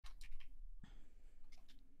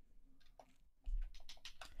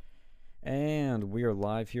And we are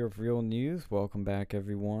live here with Real News. Welcome back,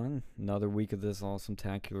 everyone. Another week of this awesome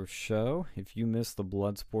tacular show. If you missed the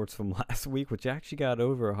blood sports from last week, which actually got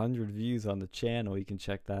over 100 views on the channel, you can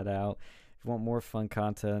check that out. If you want more fun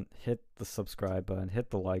content, hit the subscribe button,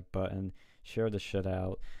 hit the like button, share the shit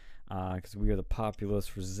out. Because we are the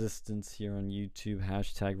populist resistance here on YouTube.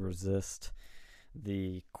 Hashtag resist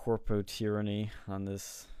the corpo tyranny on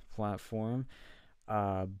this platform.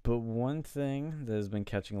 But one thing that has been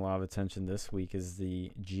catching a lot of attention this week is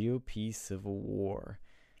the GOP civil war.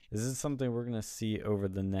 This is something we're going to see over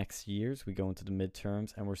the next years. We go into the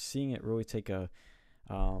midterms, and we're seeing it really take a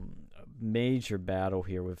major battle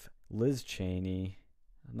here with Liz Cheney,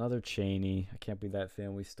 another Cheney. I can't believe that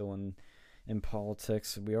family's still in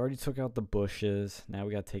politics. We already took out the Bushes. Now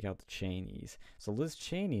we got to take out the Cheneys. So Liz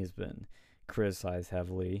Cheney has been criticized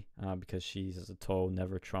heavily because she's a total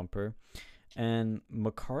never Trumper. And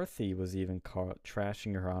McCarthy was even caught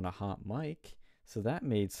trashing her on a hot mic. So that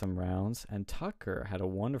made some rounds. And Tucker had a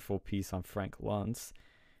wonderful piece on Frank Luntz,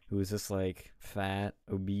 who is this like fat,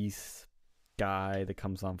 obese guy that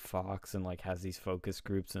comes on Fox and like has these focus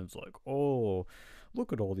groups and it's like, oh,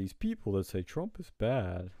 look at all these people that say Trump is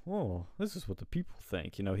bad. Oh, this is what the people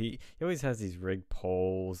think. You know, he always has these rigged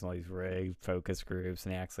polls and all these rigged focus groups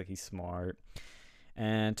and he acts like he's smart.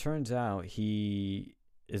 And turns out he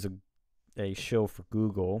is a shill for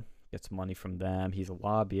Google, gets money from them. He's a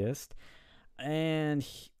lobbyist. And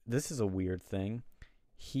this is a weird thing.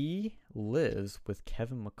 He lives with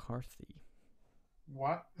Kevin McCarthy.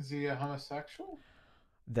 What? Is he a homosexual?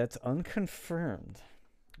 That's unconfirmed.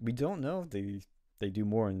 We don't know if they do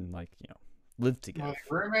more and like, live together. Like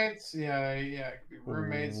roommates? Yeah, yeah.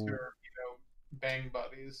 Roommates Ooh, or, bang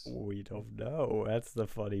buddies. we don't know. That's the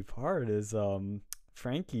funny part is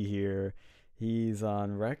Frankie here, he's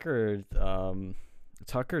on record.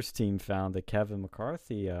 Tucker's team found that Kevin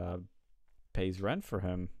McCarthy pays rent for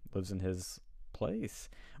him, lives in his place.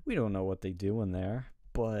 We don't know what they do in there,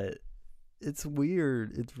 but it's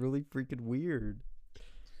weird. It's really freaking weird.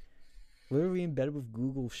 Literally in bed with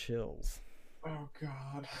Google shills. Oh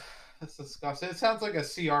God, that's disgusting. It sounds like a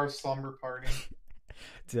CR slumber party.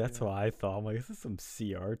 Dude, that's Yeah. what I thought. I'm like, this is some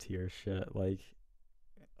CR tier shit. Like,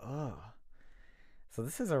 ugh. So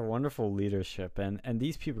this is our wonderful leadership, and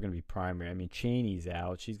these people are going to be primary. I mean, Cheney's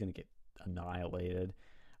out; she's going to get annihilated.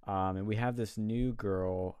 And we have this new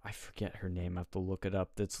girl. I forget her name. I have to look it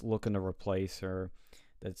up. That's looking to replace her.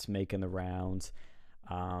 That's making the rounds.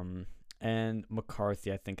 Um, and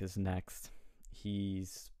McCarthy, I think, is next.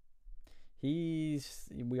 He's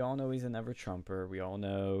we all know he's a never Trumper. We all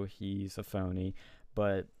know he's a phony,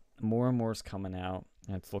 but more and more is coming out,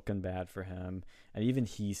 and it's looking bad for him. And even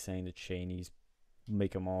he's saying that Cheney's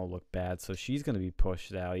make them all look bad. So she's going to be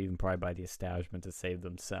pushed out, even probably by the establishment to save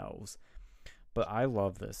themselves. But I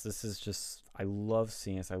love this. This is just, I love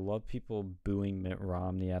seeing this. I love people booing Mitt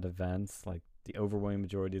Romney at events. Like the overwhelming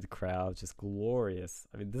majority of the crowd, just glorious.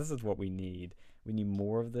 I mean, this is what we need. We need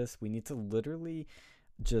more of this. We need to literally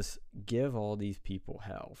just give all these people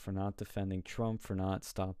hell for not defending Trump, for not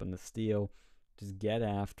stopping the steal. Just get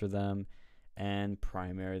after them and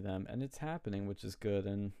primary them, and it's happening, which is good.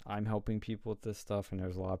 And I'm helping people with this stuff, and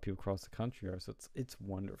there's a lot of people across the country are, so it's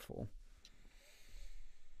wonderful.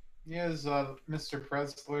 Yeah, has Mr.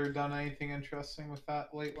 Presler done anything interesting with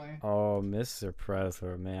that lately? Oh, Mr.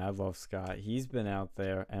 Presler, man, I love Scott. He's been out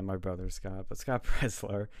there, and my brother Scott, but Scott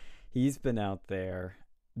Presler, he's been out there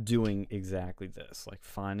doing exactly this, like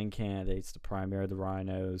finding candidates to primary the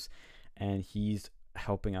rhinos, and he's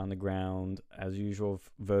helping on the ground as usual,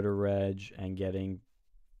 voter reg, and getting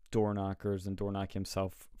door knockers and door knock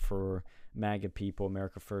himself for MAGA people,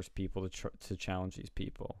 America First people to challenge these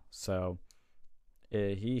people. So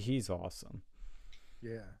he's awesome.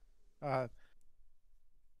 Yeah. Uh,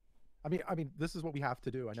 I mean, this is what we have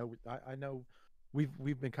to do. I know,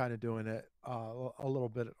 we've been kind of doing it a little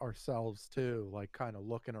bit ourselves too, like kind of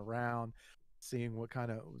looking around, seeing what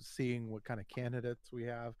kind of candidates we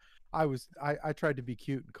have. I tried to be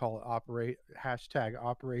cute and call it operate hashtag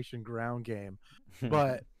Operation Ground Game,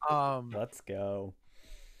 but Let's go.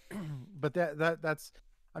 but that's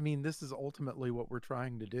I mean, this is ultimately what we're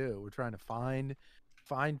trying to do. We're trying to find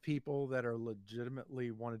people that are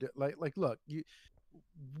legitimately want to do, like look,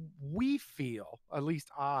 we feel, at least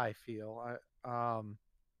I feel,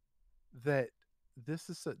 that this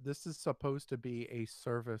is supposed to be a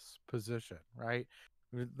service position, right?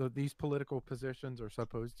 These political positions are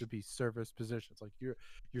supposed to be service positions. Like you're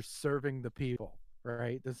serving the people,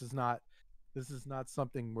 right? This is not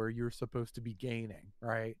something where you're supposed to be gaining,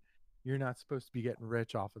 right? You're not supposed to be getting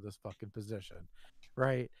rich off of this fucking position,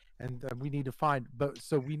 right? and we need to find. But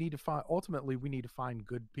so we need to find. Ultimately, we need to find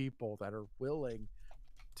good people that are willing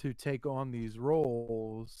to take on these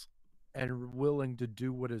roles and willing to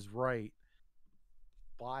do what is right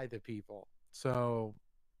by the people. So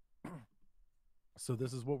so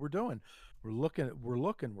this is what we're doing.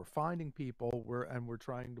 We're finding people, we're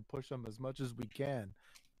trying to push them as much as we can.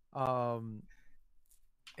 Um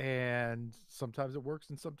and sometimes it works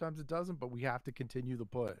and sometimes it doesn't, but we have to continue the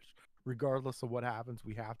push. Regardless of what happens,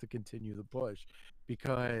 we have to continue the push,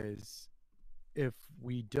 because if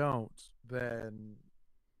we don't, then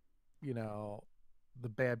you know the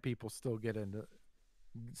bad people still get into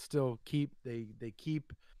still keep they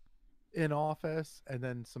keep in office, and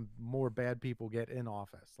then some more bad people get in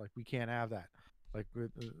office. Like, we can't have that. Like,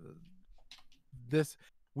 this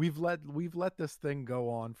we've let this thing go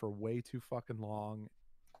on for way too fucking long,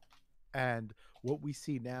 and what we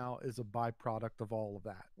see now is a byproduct of all of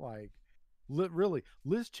that. Like, really,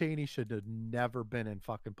 Liz Cheney should have never been in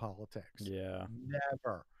fucking politics. Yeah.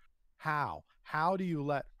 Never. How do you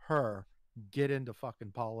let her get into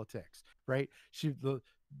fucking politics? Right?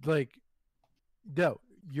 Like, no,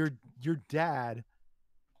 your dad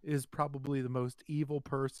is probably the most evil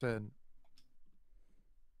person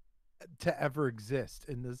to ever exist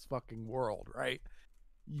in this fucking world, right?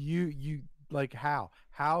 You like, how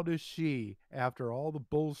does she, after all the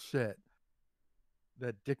bullshit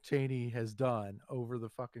that Dick Cheney has done over the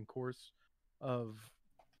fucking course of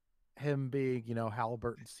him being,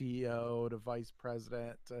 Halliburton CEO to vice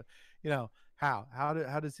president to, how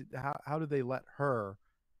do they let her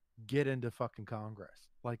get into fucking Congress?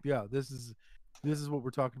 Like, yeah, this is what we're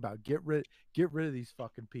talking about. Get rid of these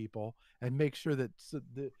fucking people and make sure that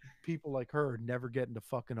the people like her never get into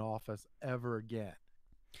fucking office ever again.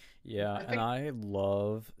 Yeah, I and think I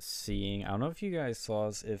love seeing. I don't know if you guys saw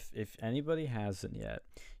this. If anybody hasn't yet,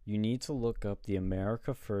 you need to look up the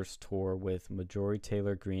America First tour with Marjorie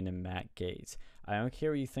Taylor Greene and Matt Gaetz. I don't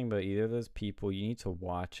care what you think about either of those people. You need to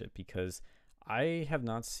watch it, because I have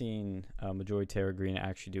not seen Marjorie Taylor Greene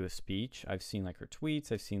actually do a speech. I've seen like her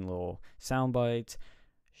tweets. I've seen little sound bites.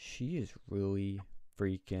 She is really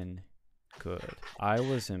freaking good. I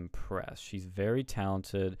was impressed. She's very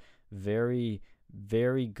talented, very,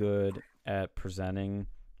 very good at presenting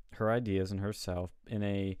her ideas and herself in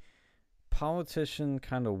a politician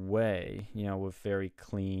kind of way, with very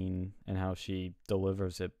clean and how she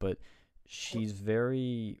delivers it, but she's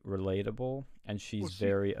very relatable and she's Well,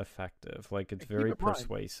 very effective. Like, it's keep very in mind,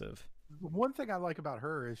 persuasive. one thing I like about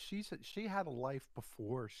her is she had a life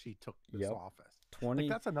before she took this Yep. office. Like, 20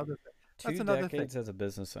 that's another thing. That's two another thing. decades as a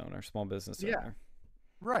business owner, small business Yeah. owner.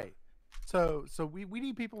 Right. So we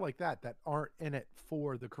need people like that aren't in it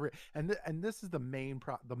for the career. And this is the main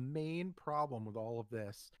problem with all of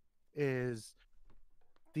this is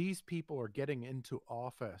these people are getting into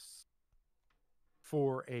office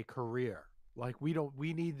for a career. Like, we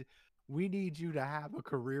need you to have a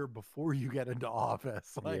career before you get into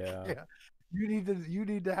office. Like, Yeah. yeah,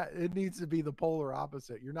 it needs to be the polar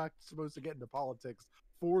opposite. You're not supposed to get into politics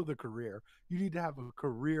for the career. You need to have a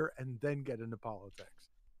career and then get into politics.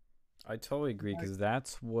 I totally agree, because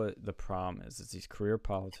that's what the problem is. It's these career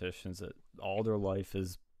politicians that all their life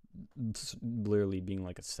is literally being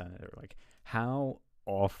like a senator. Like, how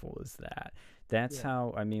awful is that? That's Yeah.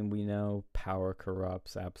 how, we know power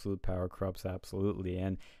corrupts, absolute power corrupts absolutely.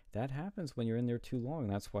 And that happens when you're in there too long.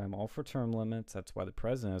 That's why I'm all for term limits. That's why the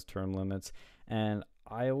president has term limits. And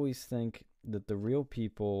I always think that the real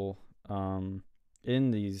people in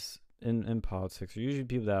politics are usually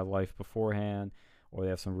people that have life beforehand, or they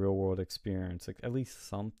have some real world experience, like at least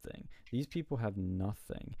something. These people have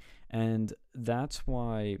nothing. And that's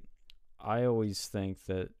why I always think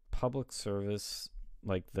that public service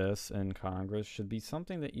like this in Congress should be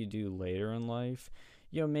something that you do later in life.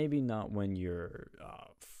 Maybe not when you're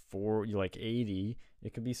you're like 80.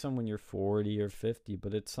 It could be when you're 40 or 50,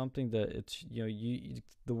 but it's something that it's,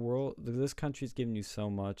 the world, this country's given you so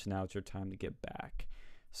much. Now it's your time to get back.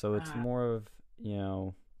 So it's more of,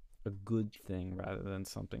 a good thing rather than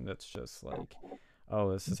something that's just like,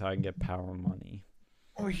 oh, this is how I can get power money.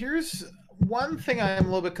 Well, here's one thing I'm a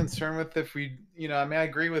little bit concerned with. If we, I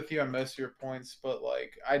agree with you on most of your points, but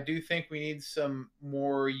like, I do think we need some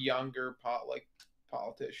more younger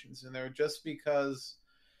politicians in there, just because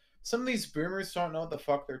some of these boomers don't know what the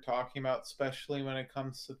fuck they're talking about, especially when it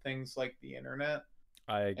comes to things like the internet.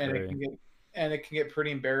 I And agree. it can get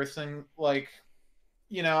pretty embarrassing. Like,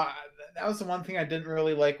 that was the one thing I didn't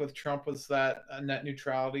really like with Trump, was that net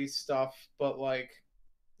neutrality stuff. But like,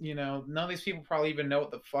 none of these people probably even know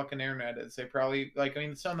what the fucking internet is. They probably, like,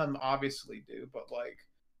 some of them obviously do, but like,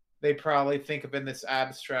 they probably think of it in this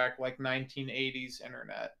abstract, like, 1980s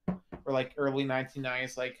internet. or like early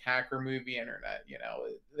 1990s like hacker movie internet.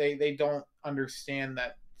 They don't understand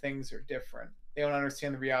that things are different. They don't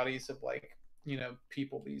understand the realities of like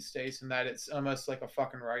people these days, and that it's almost like a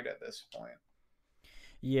fucking right at this point.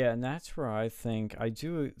 Yeah, and that's where I think I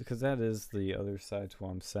do, because that is the other side to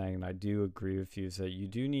what I'm saying. And I do agree with you, is that you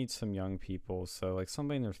do need some young people. So, like,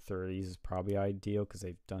 somebody in their 30s is probably ideal because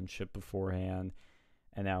they've done shit beforehand,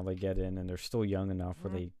 and now they get in and they're still young enough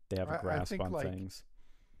where they have a grasp on things.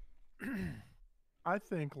 I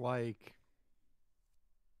think, like,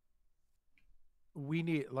 we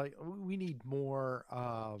need more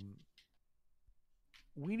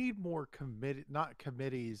not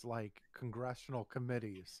committees, like congressional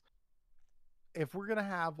committees. If we're gonna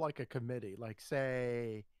have like a committee, like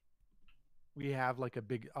say we have like a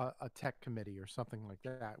big a tech committee or something like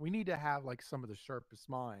that, we need to have like some of the sharpest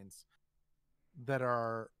minds that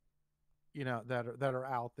are that are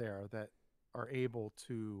out there, that are able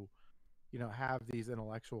to have these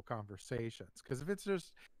intellectual conversations. Because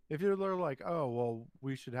if you're like, oh well,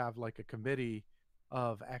 we should have like a committee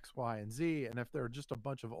of X, Y, and Z, and if they're just a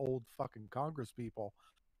bunch of old fucking Congress people,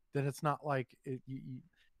 then it's not like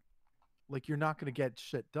like you're not going to get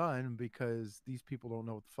shit done, because these people don't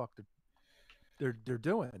know what the fuck they're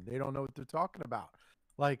doing. They don't know what they're talking about.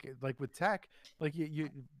 Like with tech, like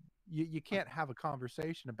you can't have a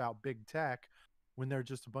conversation about big tech when they're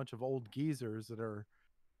just a bunch of old geezers that are,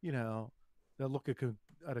 that look at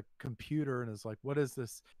a computer and is like, what is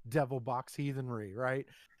this devil box heathenry, right?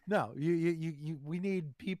 No, we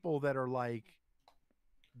need people that are like,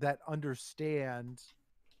 that understand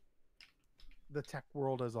the tech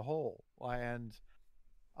world as a whole. And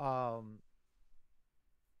I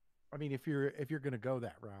mean, if you're going to go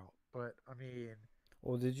that route, but I mean,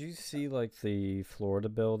 well, did you see like the Florida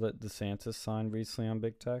bill that DeSantis signed recently on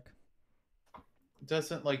big tech? It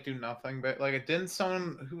doesn't like do nothing, but like it didn't.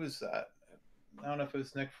 Someone, who was that? I don't know if it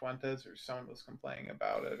was Nick Fuentes or someone was complaining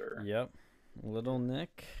about it. Or Yep, Little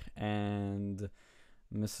Nick and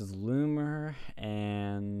Mrs. Loomer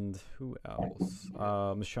and who else?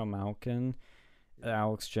 Michelle Malkin,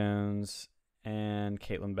 Alex Jones, and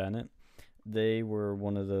Caitlin Bennett. They were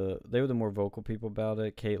the more vocal people about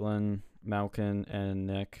it. Caitlin, Malkin, and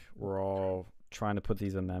Nick were all trying to put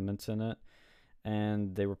these amendments in it,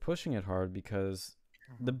 and they were pushing it hard because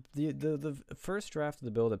the first draft of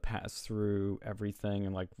the bill that passed through everything,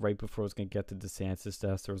 and like right before it was gonna get to DeSantis'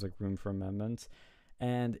 desk, there was like room for amendments,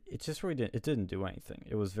 and it just really didn't do anything.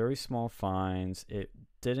 It was very small fines. It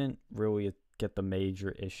didn't really get the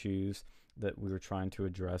major issues that we were trying to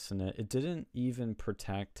address in it. It didn't even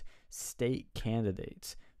protect state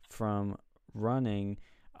candidates from running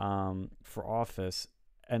for office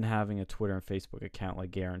and having a Twitter and Facebook account,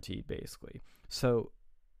 like guaranteed, basically. So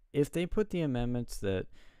if they put the amendments that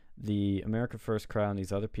the America First crowd and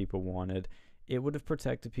these other people wanted, it would have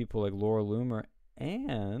protected people like Laura Loomer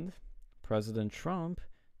and President Trump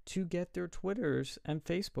to get their Twitters and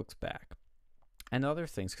Facebooks back and other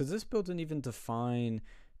things. Because this bill didn't even define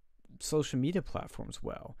social media platforms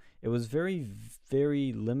well. It was very,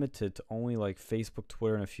 very limited to only like Facebook,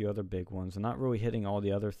 Twitter, and a few other big ones, and not really hitting all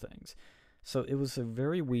the other things. So it was a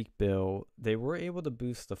very weak bill. They were able to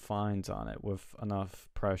boost the fines on it with enough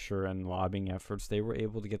pressure and lobbying efforts. They were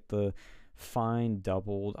able to get the fine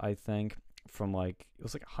doubled, I think, from like, it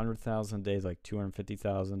was like 100,000 a day, like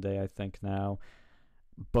 250,000 a day, I think now.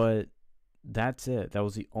 But that's it. That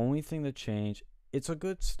was the only thing that changed. It's a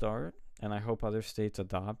good start, and I hope other states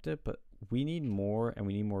adopt it, but we need more, and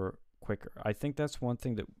we need more quicker. I think that's one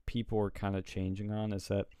thing that people are kind of changing on, is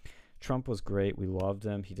that Trump was great. We loved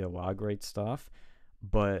him. He did a lot of great stuff.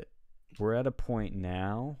 But we're at a point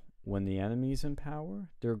now when the enemy's in power,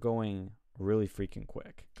 they're going really freaking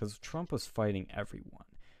quick. Because Trump was fighting everyone.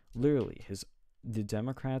 Literally, the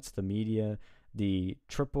Democrats, the media, the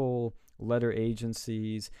triple letter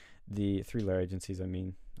agencies, the 3-letter agencies, I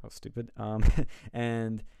mean, I was stupid,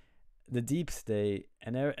 and the deep state,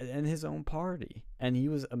 and his own party. And he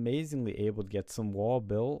was amazingly able to get some wall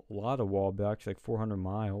built, a lot of wall built, actually like 400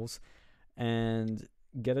 miles, and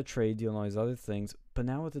get a trade deal and all these other things. But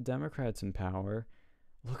now with the Democrats in power,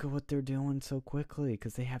 look at what they're doing so quickly,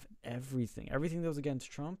 because they have everything. Everything that was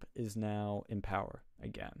against Trump is now in power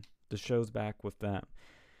again. The show's back with them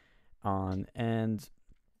on. And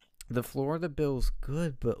the Florida bill's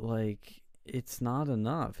good, but like, it's not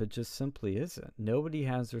enough. It just simply isn't. Nobody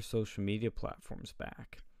has their social media platforms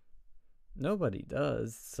back. Nobody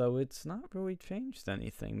does. So it's not really changed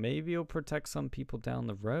anything. Maybe it'll protect some people down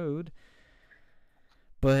the road,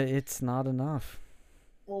 but it's not enough.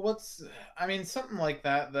 Well, something like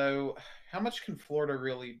that though, how much can Florida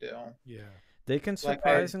really do? Yeah. They can Like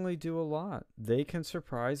I surprisingly do a lot. They can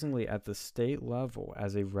surprisingly, at the state level,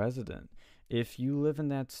 as a resident, if you live in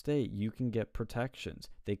that state, you can get protections.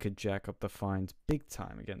 They could jack up the fines big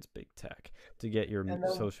time against big tech to get your and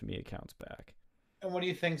then social media accounts back. and what do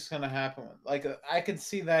you think's going to happen? Like I could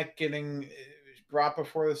see that getting brought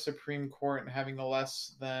before the Supreme Court and having a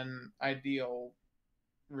less than ideal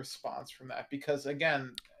response from that because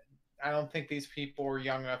again, I don't think these people are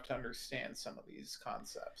young enough to understand some of these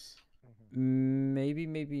concepts. Maybe,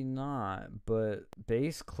 maybe not. But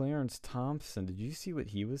base Clarence Thompson, did you see what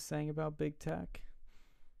he was saying about big tech?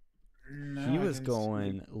 He No, I was didn't see.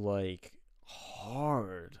 going like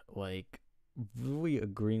hard, like really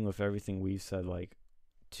agreeing with everything we've said, like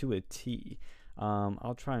to a T.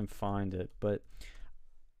 I'll try and find it, but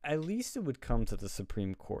at least it would come to the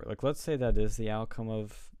Supreme Court. Like, let's say that is the outcome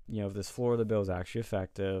of, if this Florida bill is actually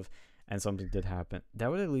effective and something did happen. That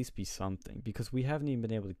would at least be something because we haven't even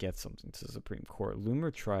been able to get something to the Supreme Court.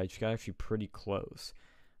 Loomer tried, she got actually pretty close,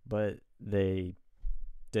 but they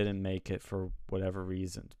didn't make it for whatever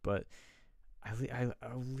reasons. But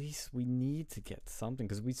at least we need to get something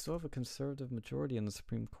because we still have a conservative majority in the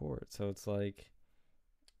Supreme Court. So it's like,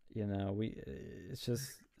 it's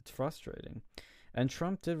frustrating. And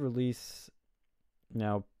Trump did release,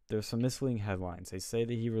 now there's some misleading headlines. They say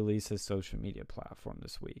that he released his social media platform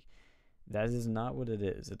this week. That is not what it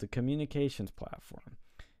is. It's a communications platform.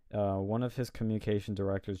 One of his communication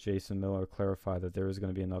directors, Jason Miller, clarified that there is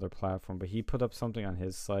going to be another platform, but he put up something on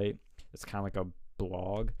his site. It's kind of like a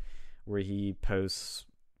blog where he posts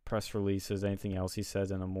press releases, anything else he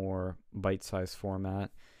says in a more bite-sized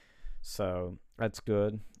format. So that's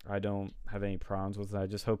good. I don't have any problems with it. I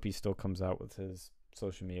just hope he still comes out with his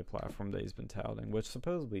social media platform that he's been touting, which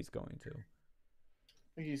supposedly he's going to.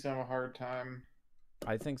 I think he's having a hard time.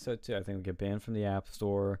 I think so too. I think we'll get banned from the App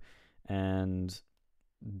Store, and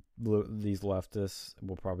these leftists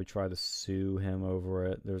will probably try to sue him over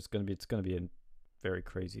it. It's going to be a very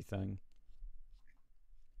crazy thing.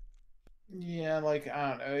 Yeah, like I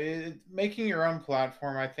don't know, making your own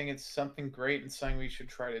platform. I think it's something great and something we should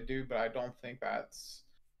try to do, but I don't think that's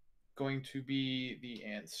going to be the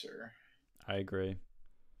answer. I agree.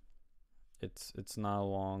 It's not a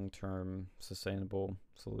long-term sustainable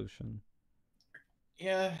solution.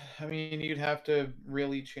 Yeah, I mean, you'd have to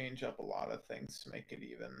really change up a lot of things to make it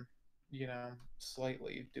even,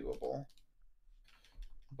 slightly doable.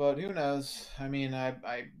 But who knows? I mean, I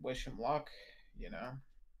wish him luck, you know.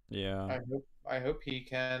 Yeah. I hope he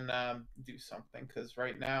can do something because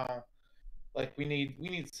right now, like we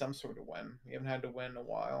need some sort of win. We haven't had to win in a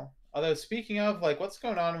while. Although speaking of like what's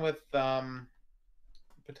going on with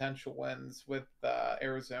potential wins with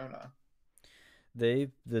Arizona. The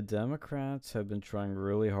Democrats have been trying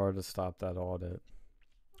really hard to stop that audit.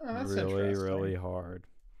 Oh, that's Really, interesting. really hard.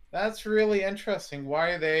 That's really interesting. Why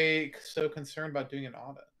are they so concerned about doing an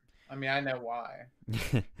audit? I mean, I know why,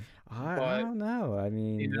 I but don't know. I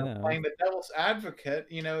mean, playing the devil's advocate,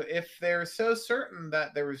 if they're so certain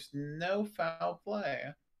that there was no foul play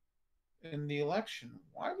in the election,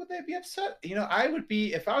 why would they be upset? I would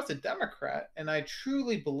be if I was a Democrat and I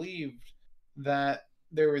truly believed that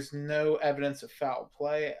there was no evidence of foul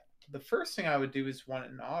play. The first thing I would do is want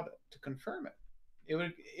an audit to confirm it.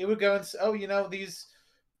 It would go and say, oh, these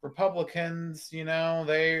Republicans,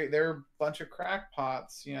 they're a bunch of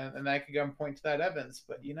crackpots, and I could go and point to that evidence,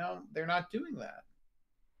 but they're not doing that.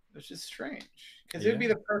 It's just strange because it would be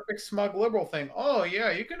yeah. the perfect smug liberal thing. Oh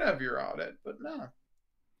yeah, you can have your audit, but no.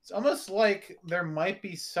 It's almost like there might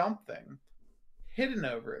be something hidden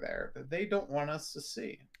over there that they don't want us to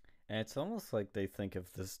see. And it's almost like they think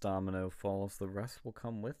if this domino falls, the rest will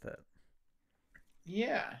come with it.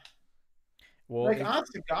 Yeah. Well, Like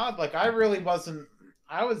honest to God, like I really wasn't.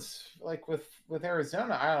 I was like with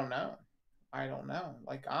Arizona. I don't know. I don't know.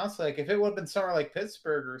 Like honestly, like if it would have been somewhere like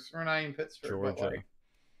Pittsburgh or not even Pittsburgh, but Georgia. like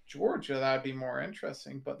Georgia, that'd be more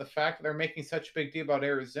interesting. But the fact that they're making such a big deal about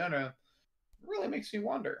Arizona really makes me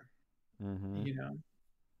wonder. Mm-hmm. You know.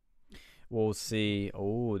 We'll see.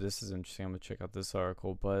 Oh, this is interesting. I'm gonna check out this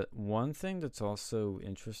article. But one thing that's also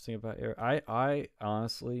interesting about I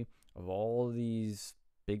honestly, of all of these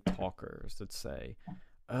big talkers that say,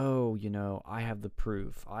 "Oh, I have the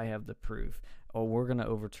proof. I have the proof. Oh, we're gonna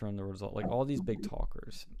overturn the result." Like all these big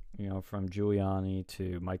talkers, from Giuliani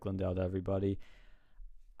to Mike Lindell to everybody,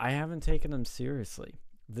 I haven't taken them seriously.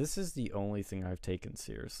 This is the only thing I've taken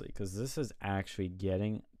seriously because this is actually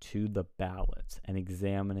getting to the ballots and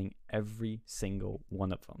examining every single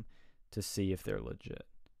one of them to see if they're legit.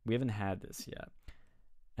 We haven't had this yet.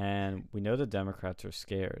 And we know the Democrats are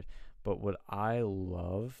scared. But what I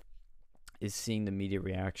love is seeing the media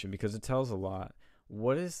reaction because it tells a lot.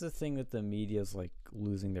 what is the thing that the media's like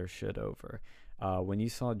losing their shit over? When you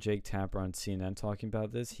saw Jake Tapper on CNN talking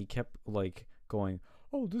about this, he kept like going,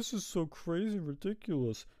 "Oh, this is so crazy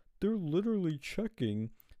ridiculous. They're literally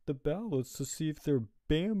checking the ballots to see if they're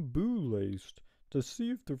bamboo laced, to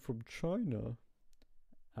see if they're from China."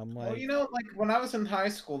 I'm Well, like, like when I was in high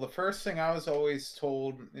school, the first thing I was always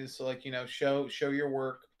told is like, show your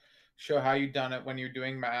work, show how you done it when you're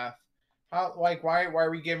doing math. How like why are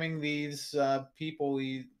we giving these people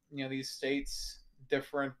these states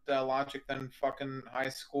different logic than fucking high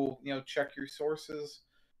school? Check your sources,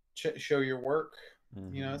 show your work.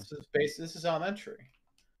 mm-hmm. This is elementary.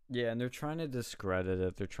 Yeah, and they're trying to discredit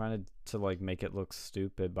it. They're trying to like make it look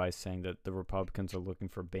stupid by saying that the Republicans are looking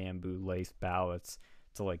for bamboo laced ballots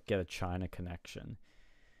to like get a China connection.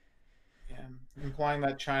 Yeah, implying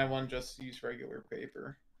that China won't just use regular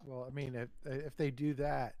paper. Well, I mean, if they do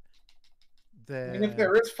that, I mean, if then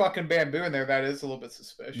there is fucking bamboo in there, that is a little bit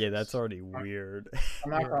suspicious. Yeah, that's already weird.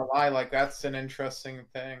 I'm not gonna lie, like that's an interesting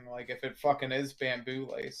thing. Like if it fucking is bamboo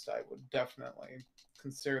laced, I would definitely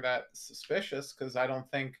consider that suspicious because yeah.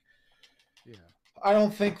 I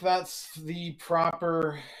don't think that's the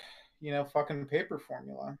proper, fucking paper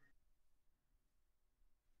formula.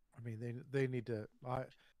 I mean, they need to.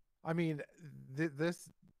 I mean, this,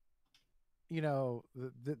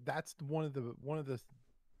 that's one of the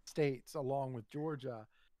states along with Georgia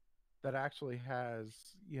that actually has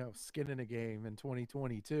skin in the game in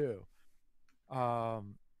 2022. Because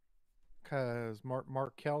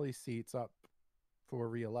Mark Kelly's seat's up for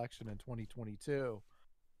re-election in 2022.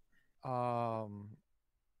 So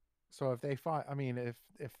if they find, I mean,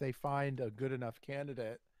 if they find a good enough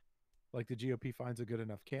candidate, like the GOP finds a good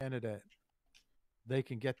enough candidate, they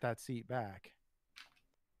can get that seat back.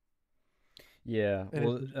 Yeah,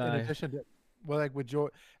 In addition to, well, like with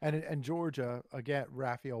Georgia, again,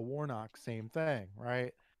 Raphael Warnock, same thing,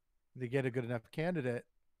 right? They get a good enough candidate,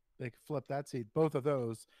 they can flip that seat, both of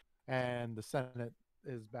those, and the Senate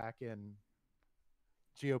is back in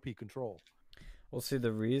GOP control. well, see,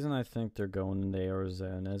 the reason I think they're going into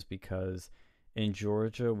Arizona is because in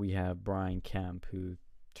Georgia we have Brian Kemp, who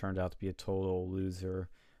turned out to be a total loser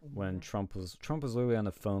when Trump was literally on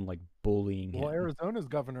the phone like bullying him. Well, Arizona's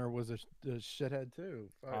governor was a shithead too.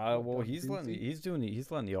 Well, he's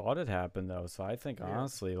letting the audit happen though. So I think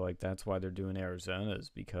honestly, like that's why they're doing Arizona's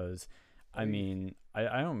because, I mean, I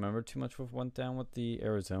don't remember too much what went down with the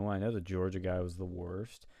Arizona. I know the Georgia guy was the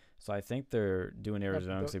worst. So I think they're doing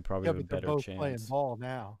Arizona because they probably have a better both chance. Playing ball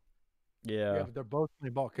now. Yeah, but they're both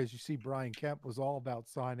playing ball because you see Brian Kemp was all about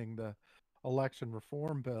signing the election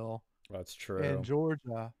reform bill. That's true. In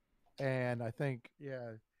Georgia, and I think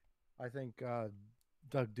Doug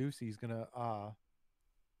Ducey is gonna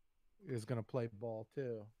play ball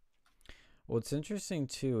too. What's interesting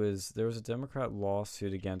too is there was a Democrat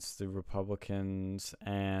lawsuit against the Republicans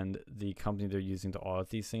and the company they're using to audit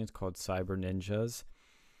these things called Cyber Ninjas,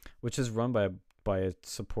 which is run by a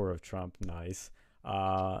supporter of Trump. Nice.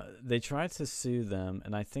 They tried to sue them,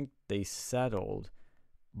 and I think they settled,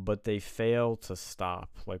 but they failed to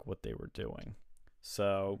stop like what they were doing.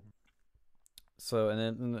 So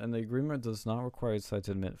and the agreement does not require the side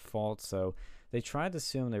to admit fault. So they tried to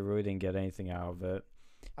sue them. They really didn't get anything out of it.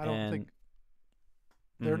 I don't think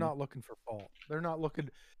they're not looking for fault. They're not looking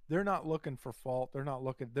for fault.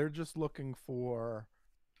 They're just looking for.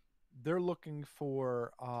 They're looking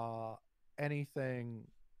for anything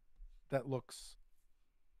that looks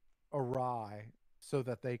awry, so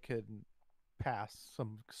that they can pass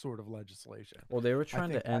some sort of legislation. Well, they were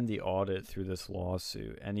trying to end the audit through this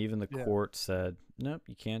lawsuit, and even the court said, "Nope,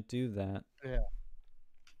 you can't do that." Yeah,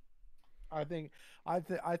 I think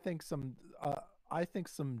some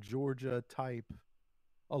Georgia type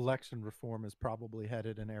election reform is probably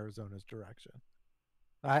headed in Arizona's direction.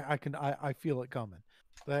 I feel it coming.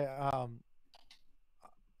 I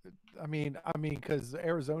mean, because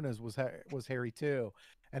Arizona's was hairy too,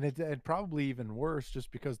 and it probably even worse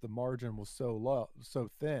just because the margin was so low, so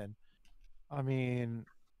thin. I mean,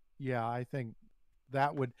 yeah, I think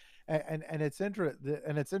that would, and it's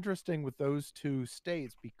interesting with those two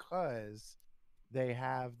states because they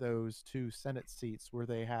have those two Senate seats where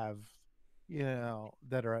they have,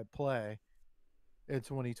 that are at play in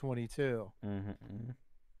 2022. Mm-hmm.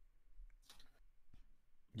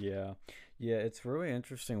 Yeah, it's really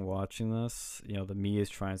interesting watching this. The media is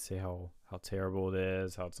trying to say how terrible it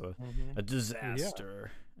is, how it's a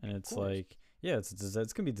disaster, and it's like,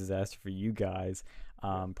 it's gonna be a disaster for you guys.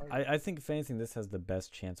 I think if anything, this has the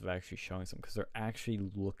best chance of actually showing some because they're actually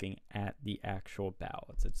looking at the actual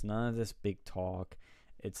ballots. It's none of this big talk.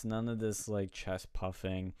 It's none of this like chest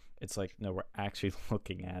puffing. It's like, no, we're actually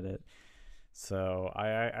looking at it. So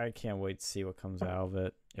I can't wait to see what comes out of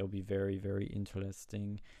it. It'll be very, very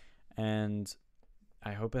interesting, and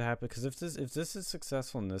I hope it happens, because if this is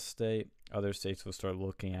successful in this state, other states will start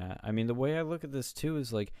looking at. I mean, the way I look at this too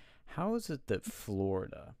is like, how is it that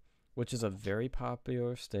Florida, which is a very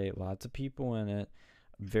popular state, lots of people in it,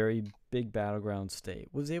 very big battleground state,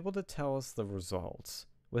 was able to tell us the results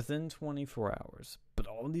within 24 hours, but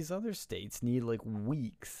all these other states need like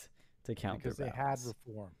weeks to count because their they had ballots.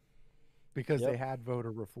 reform, because Yep. they had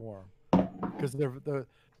voter reform, because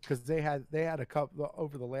they had a couple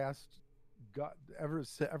over the last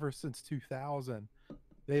ever since 2000.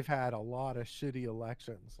 They've had a lot of shitty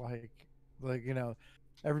elections, like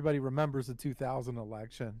everybody remembers the 2000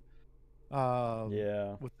 election,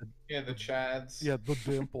 Yeah. with Yeah, the Chads. the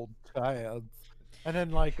dimpled child. And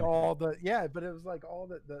then like all the but it was like all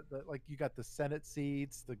the like you got the Senate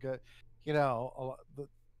seats, the good, the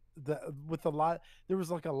with a lot, there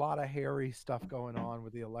was like a lot of hairy stuff going on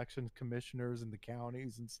with the election commissioners and the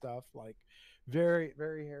counties and stuff, like very,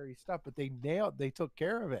 very hairy stuff. But they took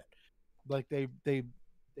care of it. Like they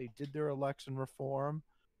did their election reform,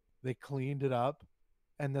 they cleaned it up,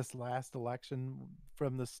 and this last election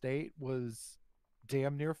from the state was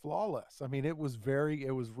damn near flawless. I mean, it was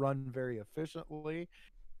run very efficiently,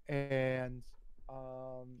 and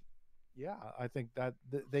yeah, I think that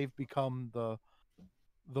they've become the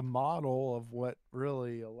model of what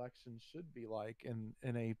really elections should be like in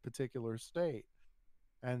a particular state.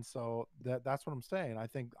 And so that's what I'm saying. I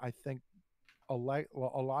think a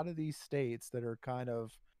lot of these states that are kind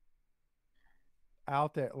of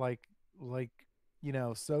out there, like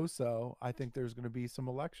so I think there's going to be some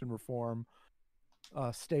election reform,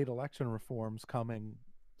 state election reforms coming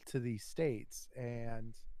to these states,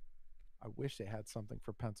 and I wish they had something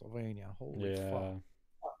for Pennsylvania. Holy Yeah. fuck.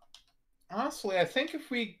 Honestly, I think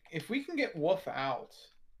if we can get Wolf out,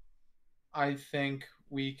 I think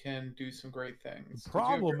we can do some great things. The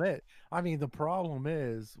problem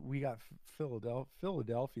is we got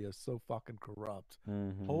Philadelphia is so fucking corrupt.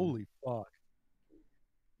 Mhm. Holy fuck.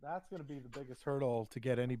 That's going to be the biggest hurdle to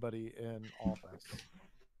get anybody in office.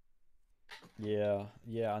 Yeah,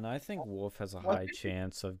 and I think Wolf has a Well, I high think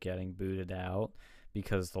chance of getting booted out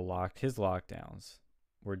because his lockdowns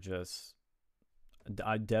were just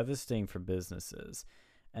devastating for businesses,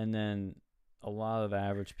 and then a lot of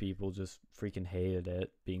average people just freaking hated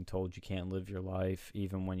it, being told you can't live your life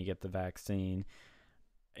even when you get the vaccine.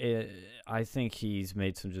 I think he's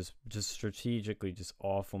made some just strategically just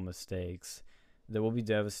awful mistakes that will be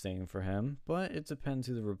devastating for him, but it depends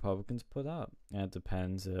who the Republicans put up, and it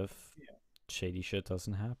depends if shady shit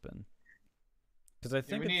doesn't happen. Because I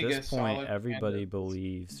think we need at to get this a point, solid everybody candidate.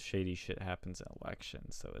 believes shady shit happens in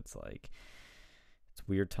elections, so it's like, it's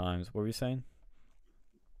weird times. What were you saying?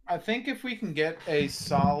 I think if we can get a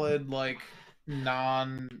solid, like,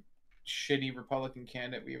 non shitty Republican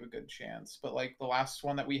candidate, we have a good chance. But like the last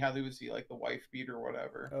one that we had, who was he, like the wife beater or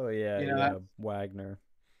whatever? Oh yeah, You know, yeah, Wagner.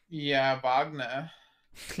 Yeah, Wagner.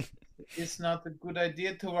 It's not a good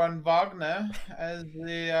idea to run Wagner as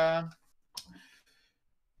the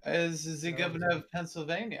governor of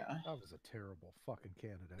Pennsylvania. That was a terrible fucking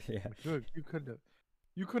candidate. Yeah. Like, you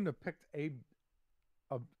couldn't have picked a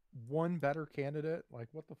one better candidate. Like,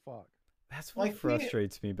 what the fuck? That's what Like,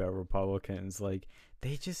 frustrates me about Republicans. Like,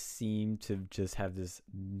 they just seem to just have this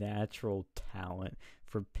natural talent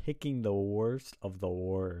for picking the worst of the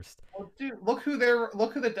worst. Oh, dude, look who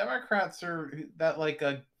the Democrats are. That like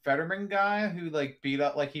a Fetterman guy who like beat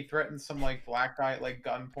up, like he threatened some like black guy at like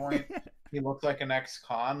gunpoint. He looks like an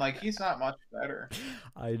ex-con. Like he's not much better.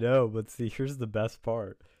 I know, but see, here's the best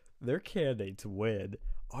part. Their candidates win.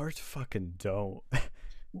 Ours fucking don't.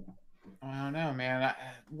 I don't know, man.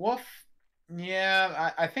 Wolf.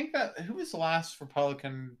 Yeah, I think that who was the last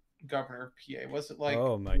Republican governor of PA? Was it like?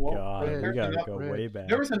 Oh my Wolf? god, we There's gotta another- go way back.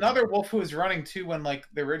 There was another Wolf who was running too when like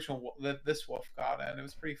the original this Wolf got in. It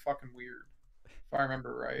was pretty fucking weird, if I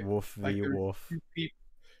remember right. Wolf Like, v. there was Wolf.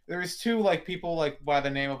 there was two like people like by the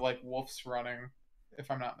name of like Wolf's running,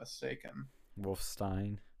 if I'm not mistaken.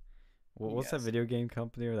 Wolfenstein. What's that Yes. video game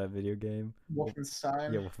company or that video game?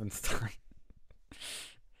 Wolfenstein. Yeah, Wolfenstein.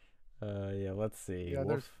 Yeah, let's see. Yeah,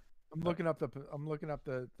 Wolf. I'm looking up the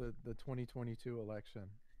 2022 election,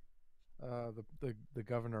 the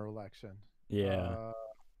governor election. Yeah.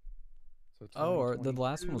 So Or the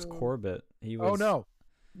last one was 2022. Corbett. He Oh was.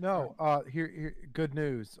 no. Here, good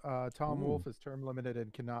news. Tom Ooh. Wolf is term limited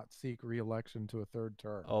and cannot seek re-election to a third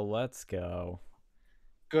term. Oh, let's go.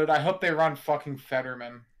 Good. I hope they run fucking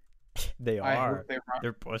Fetterman. They I are. hope they run.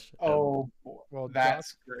 They're pushing. Oh, boy. Well,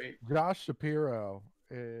 That's great. Josh Shapiro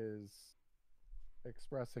is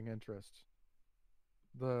expressing interest.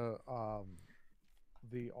 the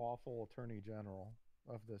awful attorney general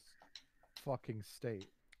of this fucking state.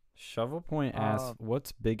 Shovel Point Um, asks,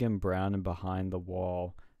 "What's big and brown and behind the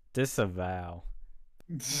wall?" Disavow.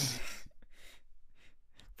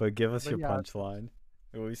 But give us But your yeah, punchline.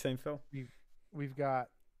 What were you saying, Phil? we've got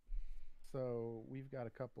a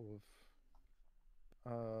couple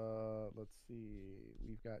of let's see,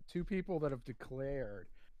 we've got two people that have declared.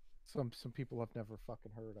 Some people I've never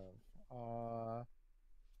fucking heard of.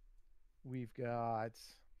 We've got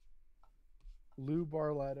Lou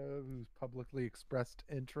Barletta, who's publicly expressed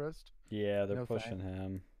interest. Yeah, they're No pushing thanks.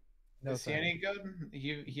 him. No Is he thanks. any good?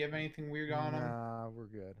 He have anything weird going on? Nah, we're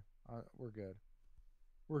good. We're good.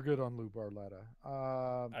 We're good on Lou Barletta.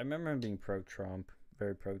 I remember him being pro-Trump,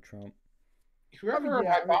 very pro-Trump. Whoever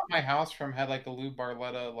yeah, I bought my house from had like a Lou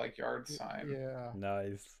Barletta like yard sign. yeah.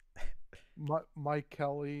 Nice. Mike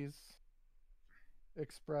Kelly's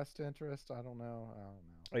expressed interest. I don't know.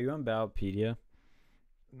 Are you on Ballotpedia?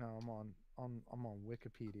 No, I'm on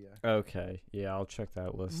Wikipedia. Okay, yeah, I'll check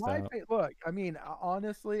that list out. Look, I mean,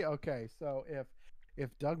 honestly, okay. So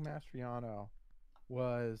if Doug Mastriano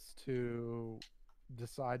was to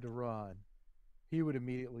decide to run, he would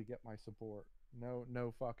immediately get my support.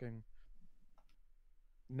 No fucking,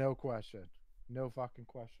 no question, no fucking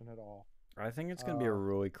question at all. I think it's gonna be a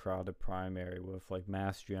really crowded primary with like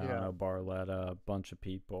Mastriano, Barletta, a bunch of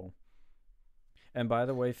people. And by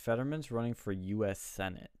the way, Fetterman's running for U.S.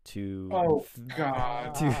 Senate to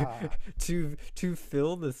God. to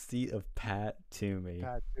fill the seat of Pat Toomey.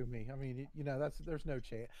 Pat Toomey. I mean, there's no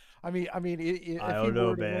chance. I mean, if I he don't know,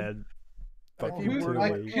 were to win- man. if he Fucking were to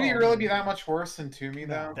Like, win- could he really be that much worse than Toomey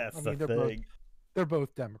No. though? That's I the mean, thing. they're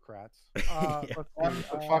both Democrats. Yeah. Let's One's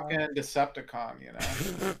see, the fucking Decepticon, you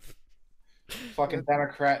know. Fucking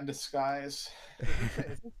Democrat in disguise.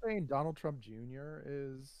 is this saying Donald Trump Jr.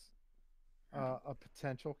 is a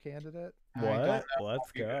potential candidate? I don't What? know.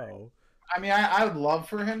 Let's go. I mean, I would love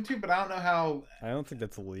for him to, but I don't know how. I don't think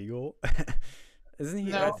that's illegal. Isn't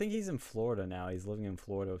he? No. I think he's in Florida now. He's living in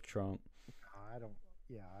Florida with Trump. I don't.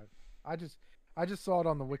 Yeah, I just saw it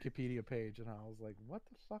on the Wikipedia page, and I was like, "What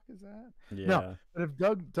the fuck is that?" Yeah. No, but if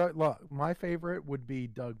Doug, look, my favorite would be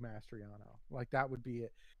Doug Mastriano. Like that would be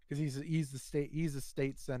it, because he's a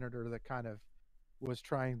state senator that kind of was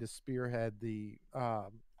trying to spearhead the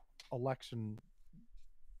election,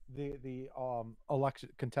 the election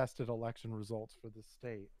contested election results for the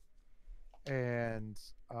state, and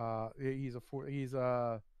he's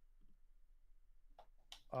a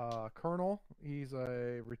colonel. He's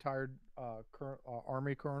a retired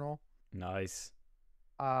army colonel. Nice.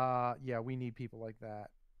 Yeah, we need people like that.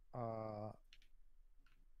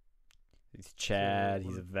 He's Chad. So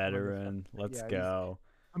He's a we're the veteran. Let's yeah, go.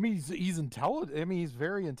 I mean, he's intelligent. I mean, he's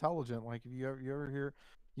very intelligent. Like, if you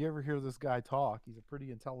ever hear this guy talk, he's a pretty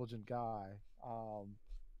intelligent guy.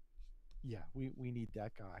 Yeah, we need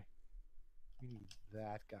that guy. We need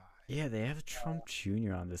that guy. Yeah, they have Trump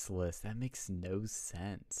Jr. on this list. That makes no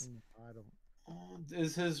sense. I don't.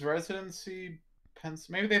 Is his residency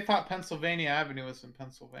Maybe they thought Pennsylvania Avenue was in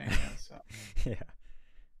Pennsylvania. So Yeah.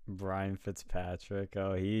 Brian Fitzpatrick.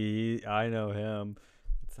 Oh, I know him.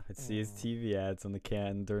 I'd see his TV ads on the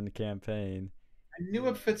during the campaign. I knew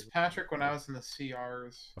of Fitzpatrick when I was in the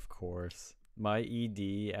CRs. Of course. My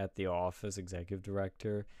ED at the office, executive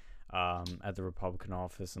director, at the Republican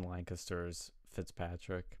office in Lancaster is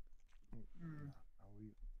Fitzpatrick.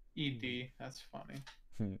 ED, that's funny.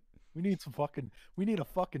 We need a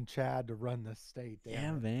fucking Chad to run this state.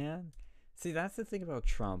 Yeah, man. See, that's the thing about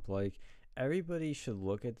Trump. Like, everybody should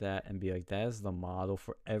look at that and be like, that is the model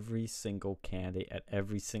for every single candidate at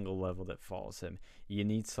every single level that follows him. You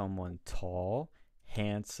need someone tall,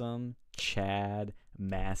 handsome, Chad,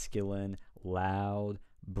 masculine, loud,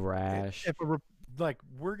 brash.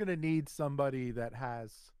 We're gonna need somebody that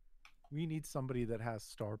has. We need somebody that has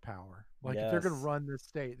star power. Like, if they're gonna Yes. run this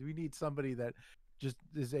state, we need somebody that just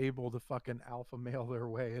is able to fucking alpha male their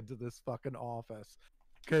way into this fucking office.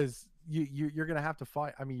 Because you're gonna have to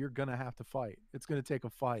fight. I mean, you're gonna have to fight. It's gonna take a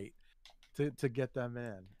fight to get them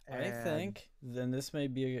in. I think, then this may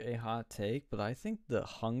be a hot take, but I think the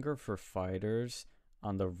hunger for fighters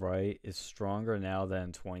on the right is stronger now than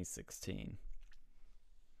in 2016.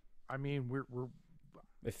 I mean,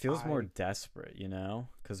 It feels more desperate, you know?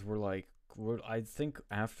 Because I think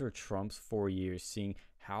after Trump's 4 years, seeing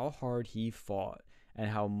how hard he fought and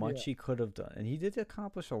how much he could have done, and he did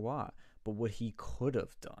accomplish a lot, but what he could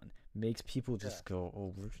have done makes people just go,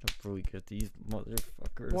 "Oh, we're gonna really get these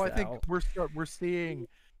motherfuckers." Well, I think out. we're seeing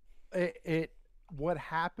it. What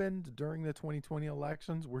happened during the 2020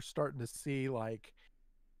 elections? We're starting to see like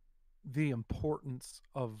the importance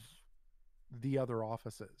of the other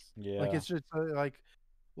offices. Like Yeah. it's just like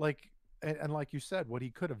and like you said, what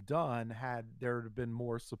he could have done had there been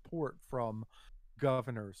more support from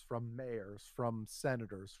governors, from mayors, from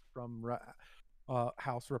senators, from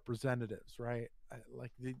House representatives, right?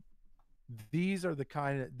 Like these are the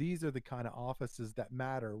kind of offices that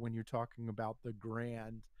matter when you're talking about the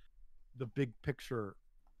big picture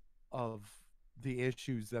of the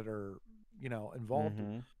issues that are involved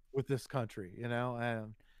Mm-hmm. with this country,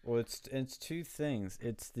 and Well, it's two things.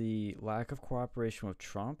 It's the lack of cooperation with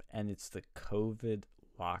Trump, and it's the COVID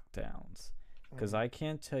lockdowns. Because I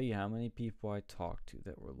can't tell you how many people I talked to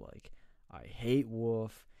that were like, "I hate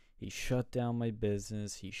Wolf. He shut down my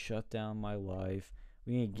business. He shut down my life.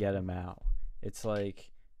 We need to get him out." It's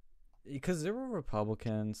like, because there were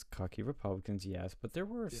Republicans, cocky Republicans, yes, but there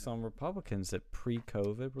were Yeah. some Republicans that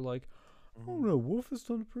pre-COVID were like, "Oh Mhm. no, Wolf has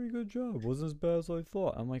done a pretty good job. Wasn't as bad as I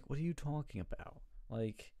thought." I'm like, "What are you talking about?"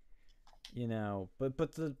 Like, but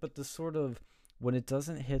the sort of, when it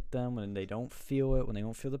doesn't hit them, when they don't feel it, when they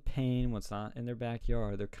don't feel the pain, when it's not in their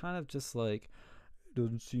backyard, they're kind of just like, "It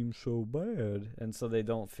doesn't seem so bad," and so they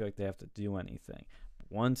don't feel like they have to do anything.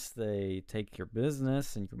 Once they take your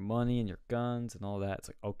business and your money and your guns and all that, it's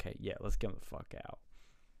like, okay, yeah, let's get them the fuck out.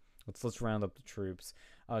 Let's round up the troops.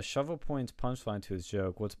 Shovel points punchline to his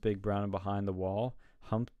joke. What's big, brown, and behind the wall?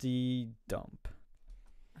 Humpty Dump.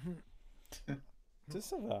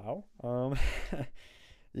 Disavow.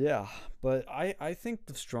 Yeah, but I think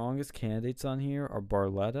the strongest candidates on here are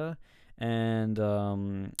Barletta and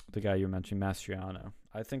the guy you were mentioning, Mastriano.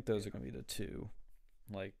 I think those are gonna be the two,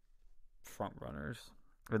 like, front runners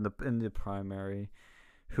in the primary.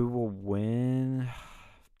 Who will win?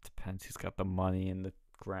 Depends who's got the money and the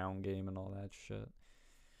ground game and all that shit.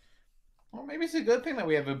 Well, maybe it's a good thing that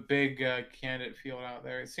we have a big candidate field out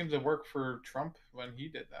there. It seemed to work for Trump when he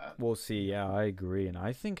did that. We'll see. Yeah, I agree. And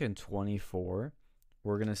I think in 24,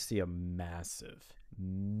 we're going to see a massive,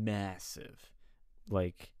 massive,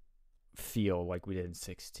 like, feel like we did in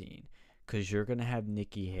 16. Because you're going to have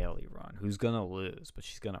Nikki Haley run, who's going to lose, but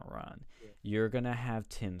she's going to run. Yeah. You're going to have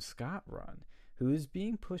Tim Scott run, who is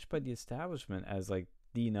being pushed by the establishment as, like,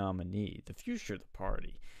 the nominee, the future of the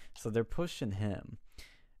party. So they're pushing him.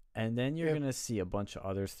 And then you're Yeah. going to see a bunch of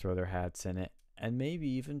others throw their hats in it. And maybe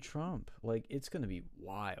even Trump. Like, it's going to be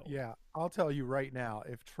wild. Yeah, I'll tell you right now,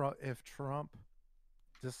 if Trump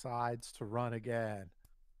decides to run again,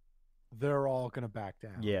 they're all gonna back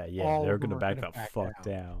down. Yeah, All they're of them gonna are back gonna the back fuck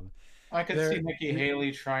down. down. I could They're- see Nikki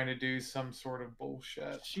Haley trying to do some sort of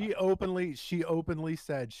bullshit. She openly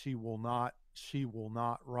said she will not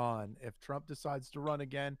run. If Trump decides to run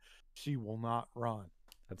again, she will not run.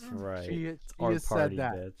 That's Mm. right. She It's our has said party,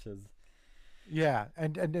 that. bitches. Yeah,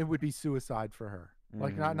 and it would be suicide for her.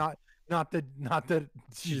 Like Mhm. not that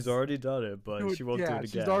She's already done it, but she won't do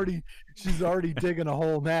it again. she's already digging a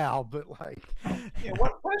hole now, but like Yeah,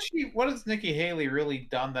 what has Nikki Haley really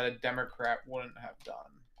done that a Democrat wouldn't have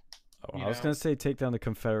done? Oh, You I was know? gonna say take down the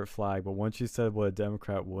Confederate flag, but once you said what a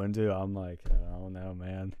Democrat wouldn't do, I'm like, I don't know,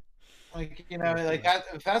 man. Like, like that,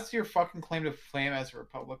 if that's your fucking claim to fame as a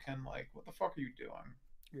Republican, like, what the fuck are you doing?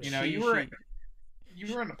 You know, you were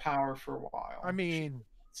in the power for a while. I mean,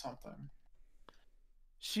 something.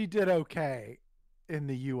 she did okay in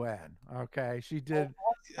the UN. Okay, she did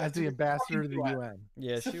as the ambassador to the UN.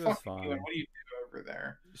 Yeah, It's the she was fucking fine. UN. What do you do over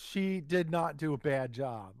there? She did not do a bad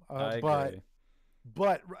job. I but agree.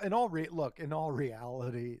 but in all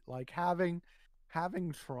reality, like having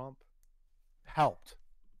Trump helped,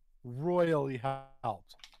 royally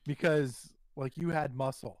helped, because like you had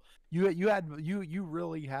muscle. You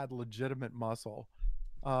really had legitimate muscle.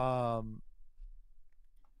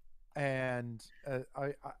 And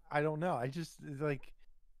I don't know. I just like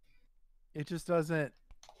it just doesn't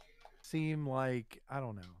seem like, I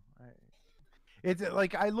don't know. It's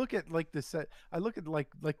like I look at like I look at like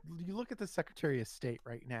you look at the Secretary of State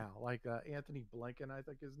right now, like Anthony Blinken, I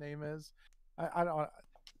think his name is. I don't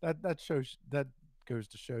that goes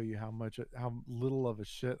to show you how little of a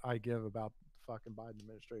shit I give about the fucking Biden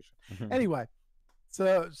administration. Anyway,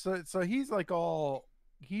 so he's like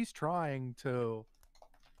he's trying to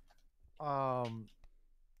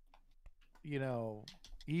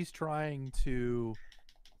he's trying to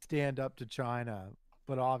stand up to China,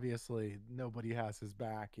 but obviously nobody has his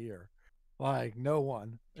back here. Like no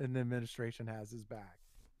one in the administration has his back.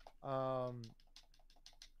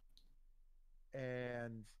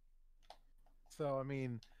 And so I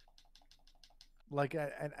mean, like,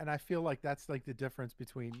 and I feel like that's like the difference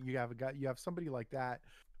between you have somebody like that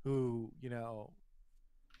who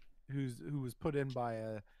who was put in by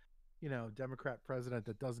a Democrat president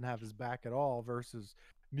that doesn't have his back at all versus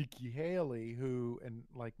Nikki Haley, who and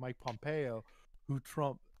like Mike Pompeo, who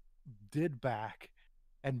Trump did back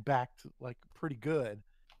and backed like pretty good.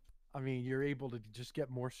 I mean, you're able to just get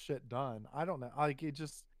more shit done. I don't know. Like it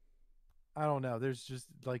just I don't know. There's just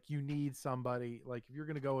like you need somebody like if you're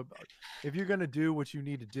gonna go if you're gonna do what you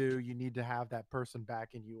need to do, you need to have that person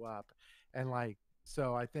backing you up. And like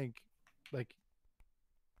so I think like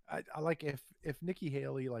I like if Nikki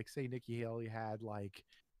Haley like say Nikki Haley had like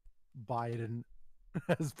Biden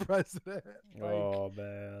as president, like Oh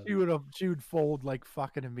man. she would fold like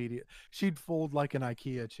fucking immediate. She'd fold like an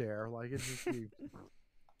IKEA chair. Like it just be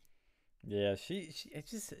Yeah, she it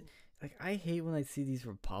just like I hate when I see these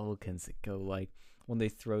Republicans that go like when they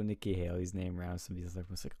throw Nikki Haley's name around, somebody's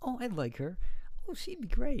like, "Oh, I like her. Oh, she'd be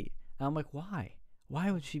great." And I'm like, "Why?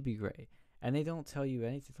 Why would she be great?" And they don't tell you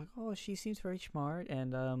anything. It's like, "Oh, she seems very smart."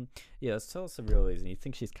 And yeah, let's tell us the real reason. You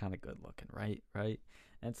think she's kind of good looking, right? Right?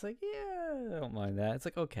 And it's like, yeah, I don't mind that. It's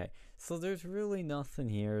like, okay, so there's really nothing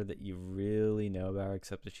here that you really know about her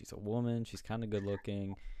except that she's a woman, she's kind of good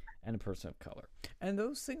looking, and a person of color. And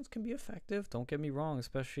those things can be effective. Don't get me wrong,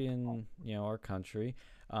 especially in our country,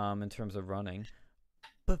 in terms of running.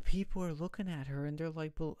 But people are looking at her and they're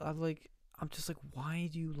like, "Well, I'm just like, why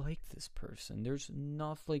do you like this person? There's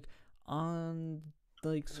enough like on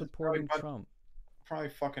like supporting Trump." Probably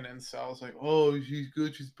fucking incels like, oh, she's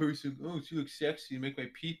good, she's person. Oh, she looks sexy. Make my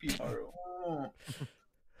pee pee harder. Oh,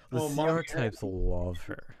 The oh, CR types love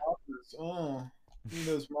her. Oh, you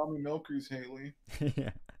those mommy milkers, Haley.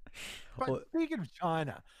 Yeah. But Well, speaking of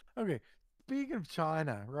China, okay, speaking of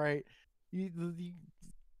China, right?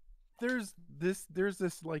 There's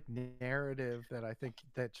this like narrative that I think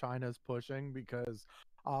that China's pushing because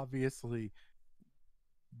obviously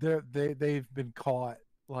they've been caught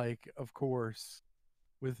like of course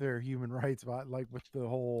with their human rights like with the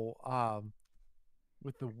whole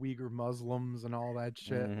with the Uyghur Muslims and all that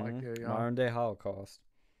shit like modern day Holocaust.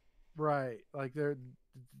 right like they're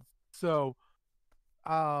so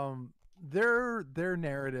their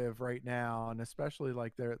narrative right now and especially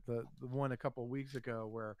like the one a couple of weeks ago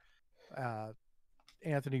where uh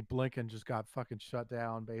Anthony Blinken just got fucking shut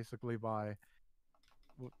down basically by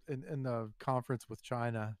in the conference with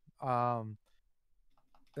China.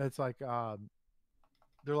 It's like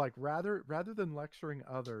they're like rather than lecturing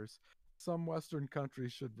others, some Western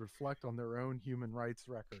countries should reflect on their own human rights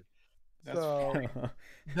record. That's So funny.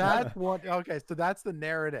 that's what okay, so that's the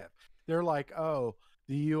narrative. They're like, oh,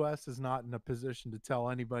 the US is not in a position to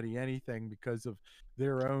tell anybody anything because of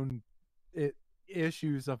their own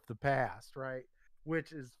issues of the past, right?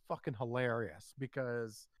 Which is fucking hilarious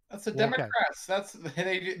because That's the well, okay, Democrats.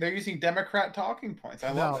 They're using Democrat talking points.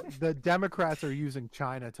 I love no, it. the Democrats are using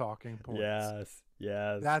China talking points. Yes,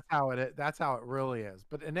 yes. That's how that's how it really is.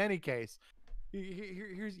 But in any case,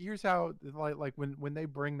 here's how like when they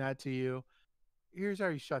bring that to you, here's how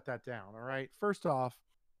you shut that down. All right. First off,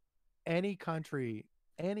 any country,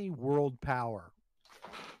 any world power,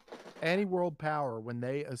 when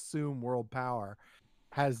they assume world power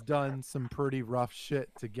has done some pretty rough shit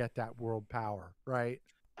to get that world power, right?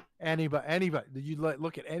 Anybody, you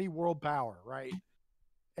look at any world power, right?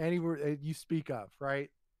 Anywhere you speak of, right?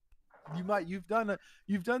 You've done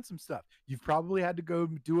some stuff. You've probably had to go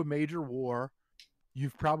do a major war.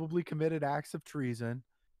 You've probably committed acts of treason.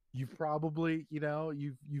 You've probably,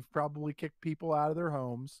 you've probably kicked people out of their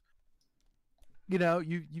homes.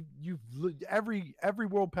 Every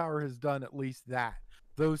world power has done at least that.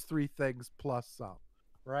 Those three things plus some,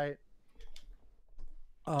 right?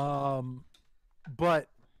 But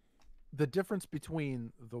the difference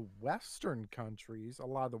between the Western countries, a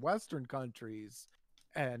lot of the Western countries,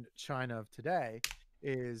 and China of today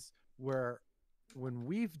is where what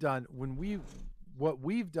we've done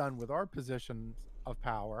with our positions of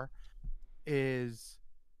power is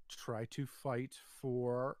try to fight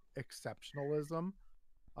for exceptionalism,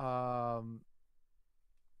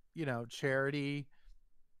 charity,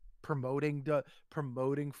 promoting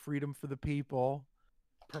freedom for the people,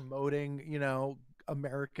 promoting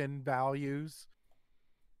American values,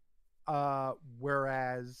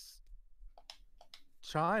 whereas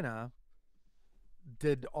China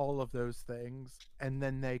did all of those things and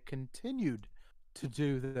then they continued to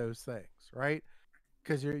do those things, right?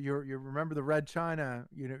 Because you remember the Red China,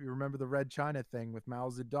 you remember the Red China thing with Mao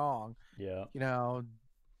Zedong, Yeah.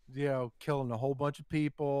 Killing a whole bunch of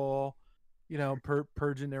people,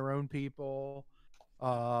 purging their own people,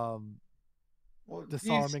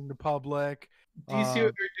 disarming the public. Do you see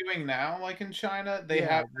what they're doing now? Like in China, they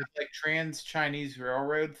have that, like trans-Chinese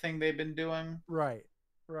railroad thing they've been doing. Right.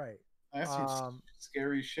 That's some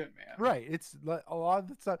scary shit, man. Right. It's a lot of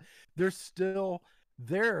the stuff. They're still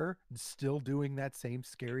they're still doing that same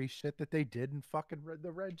scary shit that they did in fucking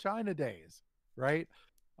the Red China days, right?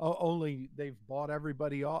 Only they've bought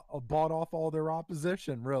everybody off, bought off all their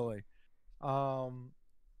opposition, really. So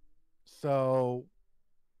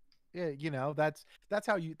yeah, that's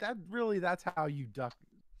how you that's how you duck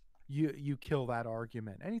you kill that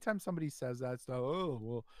argument. Anytime somebody says that stuff, oh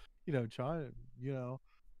well, China,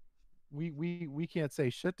 we can't say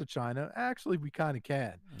shit to China. Actually, we kind of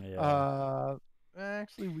can. Yeah.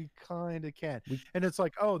 Actually, we kind of can. We And it's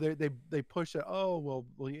like, oh, they push it. Oh well,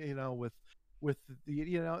 with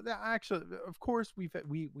the actually, of course, we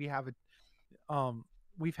have a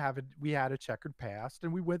we had a checkered past,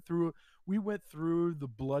 and we went through the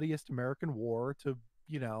bloodiest American war to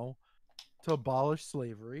to abolish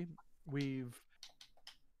slavery. We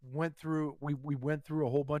went through a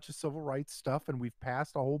whole bunch of civil rights stuff, and we've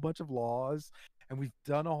passed a whole bunch of laws, and we've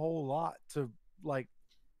done a whole lot to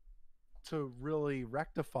really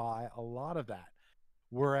rectify a lot of that,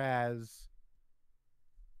 whereas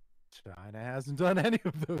China hasn't done any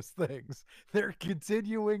of those things. They're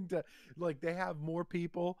continuing to, they have more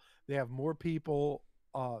people, they have more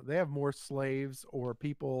slaves or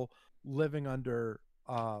people living under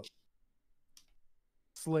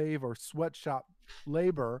slave or sweatshop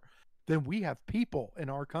labor than we have people in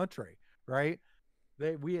our country, right?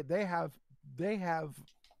 They have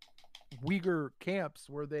Uyghur camps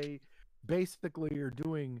where they basically are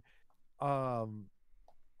doing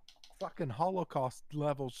fucking Holocaust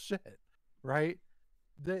level shit, right?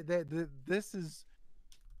 This is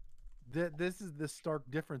the stark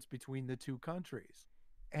difference between the two countries.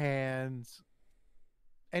 And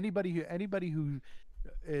anybody who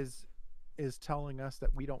is telling us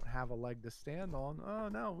that we don't have a leg to stand on, oh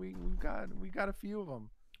no, we've got a few of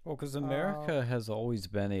them. Well, because America has always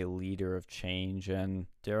been a leader of change and,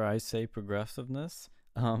 dare I say, progressiveness.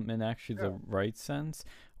 In actually the right sense.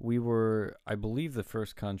 We were, I believe, the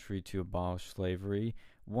first country to abolish slavery.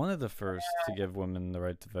 One of the first to give women the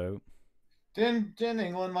right to vote. Didn't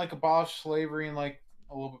England abolish slavery in a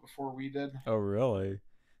little bit before we did? Oh, really?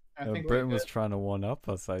 I think Britain was trying to one up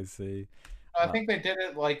us. I see. I think they did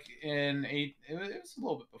it in eight. It was a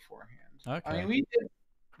little bit beforehand. Okay. I mean,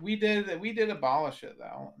 we did abolish it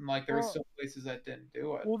though. And there were still places that didn't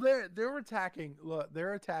do it. Well, they're attacking. Look,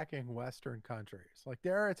 they're attacking Western countries.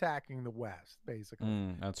 They're attacking the West,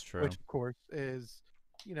 basically. That's true. Which, of course, is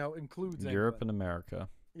includes Europe England. and America.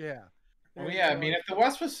 Yeah. Well, yeah. I mean, if the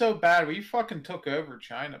West was so bad, we fucking took over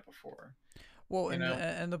China before. Well,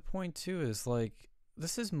 and the point too is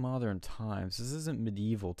this is modern times. This isn't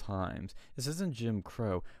medieval times. This isn't Jim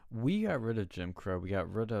Crow. We got rid of Jim Crow. We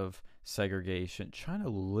got rid of segregation. China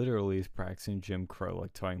literally is practicing Jim Crow,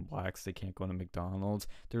 telling blacks they can't go to McDonald's.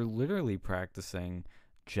 They're literally practicing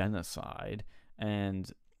genocide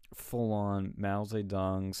and full-on Mao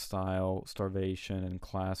Zedong style starvation and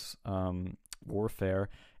class warfare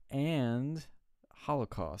and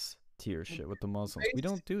Holocaust tier shit with the Muslims. We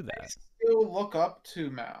don't do that. They still look up to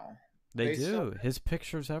Mao. They do. His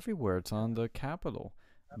picture's everywhere. It's on the Capitol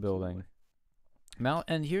building. Mao,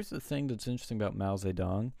 and here's the thing that's interesting about Mao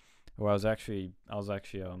Zedong, who I was actually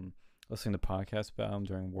listening to podcasts about him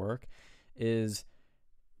during work, is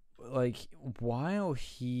while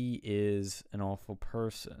he is an awful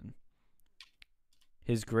person,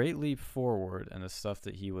 his great leap forward and the stuff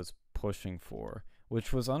that he was pushing for,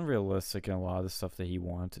 which was unrealistic in a lot of the stuff that he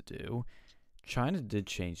wanted to do, China did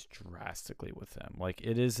change drastically with him.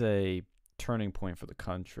 It is a turning point for the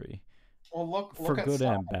country. Well, look for at good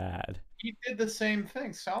Stalin. and bad. He did the same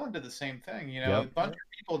thing. Stalin did the same thing. A bunch of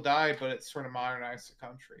people died, but it sort of modernized the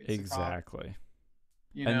country. Exactly.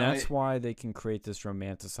 And that's why they can create this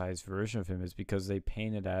romanticized version of him, is because they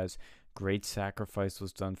paint it as great sacrifice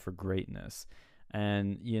was done for greatness.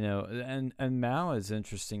 And, and Mao is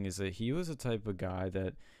interesting, is that he was a type of guy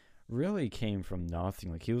that really came from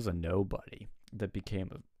nothing. He was a nobody that became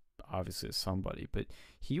obviously a somebody, but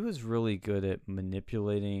he was really good at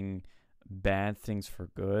manipulating bad things for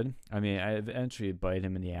good. I mean, I eventually bite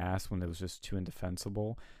him in the ass when it was just too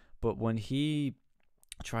indefensible, but when he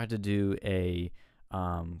tried to do a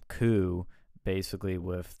coup basically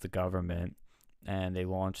with the government, and they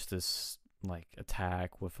launched this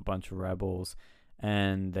attack with a bunch of rebels,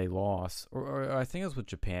 and they lost, or I think it was with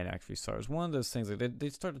Japan actually. So it was one of those things, they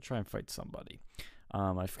started to try and fight somebody.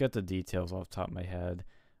 I forget the details off the top of my head,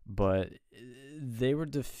 but they were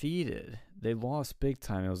defeated. They lost big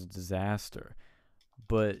time. It was a disaster.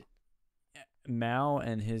 But Mao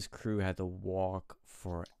and his crew had to walk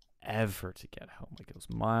forever to get home. It was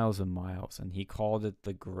miles and miles, and he called it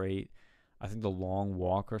the long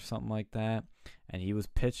walk or something like that. And he was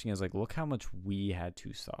pitching as look how much we had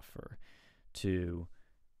to suffer to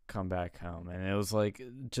come back home. And it was like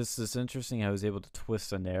just this interesting how he was able to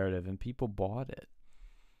twist a narrative and people bought it.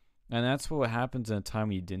 And that's what happens in a time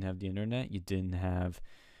when you didn't have the internet. You didn't have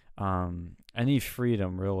any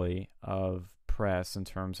freedom really of press in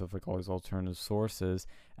terms of like all these alternative sources,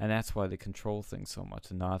 and that's why they control things so much.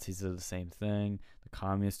 The Nazis do the same thing, the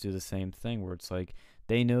communists do the same thing, where it's like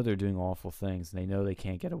they know they're doing awful things and they know they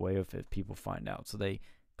can't get away with it if people find out, so they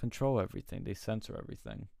control everything, they censor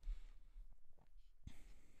everything.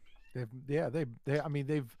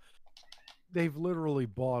 They've literally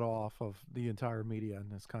bought off of the entire media in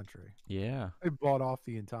this country. Yeah. They've bought off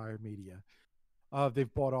the entire media.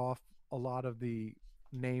 They've bought off a lot of the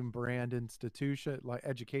name brand institution, like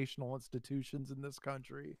educational institutions in this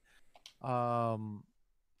country. I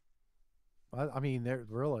mean,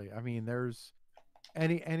 there's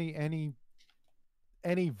any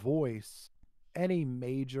voice, any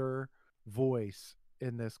major voice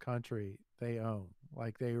in this country they own.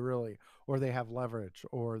 Like they really, or they have leverage,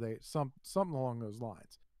 or they something along those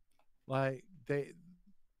lines. Like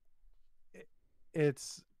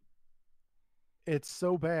it's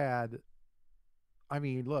so bad. I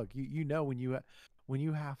mean, look, you know when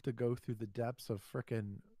you have to go through the depths of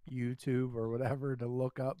frickin' YouTube or whatever to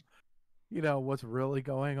look up, what's really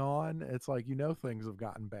going on, it's like things have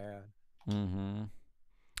gotten bad. Mm-hmm.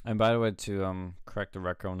 And by the way, to correct the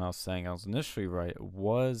record when I was saying I was initially right, it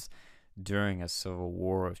was during a civil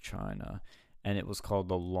war of China, and it was called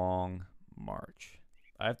the Long March.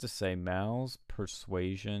 I have to say, Mao's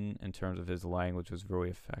persuasion in terms of his language was really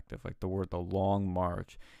effective. Like the word "the Long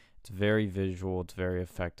March," it's very visual, it's very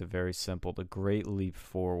effective, very simple. The Great Leap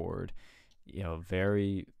Forward,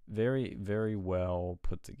 very, very, very well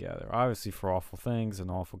put together. Obviously, for awful things, an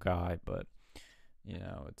awful guy, but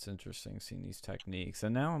it's interesting seeing these techniques.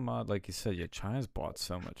 And now, Ahmad, like you said, China's bought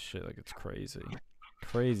so much shit, like it's crazy.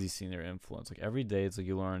 Crazy seeing their influence. Like every day, it's like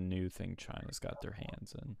you learn a new thing China's got their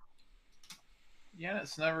hands in. Yeah,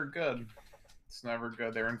 it's never good. It's never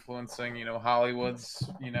good. They're influencing, Hollywood's,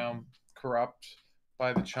 corrupt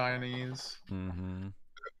by the Chinese. Mm-hmm.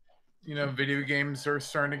 Video games are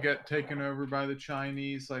starting to get taken over by the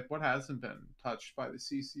Chinese. Like, what hasn't been touched by the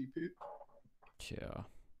CCP? Yeah.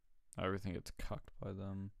 Everything gets cucked by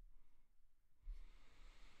them.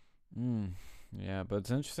 Yeah, but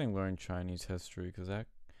it's interesting learning Chinese history because they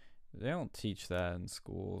don't teach that in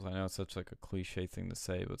schools. I know it's such like a cliche thing to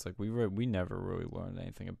say, but it's like we never really learned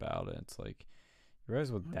anything about it. It's like you realize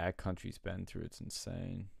what that country's been through. It's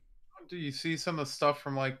insane. Do you see some of the stuff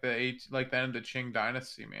from like the end of the Qing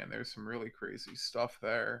Dynasty? Man, there's some really crazy stuff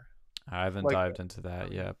there. I haven't dived into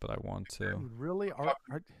that yet, but I want to. Really, our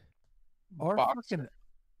fucking.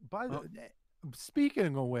 By the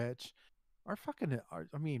speaking of which, our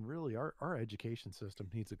education system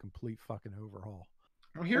needs a complete fucking overhaul.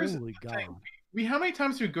 Well, here's holy God. How many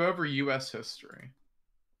times do we go over U.S. history?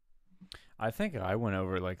 I think I went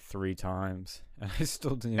over it like 3 times, and I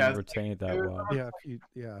still didn't even retain it that well. Yeah,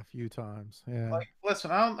 a few times. Yeah. Like, listen,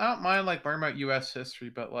 I don't mind like learning about U.S. history,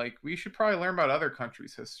 but like we should probably learn about other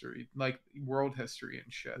countries' history, like world history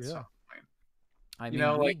and shit. Yeah. So, I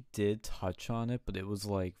mean, we did touch on it, but it was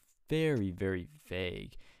like very, very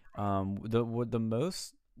vague.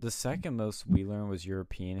 The second most we learned was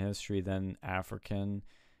European history, then African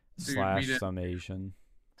 / some Asian.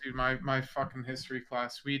 Dude, my fucking history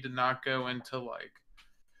class, we did not go into like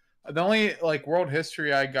the only like world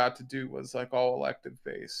history I got to do was like all elective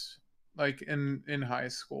based, like in high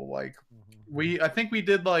school. Like I think we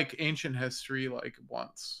did like ancient history like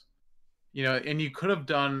once, and you could have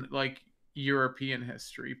done like European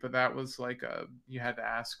history, but that was like you had to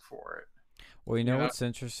ask for it. Well, what's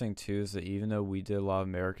interesting too is that even though we did a lot of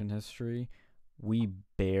American history, we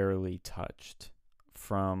barely touched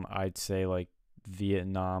from, I'd say, like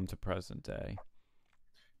Vietnam to present day.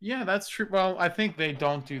 Yeah, that's true. Well, I think they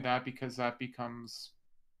don't do that because that becomes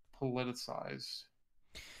politicized.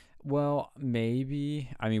 Well, maybe.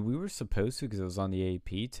 I mean, we were supposed to because it was on the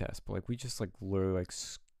AP test, but like we just like literally like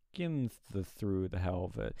skimmed through the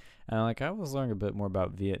hell of it. And like I was learning a bit more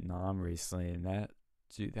about Vietnam recently, and that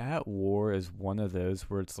war is one of those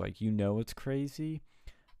where it's like it's crazy,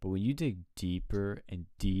 but when you dig deeper and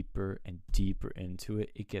deeper and deeper into it,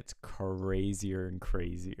 it gets crazier and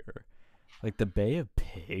crazier. Like the Bay of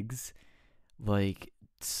Pigs, like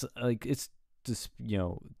it's just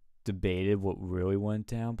debated what really went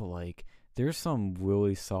down, but like there's some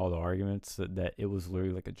really solid arguments that it was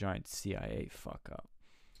literally like a giant CIA fuck up.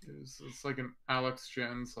 It's like an Alex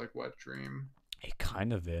Jones like wet dream. It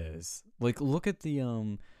kind of is. Like look at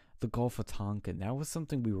the Gulf of Tonkin. That was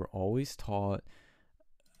something we were always taught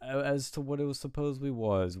as to what it was supposedly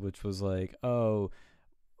was, which was like,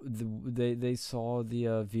 they saw the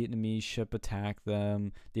Vietnamese ship attack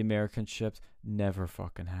them. The American ships never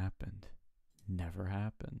fucking happened. Never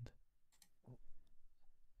happened.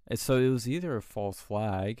 And so it was either a false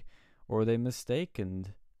flag, or they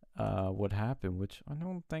mistaken what happened, which I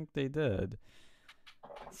don't think they did.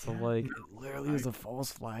 So like, it literally was a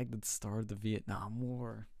false flag that started the Vietnam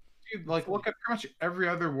War. Dude, like, look at pretty much every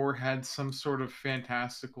other war had some sort of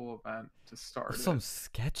fantastical event to start Some it.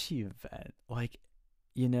 sketchy event. Like,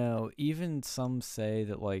 you know, even some say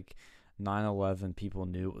that like 9/11 people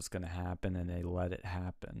knew it was going to happen and they let it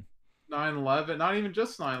happen. 9/11, not even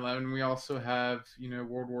just 9/11. We also have,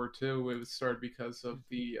 World War II. It was started because of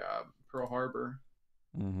the Pearl Harbor.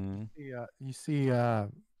 Mm-hmm. Yeah, you see,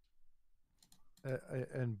 in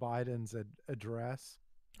Biden's address,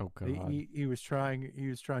 Oh God. he was trying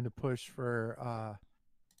to push for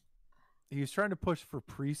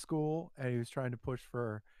preschool, and he was trying to push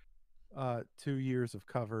for 2 years of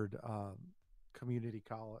covered community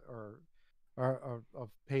college, or of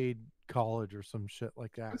paid college or some shit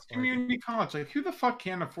like that. It's Like, community college. Like, who the fuck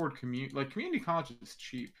can afford community college is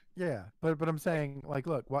cheap. yeah, but I'm saying, like,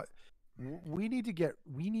 look, what we need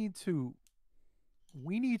to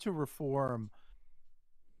reform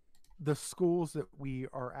the schools that we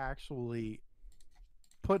are actually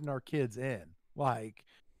putting our kids in. Like,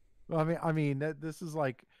 that this is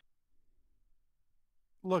like,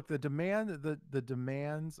 look, the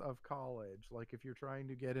demands of college, like if you're trying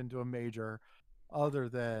to get into a major other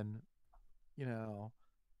than,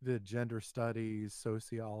 the gender studies,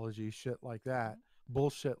 sociology, shit like that,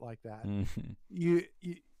 bullshit like that, Mm-hmm. you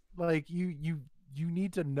like you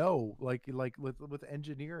need to know, like with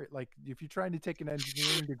engineering, like if you're trying to take an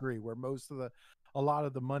engineering degree where a lot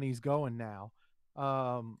of the money's going now,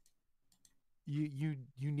 you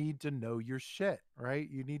need to know your shit, right?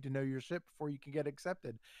 You need to know your shit before you can get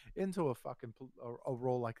accepted into a fucking a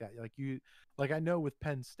role like that. Like I know with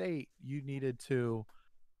Penn State, you needed to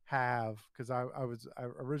have, because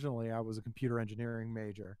originally I was a computer engineering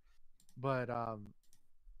major, but I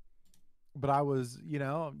was, you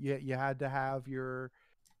had to have your,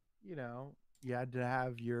 you had to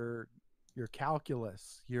have your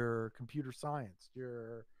calculus, your computer science,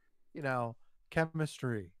 your,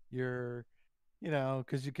 chemistry, your,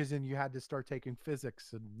 because then you had to start taking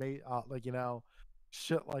physics and like,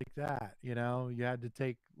 shit like that. You had to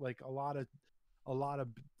take like a lot of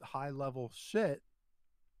high level shit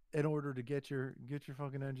in order to get your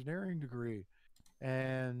fucking engineering degree.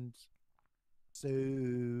 And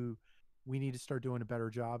so we need to start doing a better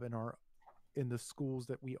job in the schools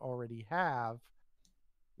that we already have,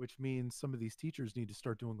 which means some of these teachers need to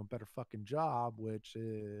start doing a better fucking job, which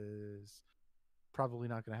is probably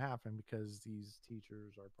not going to happen because these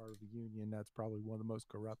teachers are part of a union that's probably one of the most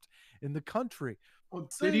corrupt in the country. Well,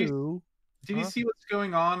 So, did you see what's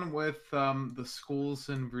going on with the schools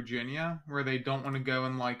in Virginia where they don't want to go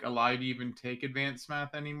and like allow you to even take advanced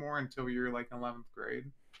math anymore until you're like in 11th grade?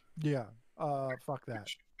 yeah, fuck that.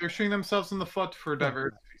 They're shooting themselves in the foot for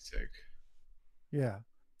diversity's sake. Yeah.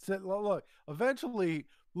 So look, eventually,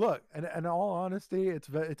 look, and in all honesty, it's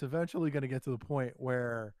eventually going to get to the point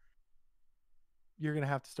where you're going to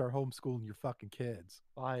have to start homeschooling your fucking kids.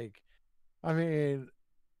 Like, I mean,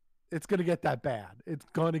 it's going to get that bad. It's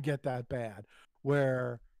going to get that bad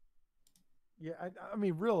where, yeah, I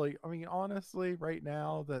mean, really, I mean, honestly, right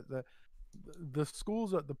now, the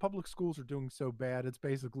schools, the public schools are doing so bad, it's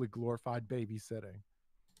basically glorified babysitting.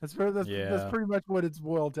 That's Yeah. pretty much what it's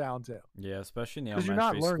boiled down to. Yeah, especially in the Because you're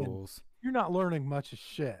not elementary learning, schools. you're not learning much of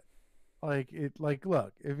shit. Like,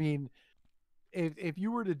 look, I mean, if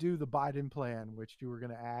you were to do the Biden plan, which you were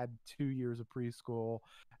going to add 2 years of preschool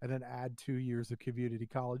and then add 2 years of community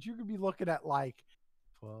college, you're going to be looking at like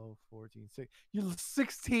 12, 14,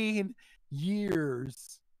 16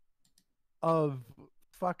 years of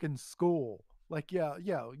fucking school. Like, yeah,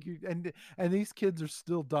 and these kids are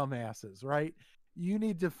still dumbasses, right? You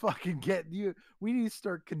need to fucking we need to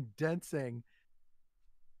start condensing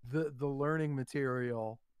the learning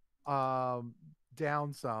material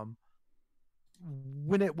down some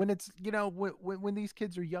when it's, when these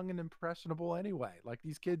kids are young and impressionable anyway. Like,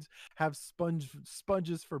 these kids have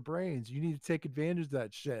sponges for brains. You need to take advantage of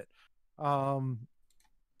that shit. I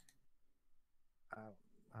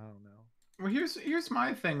don't know. Well, here's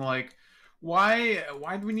my thing. Like, why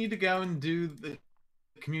do we need to go and do the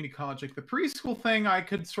community college? Like the preschool thing, I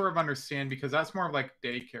could sort of understand because that's more of like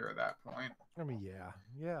daycare at that point. I mean, yeah.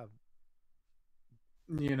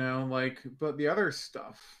 But the other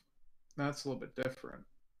stuff, that's a little bit different.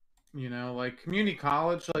 Like community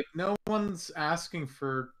college, like no one's asking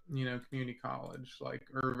for, community college, like,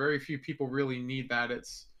 or very few people really need that.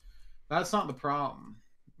 That's not the problem.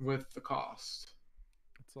 with the cost.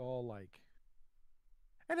 It's all like,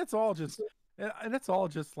 and it's all just, and it's all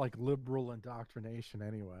just like liberal indoctrination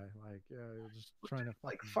anyway. Like, yeah, you're just trying to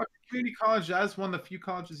Like fucking, fuck community college, that is one of the few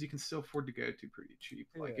colleges you can still afford to go to pretty cheap.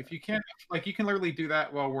 Like Yeah. if you can't, like you can literally do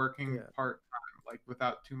that while working Yeah. part time, like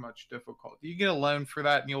without too much difficulty. You get a loan for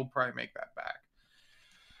that, and you'll probably make that back.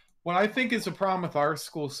 What I think is a problem with our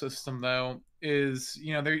school system, though, is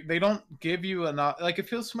they don't give you enough. Like it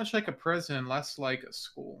feels so much like a prison, less like a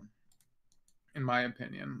school, in my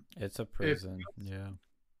opinion. It's a prison. Yeah.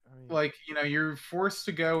 I mean, Like you're forced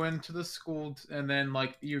to go into the school, and then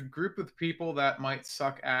like your group of people that might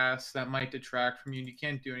suck ass, that might detract from you, and you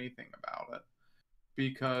can't do anything about it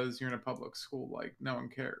because you're in a public school. Like no one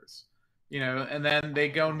cares. And then they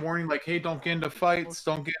go and warn you like, hey, don't get into fights,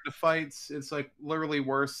 don't get into fights. It's like literally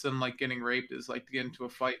worse than like getting raped is like to get into a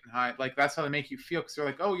fight and hide. Like that's how they make you feel, because they're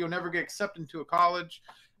like, oh, you'll never get accepted into a college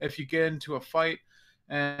if you get into a fight.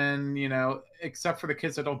 And except for the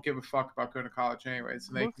kids that don't give a fuck about going to college anyways.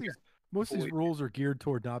 And most of these rules are geared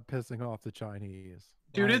toward not pissing off the Chinese.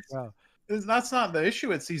 Dude, Like, that's not the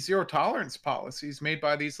issue. It's these zero tolerance policies made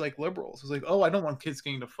by these like liberals. It's like, oh, I don't want kids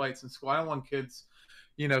getting into fights in school. I don't want kids,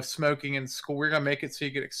 smoking in school. We're gonna make it so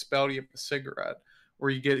you get expelled, you have a cigarette, or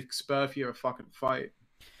you get expelled if you have a fucking fight.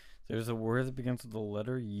 There's a word that begins with the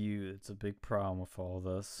letter U. It's a big problem with all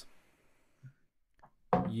this.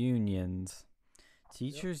 Unions.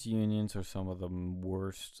 Teachers' unions are some of the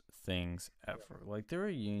worst things ever. Like, there are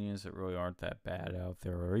unions that really aren't that bad out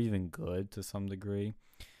there, or even good to some degree.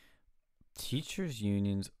 Teachers'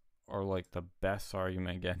 unions are like the best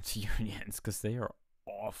argument against unions because they are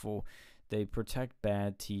awful. They protect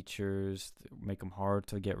bad teachers, make them hard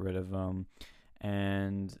to get rid of them,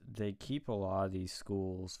 and they keep a lot of these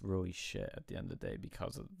schools really shit at the end of the day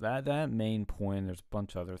because of that main point. There's a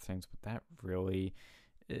bunch of other things, but that really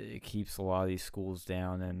it keeps a lot of these schools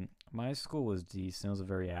down. And my school was decent. It was a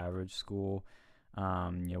very average school.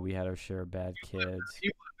 We had our share of bad kids.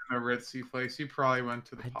 You lived in a ritzy place. You probably went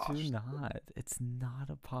to the posh. I do not. It's not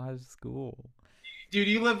a posh school. Dude,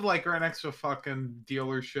 you live like right next to a fucking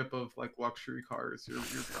dealership of like luxury cars. You're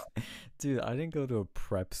Dude, I didn't go to a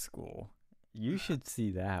prep school. You should see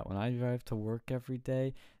that. When I drive to work every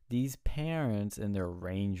day, these parents in their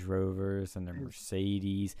Range Rovers and their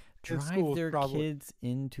Mercedes drive their kids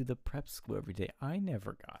into the prep school every day. I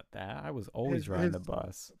never got that. I was always riding the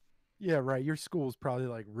bus. Yeah, right. Your school's probably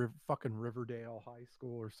like fucking Riverdale High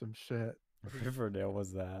School or some shit. Riverdale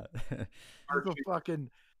was that?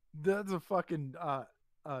 That's a fucking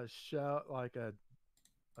show, like a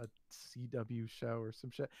CW show or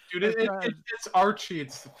some shit. Dude, it's Archie.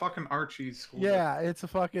 It's the fucking Archie school. Yeah, it's a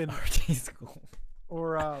fucking Archie school.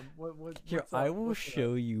 Or what? Here, I will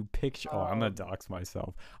show you pictures. Oh, I'm gonna dox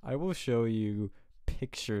myself. I will show you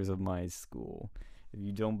pictures of my school. If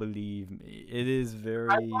you don't believe me, it is very.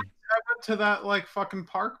 I went to that like fucking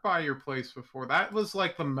park by your place before. That was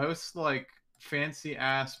like the most like fancy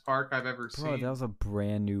ass park I've ever seen. Bro, that was a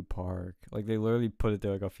brand new park. Like they literally put it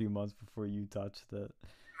there like a few months before you touched it.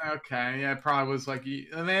 Okay, yeah, it probably was like,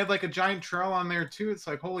 and they had like a giant trail on there too. It's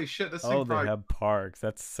like, holy shit, this thing probably. They have parks.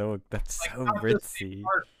 That's so like, ritzy.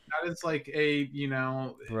 That is like a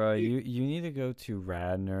Bro, you need to go to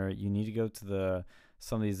Radnor. You need to go to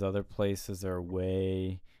some of these other places that are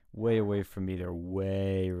way away from me. They're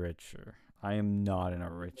way richer. I am not in a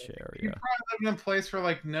rich area. You probably lived in a place where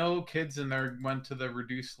like no kids in there went to the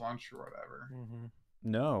reduced lunch or whatever. Mm-hmm.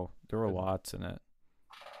 No, there were lots in it.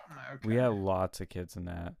 Okay. We had lots of kids in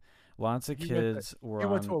that. Lots of kids were. He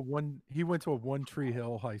went to a One Tree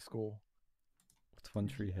Hill High School. What's One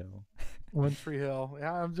Tree Hill? One Tree Hill.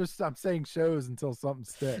 Yeah, I'm saying shows until something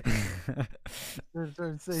sticks.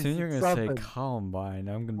 Soon you're gonna say Columbine.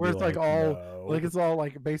 I'm gonna where be it's like all no. like it's all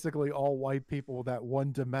like basically all white people with that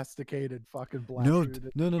one domesticated fucking black. No.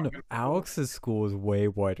 Alex's school is way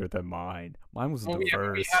whiter than mine. Mine was diverse.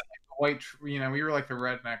 Yeah, we had like white, we were like the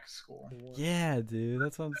redneck school. Yeah, dude,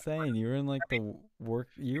 that's what I'm saying. You were in like the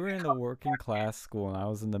working class school, and I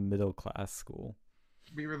was in the middle class school.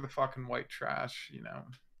 We were the fucking white trash, Yeah.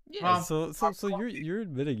 Well, so you're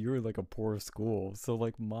admitting you were like a poor school. So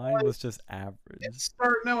like mine was just average.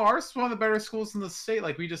 Ours was one of the better schools in the state.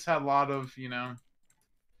 Like we just had a lot of, it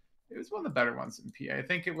was one of the better ones in PA. I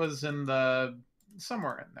think it was in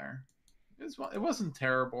somewhere in there. It wasn't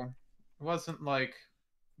terrible. It wasn't like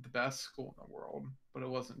the best school in the world, but it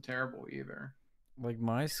wasn't terrible either. Like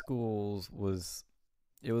my school's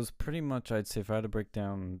it was pretty much, I'd say, if I had to break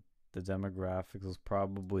down the demographics, it was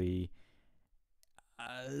probably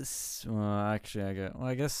I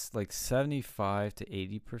guess like 75 to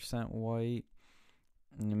 80% white.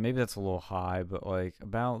 Maybe that's a little high, but like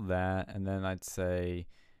about that. And then I'd say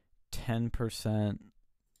 10%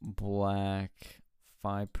 black,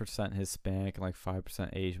 5% Hispanic, and like 5%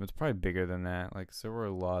 Asian. But it's probably bigger than that. Like, so there were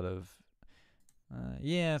a lot of.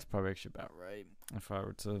 Yeah, it's probably actually about right. If I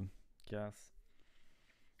were to guess,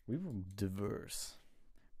 we were diverse,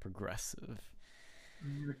 progressive.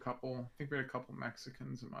 We had a couple. I think we had a couple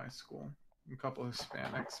Mexicans in my school, a couple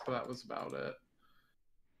Hispanics, but that was about it.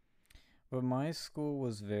 But my school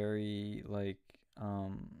was very like,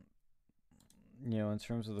 in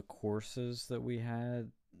terms of the courses that we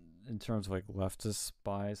had, in terms of like leftist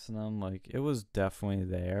bias in them, like it was definitely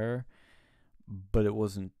there, but it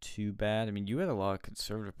wasn't too bad. I mean, you had a lot of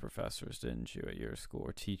conservative professors, didn't you, at your school,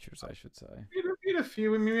 or teachers, I should say? We had a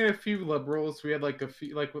few. I mean, we had a few liberals. We had like a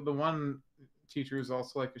few. Like the one teacher was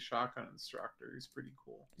also like a shotgun instructor. He's pretty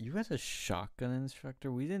cool. You had a shotgun instructor?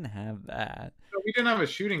 We didn't have that. So we didn't have a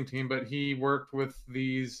shooting team, but he worked with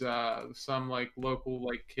these some like local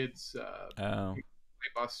like kids Oh.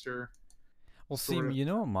 buster. Well, see, sort of. you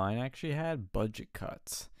know what mine actually had? Budget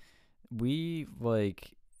cuts. We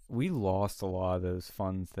lost a lot of those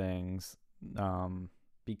fun things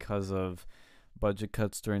because of budget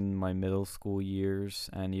cuts during my middle school years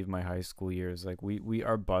and even my high school years. Like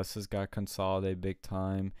our buses got consolidated big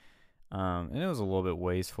time. And it was a little bit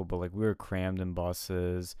wasteful, but like we were crammed in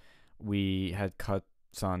buses. We had cuts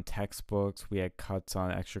on textbooks. We had cuts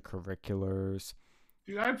on extracurriculars.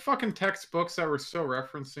 Dude, I had fucking textbooks that were still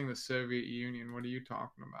referencing the Soviet Union. What are you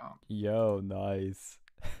talking about? Yo, nice.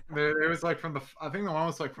 It was like I think the one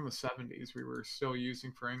was like from the 70s. We were still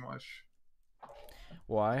using for English.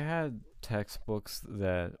 Well, I had textbooks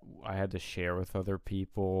that I had to share with other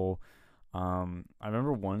people. I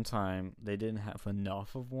remember one time they didn't have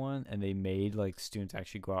enough of one, and they made like students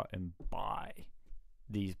actually go out and buy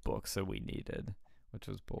these books that we needed, which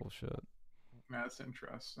was bullshit. That's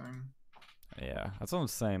interesting. Yeah, that's what I'm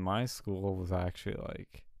saying. My school was actually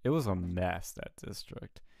like, it was a mess, that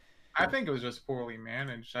district. I think it was just poorly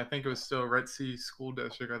managed. I think it was still a Ritzy school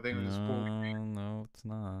district. I think it was just poorly managed. No, it's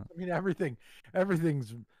not. I mean,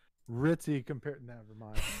 everything's ritzy compared. Never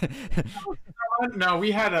mind. No,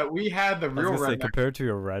 we had the I was real gonna say, redneck. compared to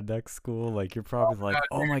your redneck school, like you're probably like, God,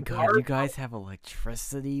 oh my dude, god, you guys have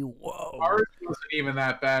electricity? Whoa. Ours wasn't even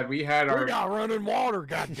that bad. We had We got running water.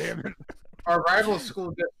 God damn it! our rival school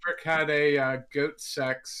district had a goat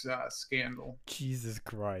sex scandal. Jesus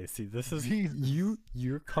Christ! See, this is Jesus.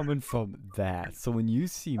 you're coming from that. So when you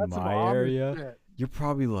see That's some my Amish area, shit. you're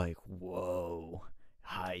probably like, whoa,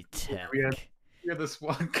 high tech. We had this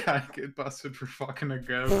one guy get busted for fucking a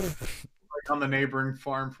goat like on the neighboring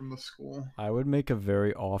farm from the school. I would make a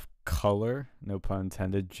very off-color, no pun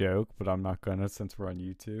intended, joke, but I'm not gonna since we're on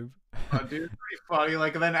YouTube. Dude, it's pretty funny.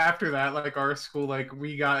 Like, and then after that, like our school, like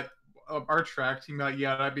we got our track team got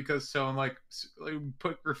yelled at because someone like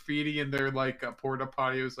put graffiti in their like porta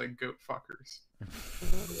potty. It was like goat fuckers.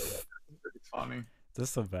 Pretty funny.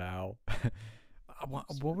 Disavow.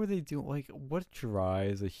 What were they doing? Like, what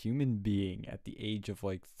drives a human being at the age of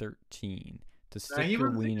like 13 to stick he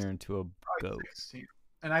your was wiener into a Probably goat? 16.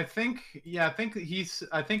 And I think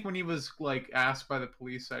when he was like asked by the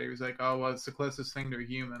police that he was like, oh, well, it's the closest thing to a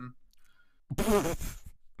human.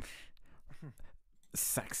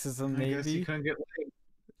 Sexism, I guess he maybe. couldn't get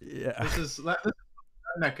laid. Yeah. This is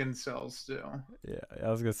redneck incels still. Yeah, I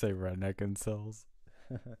was gonna say redneck incels.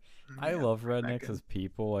 I Yeah, love rednecks redneck as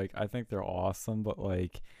people. Like, I think they're awesome, but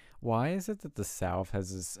like, why is it that the South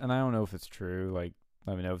has this? And I don't know if it's true. Like,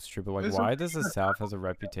 I mean, know if it's true, but like, There's why a- does the South has a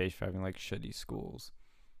reputation for having like shitty schools?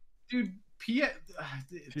 dude.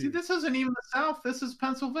 Dude, this isn't even the South. This is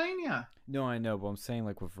Pennsylvania. No, I know, but I'm saying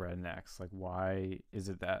like with rednecks, like, why is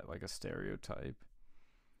it that like a stereotype?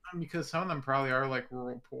 Because some of them probably are like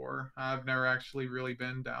rural poor. I've never actually really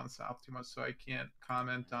been down south too much, so I can't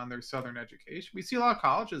comment on their southern education. We see a lot of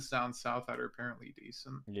colleges down south that are apparently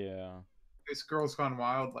decent. Yeah. This Girls Gone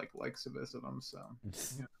Wild likes to visit them, so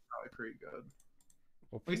yeah, probably pretty good.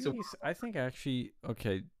 Well, least it- PAs, I think actually,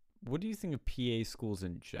 okay. What do you think of PA schools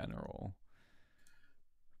in general?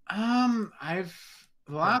 The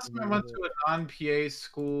last time I went to a non-PA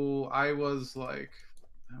school, I was young.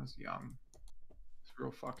 I was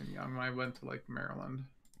real fucking young when I went to like Maryland.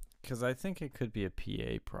 Because I think it could be a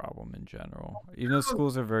PA problem in general. Even though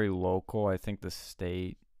schools are very local, I think the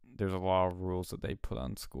state, there's a lot of rules that they put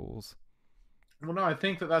on schools. Well, no, I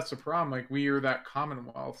think that's the problem. Like, we are that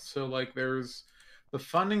Commonwealth, so like there's the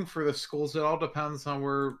funding for the schools. It all depends on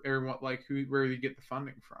where everyone, like where you get the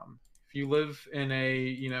funding from. If you live in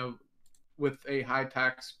a with a high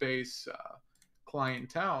tax base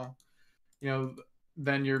clientele,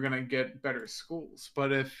 then you're gonna get better schools.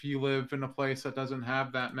 But if you live in a place that doesn't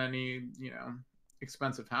have that many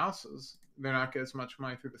expensive houses, they're not getting as much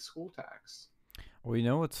money through the school tax. Well, you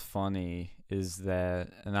know what's funny is that,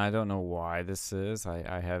 and I don't know why this is,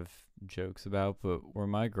 I have jokes about, but where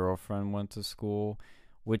my girlfriend went to school,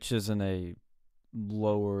 which is in a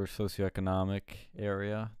lower socioeconomic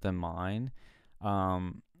area than mine,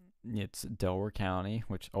 it's Delaware County,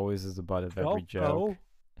 which always is the butt of every joke.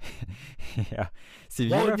 Yeah. See,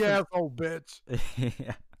 Well, yeah, old bitch.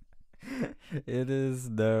 Yeah. It is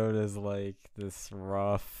known as like this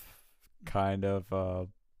rough kind of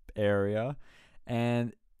area,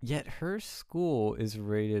 and yet her school is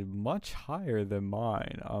rated much higher than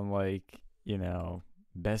mine on like,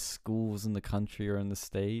 best schools in the country or in the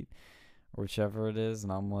state or whichever it is.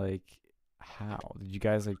 And I'm like, how did you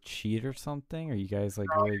guys like cheat or something? Are you guys like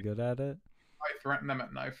really good at it? I threatened them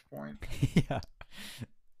at knife point. Yeah.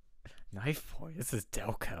 Knife point. This is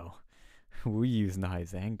Delco. We use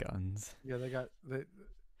knives and guns. Yeah,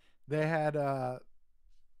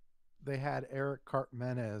 they had Eric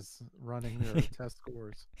Cartmenez running their test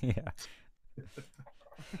scores. Yeah.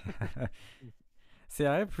 See,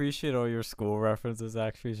 I appreciate all your school references.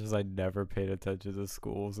 Actually, it's just I never paid attention to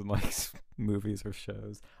schools and like movies or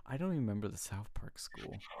shows. I don't even remember the South Park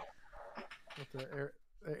school. With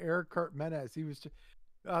Eric Cartmenez, he was.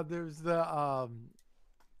 There's the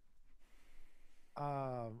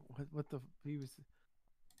what the he was.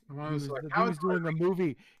 He was doing a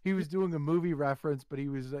movie. He was doing a movie reference, but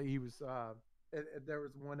there was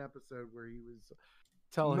one episode where he was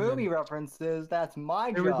telling movie references. That's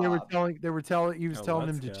my job. He was telling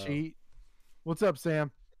him to cheat. What's up,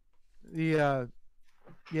 Sam? He was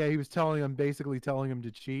basically telling him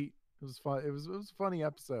to cheat. It was fun. It was a funny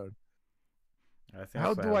episode. I think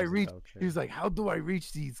how do I reach? He was like, "How do I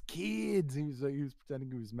reach these kids?" He was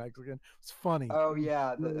pretending he was Mexican. It's funny. Oh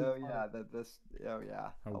yeah, Oh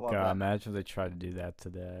God! Imagine if they tried to do that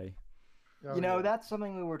today. That's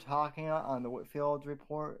something we were talking about on the Whitfield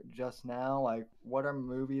report just now. Like, what are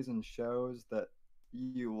movies and shows that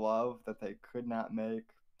you love that they could not make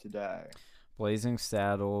today? Blazing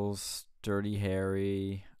Saddles, Dirty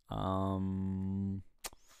Harry. What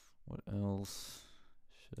else?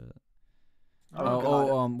 Shit.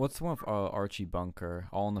 What's the one with Archie Bunker?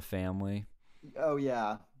 All in the Family. Oh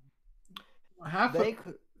yeah. What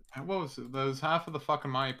was it? Those half of the fucking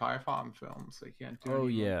Monty Python films. They can't do. Oh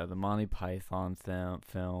yeah, the Monty Python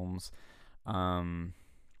films.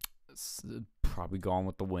 Probably Gone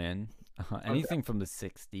with the Wind. Anything from the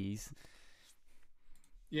 '60s.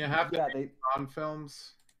 Yeah, half the Bond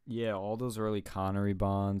films. Yeah, all those early Connery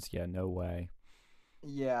Bonds. Yeah, no way.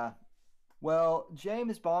 Yeah. Well,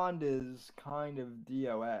 James Bond is kind of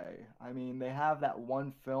DOA. I mean, they have that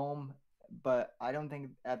one film, but I don't think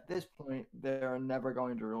at this point they're never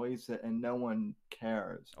going to release it, and no one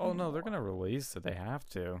cares. Oh no, they're gonna release it. They have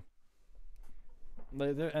to. They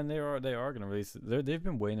are gonna release it. They've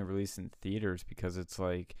been waiting to release in theaters because it's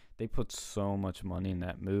like they put so much money in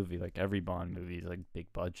that movie. Like every Bond movie is like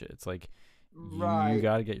big budget. It's like you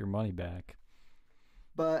got to get your money back.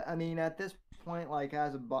 But I mean, at this point, like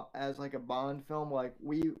as a Bond film, like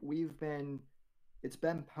it's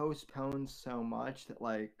been postponed so much that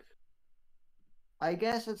like, I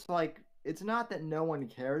guess it's like it's not that no one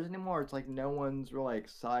cares anymore. It's like no one's really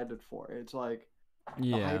excited for it. It's like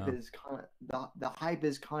the hype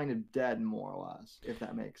is kind of dead, more or less, if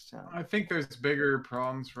that makes sense. I think there's bigger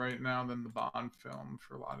problems right now than the Bond film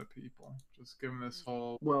for a lot of people. Just given this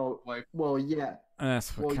whole yeah.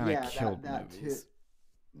 That's what kind of killed movies.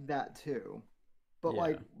 That too, but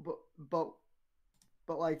like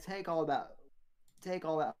take all that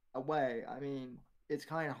away. I mean, it's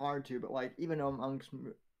kind of hard to, but like even amongst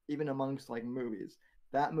like movies,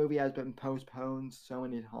 that movie has been postponed so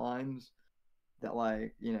many times that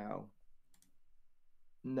like no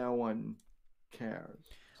one cares.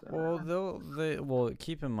 So. Well,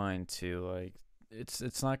 keep in mind too, like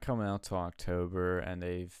it's not coming out till October, and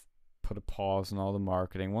they've put a pause on all the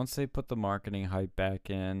marketing. Once they put the marketing hype back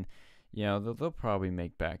in, they'll probably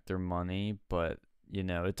make back their money. But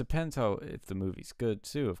it depends if the movie's good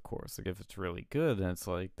too. Of course, like if it's really good, then it's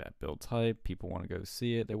like that builds hype. People want to go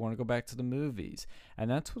see it. They want to go back to the movies,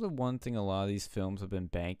 and that's what the one thing a lot of these films have been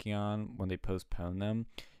banking on when they postpone them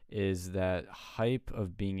is that hype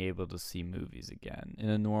of being able to see movies again in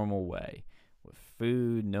a normal way. With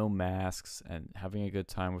food, no masks, and having a good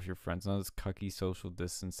time with your friends. Not this cucky social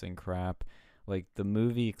distancing crap. Like the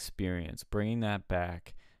movie experience, bringing that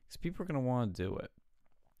back, because people are going to want to do it.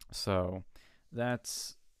 So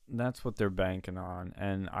that's what they're banking on,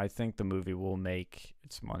 and I think the movie will make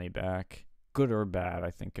its money back, good or bad.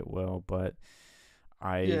 I think it will, but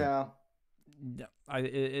Yeah,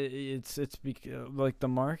 like the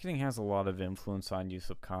marketing has a lot of influence on you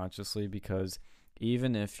subconsciously because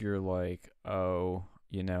even if you're like, oh,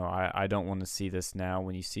 I don't want to see this now.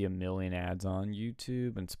 When you see a million ads on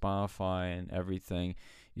YouTube and Spotify and everything,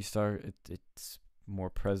 you start it's more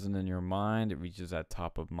present in your mind. It reaches that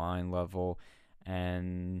top of mind level,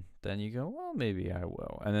 and then you go, well, maybe I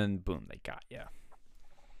will, and then boom, they got you.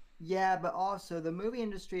 Yeah, but also the movie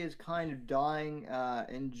industry is kind of dying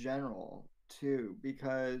in general too,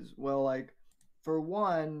 because well, like for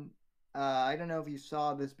one, I don't know if you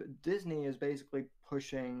saw this, but Disney is basically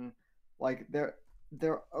pushing like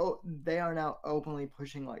they are now openly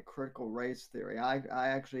pushing like critical race theory. I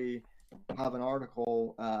actually have an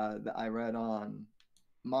article that I read on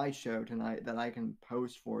my show tonight that I can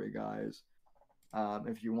post for you guys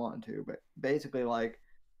if you want to. But basically, like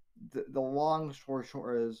the long story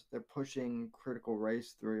short is they're pushing critical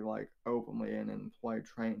race theory like openly in employee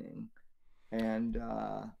training, and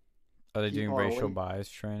Are they doing people are racial bias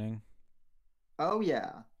training? Oh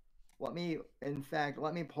yeah, let me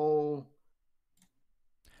pull.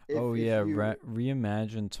 Oh If yeah, you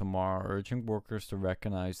reimagine tomorrow, urging workers to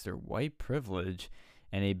recognize their white privilege,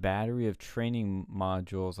 and a battery of training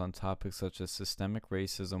modules on topics such as systemic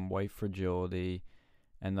racism, white fragility,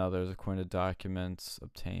 and others, according to documents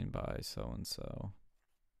obtained by so and so.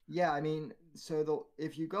 Yeah, I mean, so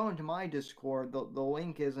if you go into my Discord, the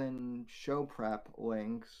link is in show prep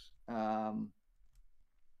links.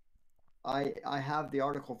 I have the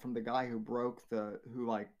article from the guy who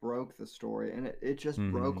like broke the story, and it just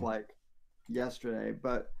broke like yesterday.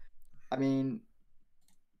 But I mean,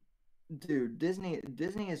 dude, Disney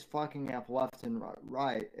is fucking up left and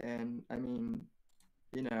right, and I mean,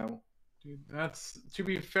 you know, Dude, that's to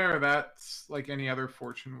be fair, that's like any other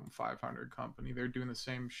Fortune 500 company. They're doing the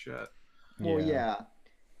same shit. well, yeah,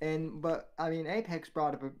 but I mean, Apex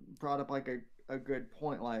brought up like a good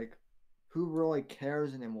point, like who really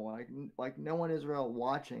cares anymore? Like no one is really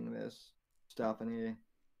watching this stuff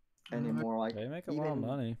anymore. Like They make a lot of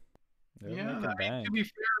money. They're yeah, making bank. to be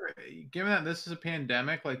fair, given that this is a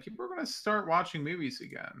pandemic, like people are gonna start watching movies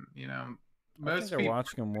again. I think they're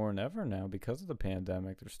watching them more than ever now because of the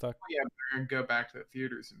pandemic. They're stuck. Yeah, they're gonna go back to the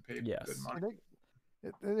theaters and pay good money.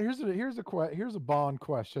 Here's a Bond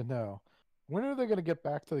question though. When are they gonna get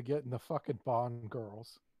back to getting the fucking Bond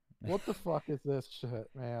girls? What the fuck is this shit,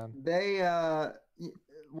 man? They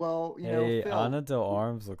well, Hey, Phil, Ana de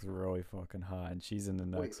Armas looks really fucking hot, and she's in the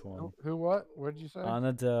next one. Who? What? What did you say?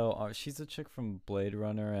 Ana de she's a chick from Blade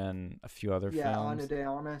Runner and a few other films. Ana de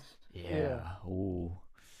Armas. Yeah. Ooh.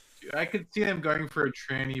 I could see them going for a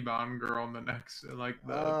tranny Bond girl in the next, like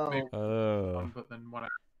but then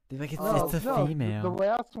whatever. Like it's No, a female. The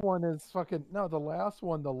last one is fucking no. The last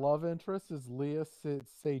one, the love interest is Leah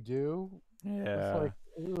Seydoux. Yeah. It's like,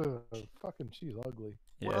 ugh, fucking, she's ugly.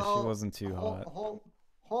 Yeah, Well, she wasn't too hot.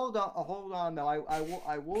 Hold on though.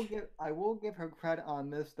 I will give her credit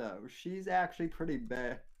on this though. She's actually pretty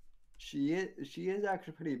bad. She is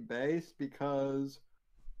actually pretty base because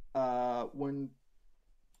when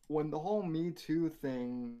the whole Me Too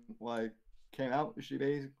thing like came out, she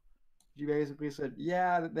basically said,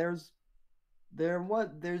 yeah, there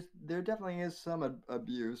definitely is some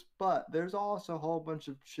abuse, but there's also a whole bunch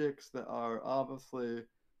of chicks that are obviously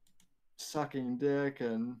sucking dick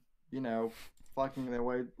and fucking their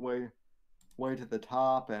way to the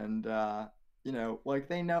top, and like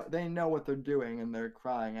they know what they're doing and they're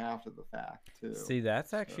crying after the fact too. See,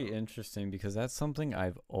 that's actually interesting because that's something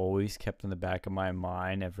I've always kept in the back of my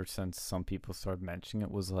mind ever since some people started mentioning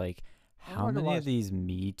it. Was like, how many of these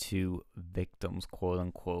Me Too victims, quote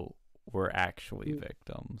unquote, were actually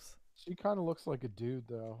victims? She kind of looks like a dude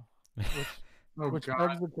though, which God.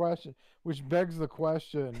 begs the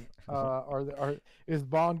question. Is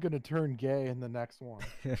Bond gonna turn gay in the next one?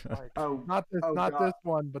 Like, not this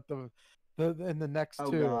one, but in the next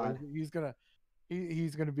two. God. He's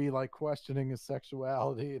gonna be like questioning his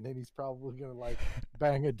sexuality, and then he's probably gonna like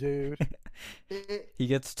bang a dude. He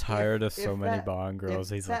gets tired of so many Bond girls.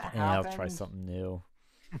 He's like, I'll try something new.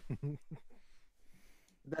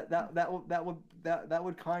 That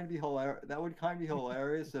would kind of be hilarious. That would kind of be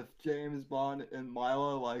hilarious if James Bond and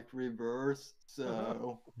Milo like reverse.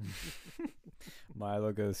 So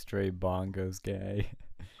Milo goes straight, Bond goes gay.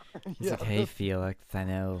 He's Yeah. like, hey Felix, I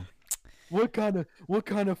know. What kind of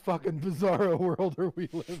fucking bizarro world are we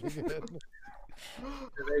living in?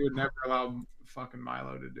 They would never allow fucking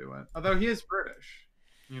Milo to do it. Although he is British,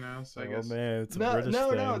 so I guess. Man, it's a no, British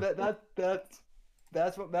no, thing.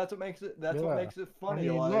 that's what makes it. That's what makes it funny.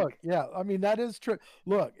 I mean, like, look, yeah, I mean that is true.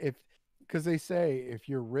 Look, because they say if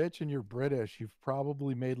you're rich and you're British, you've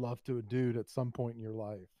probably made love to a dude at some point in your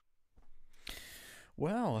life.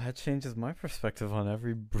 Well, that changes my perspective on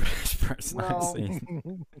every British person I've Well,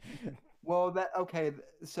 seen. Well,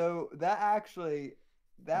 so that actually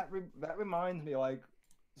that reminds me, like,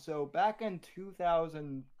 so back in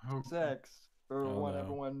 2006 or Oh, when no.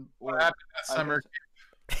 everyone, What or happened that I summer?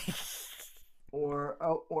 guess, or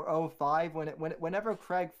 05 whenever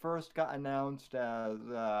Craig first got announced as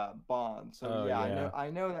Bond. So Oh, yeah, yeah. I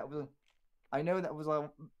know that was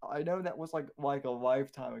like a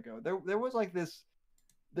lifetime ago. There was like this.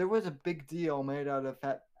 There was a big deal made out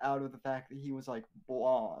of the fact that he was like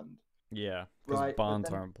blonde, Yeah, because right? Bonds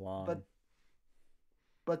aren't blonde. But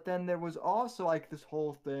but then there was also like this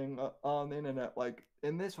whole thing on the internet, like,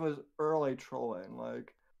 and this was early trolling,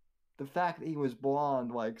 like the fact that he was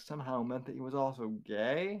blonde, like, somehow meant that he was also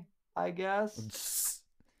gay, I guess.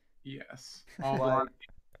 Yes. All Like, blonde.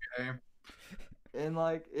 Okay. and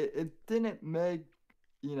like it didn't make,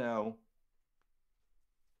 you know,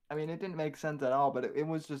 I mean, it didn't make sense at all, but it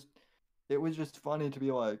was just funny to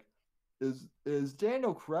be like, is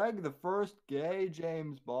Daniel Craig the first gay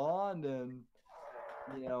James Bond? And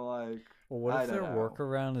like, Well, what I if don't their know.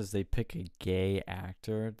 workaround is they pick a gay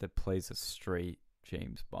actor that plays a straight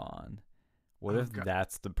James Bond? What Oh, if God.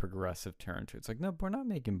 that's the progressive turn to it? It's like, no, we're not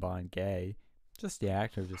making Bond gay. Just the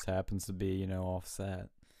actor just happens to be, offset.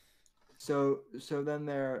 So then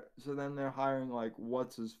they're hiring, like,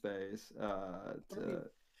 what's his face to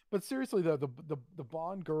But seriously though, the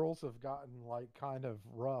Bond girls have gotten like kind of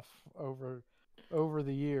rough over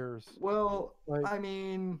the years. well, Like, I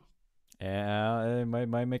mean, Yeah, it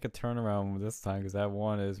might make a turnaround this time because that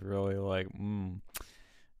one is really like,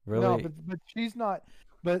 really. no, but she's not.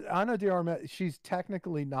 But Ana de Armas, she's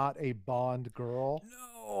technically not a Bond girl.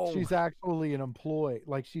 No. She's actually an employee.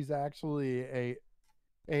 Like she's actually a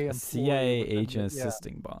a employee CIA within agent yeah.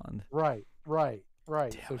 assisting Bond. Right.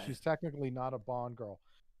 Damn So it. she's technically not a Bond girl.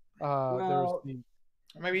 well, There's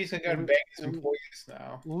Maybe he's gonna go and bang his employees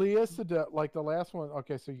now. Leah Sado, like the last one.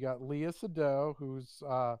 Okay, so you got Leah Sado, who's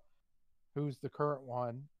the current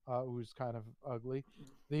one, who's kind of ugly.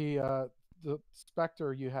 The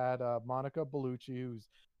Spectre, you had Monica Bellucci, who's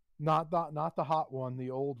not the hot one,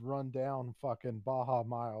 the old rundown fucking Baja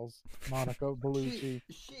Miles, Monica Bellucci.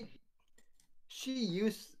 she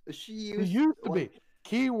used She used to be. like,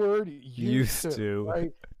 Keyword Used to.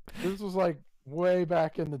 right? This was like way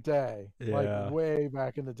back in the day. Yeah. Like way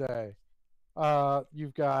back in the day.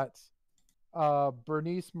 You've got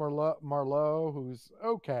Bernice Marlowe, who's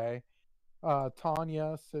okay.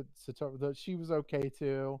 Tanya Sato, she was okay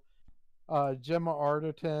too. Gemma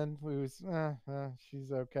Arterton, who's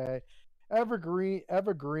she's okay. Eva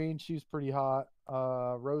Green, she's pretty hot.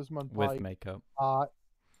 Rosamund With Pike, makeup. hot.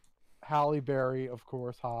 Halle Berry, of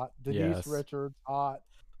course, hot. Denise Yes. Richards, hot.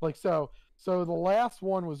 Like so the last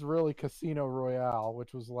one was really Casino Royale,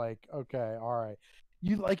 which was like, okay, all right.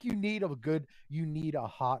 You need a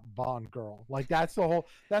hot Bond girl. Like that's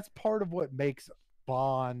part of what makes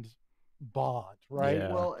Bond, right?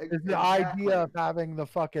 Yeah. well, Is the idea of having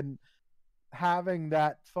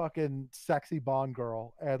that fucking sexy Bond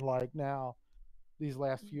girl, and like now these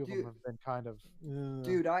last few of them have been kind of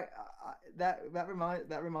dude, that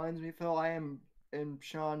reminds me, Phil. And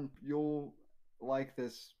Sean, you'll like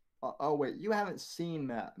this. Oh wait, you haven't seen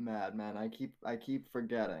Mad Men. I keep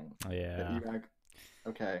forgetting. That Yeah. you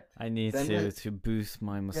okay. I need Then to boost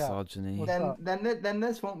my misogyny. What's up? Then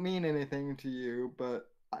this won't mean anything to you,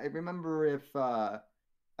 but I remember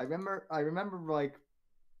like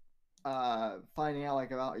finding out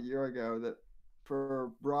like about a year ago that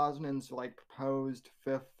for Brosnan's like proposed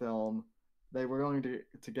fifth film, they were going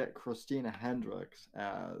to get Christina Hendricks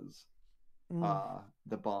as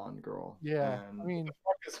the Bond girl. Yeah, and I mean, The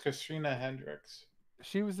fuck is Christina Hendricks?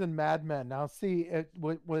 she was in Mad Men. Now, see,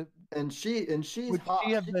 what she's would hot.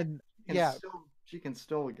 she have been? Yeah, She can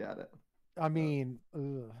still get it. I mean,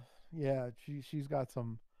 yeah, she's got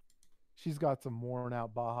some worn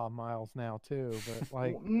out Baja Miles now too. But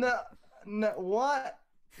like, No, what?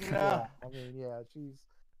 No. yeah, I mean, yeah,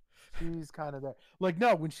 she's kind of there. Like,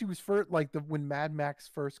 no, when she was first, like when Mad Max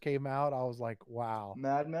first came out, I was like, wow.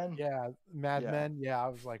 Mad Men. Yeah, Mad Yeah. Men. Yeah, I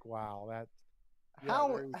was like, wow, that. Yeah, How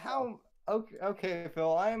there you go. okay,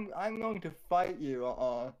 Phil, I'm going to fight you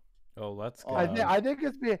Oh, let's go. I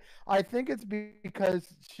think it's because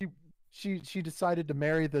she decided to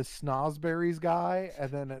marry the Snosberries guy, and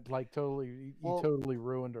then it like he totally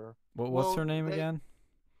ruined her. What's her name again?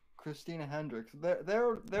 Christina Hendricks.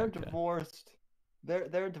 They're Okay. divorced.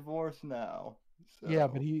 They're divorced now. So. Yeah,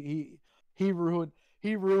 but he ruined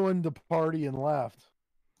the party and left.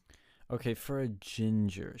 Okay, for a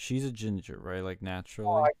ginger. She's a ginger, right? Like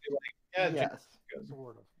naturally. Yeah, yes.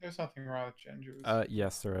 Sort of. there's nothing wrong with gingers.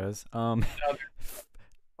 Yes, there is.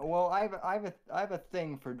 Well, I have a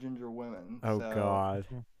thing for ginger women. Oh so... God,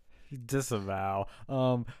 disavow.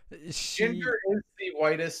 She. Ginger is the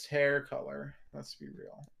whitest hair color. Let's be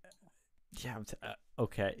real. Yeah.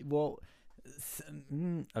 Okay. Well.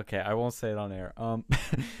 Okay. I won't say it on air.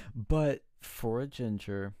 But for a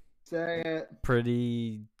ginger, Say it.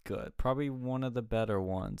 pretty good. Probably one of the better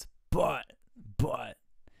ones. But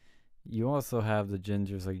you also have the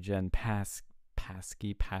gingers like Jen Paskey.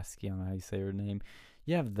 I don't know how you say her name.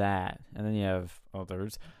 You have that, and then you have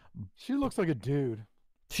others. She looks like a dude.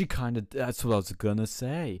 She kind of. That's what I was gonna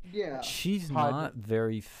say. Yeah. She's Hybrid. not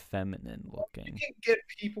very feminine You looking. can get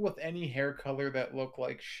people with any hair color that look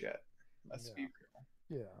like shit. Let's be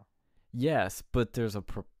real. Yeah. Yes, but there's the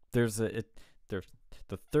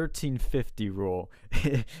 1350 rule.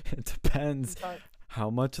 It depends how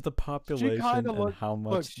much of the population kinda and how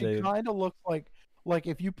much Look, she they. kind of looks like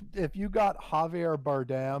if you got Javier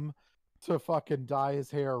Bardem to fucking dye his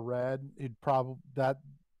hair red, he'd probably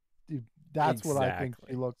that's what I think she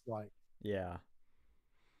Exactly. looks like. Yeah.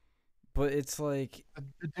 But it's like,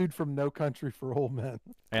 The dude from No Country for Old Men.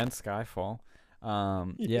 and Skyfall. Yeah.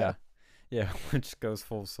 Yeah. Yeah, which goes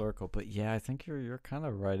full circle. But yeah, I think you're kind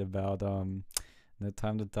of right about No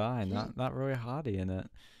Time to Die. Not really hottie in it.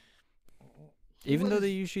 Even though they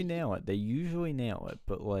usually nail it. They usually nail it,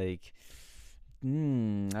 but like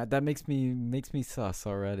that makes me sus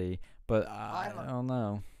already. But I don't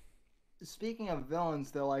know. Speaking of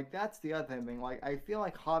villains, though, like that's the other thing. Like I feel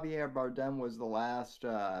like Javier Bardem was the last,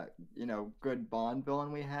 good Bond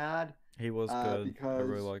villain we had. He was good. I really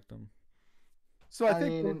because- liked him. So I I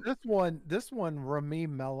think mean, this one Rami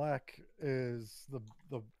Malek is the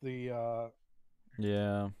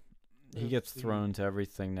Yeah. He is gets the- thrown to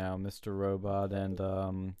everything now, Mr. Robot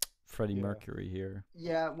and Freddie Yeah. Mercury here.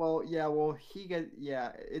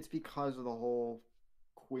 it's because of the whole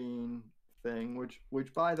Queen thing, which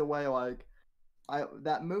by the way, like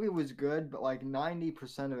that movie was good, but like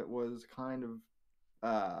 90% of it was kind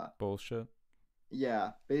of Bullshit.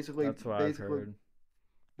 basically That's what I've heard.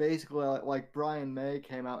 basically like Brian May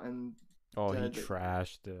came out and Oh, he said-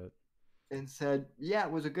 trashed it. and said, yeah,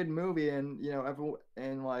 it was a good movie, and everyone,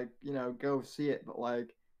 and go see it,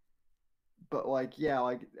 but yeah,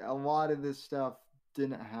 like a lot of this stuff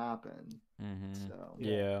didn't happen. Mm-hmm. So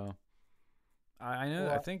Yeah. I know.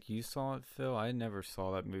 I Well, think you saw it, Phil. I never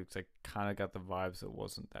saw that movie because I kind of got the vibes it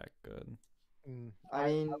wasn't that good. I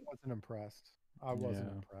mean, I wasn't impressed. I wasn't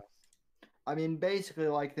Yeah. impressed. I mean, basically,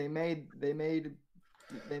 like they made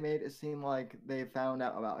it seem like they found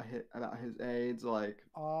out about his AIDS like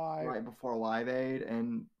right before Live Aid,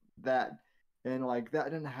 and that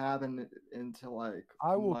didn't happen until like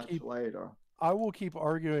I will much keep- later. I will keep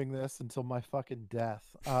arguing this until my fucking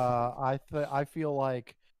death. I feel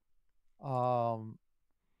like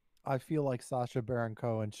Sacha Baron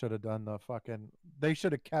Cohen should have done the fucking. They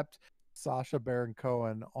should have kept Sacha Baron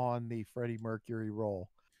Cohen on the Freddie Mercury role,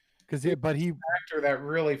 but he Actor that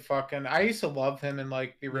really fucking. I used to love him in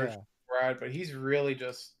like the yeah. original Brad, but he's really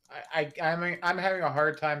just. I'm having a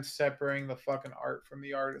hard time separating the fucking art from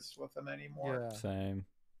the artist with him anymore. Yeah. Same.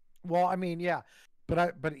 Well, I mean, yeah,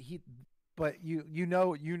 but you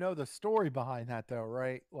know the story behind that though,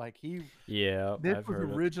 right? Like Yeah, I've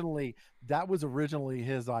heard it. That was originally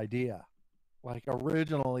his idea. Like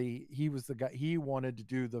originally he was the guy, he wanted to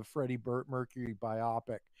do the Freddie Mercury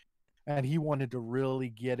biopic, and he wanted to really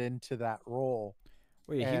get into that role.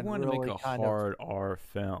 Wait, he and wanted to really make a kind of- hard R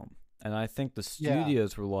film, and I think the Yeah.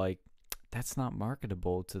 studios were like, "That's not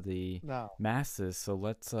marketable to the No. masses, so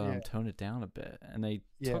let's Yeah. tone it down a bit." And they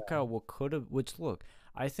Yeah. took out what could have. Which look,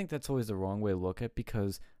 I think that's always the wrong way to look at it,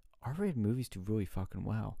 because R-rated movies do really fucking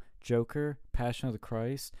well. Joker, Passion of the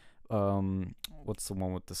Christ. What's the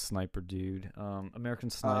one with the sniper dude? American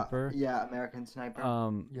Sniper. Yeah, American Sniper.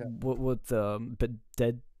 Yeah. But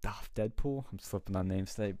Deadpool. I'm slipping on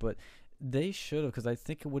names today, but they should have, because I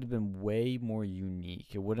think it would have been way more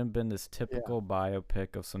unique. It wouldn't have been this typical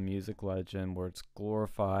biopic of some music legend where it's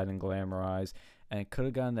glorified and glamorized, and it could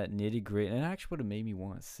have gotten that nitty gritty, and it actually would have made me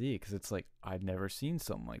want to see it, because it's like I've never seen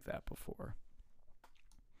something like that before.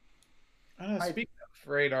 Speaking of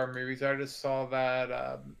radar movies, I just saw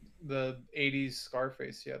that the '80s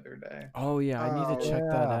Scarface the other day. Oh yeah, I need to check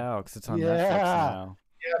that yeah. out because it's on Yeah. Netflix now.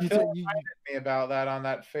 Yeah, You Phil said you- reminded me about that on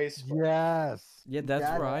that Facebook. Yes. Yeah, that's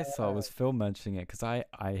That- where I saw was Phil mentioning it, because I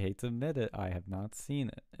hate to admit it, I have not seen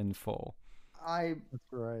it in full.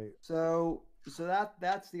 That's right. So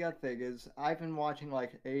that's the other thing is I've been watching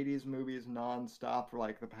like 80s movies nonstop for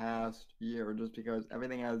like the past year, just because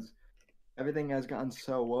everything has gotten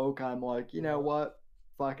so woke. I'm like, you know what?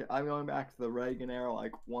 Fuck it. I'm going back to the Reagan era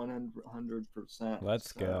like 100%.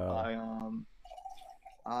 Let's So go.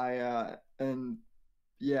 And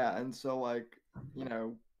yeah, and so like, you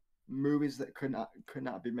know, movies that could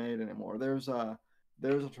not be made anymore. There's a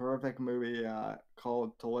terrific movie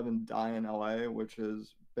called To Live and Die in LA, which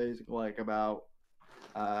is basically like about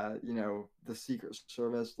you know, the Secret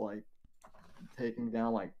Service like taking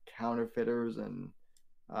down like counterfeiters and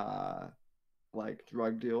uh like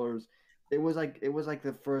drug dealers. It was like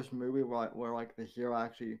the first movie where like the hero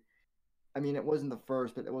actually, I mean, it wasn't the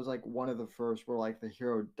first, but it was like one of the first where like the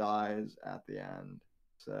hero dies at the end.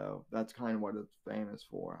 So that's kind of what it's famous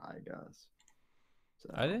for, I guess.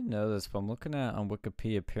 I So didn't know this, but I'm looking at on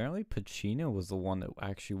Wikipedia. Apparently, Pacino was the one that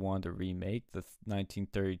actually wanted to remake the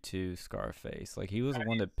 1932 Scarface. Like he was the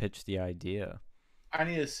one that pitched the idea. I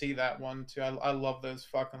need to see that one too. I love those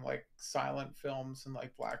fucking like silent films and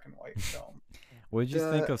like black and white film. What did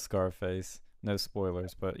you think the of Scarface? No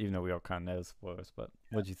spoilers, but even though we all kind of know spoilers, but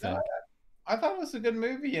what'd you No, think? I thought it was a good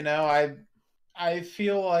movie. You know, I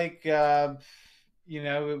feel like you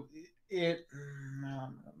know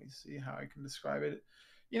let me see how I can describe it.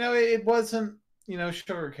 You know, it wasn't, you know,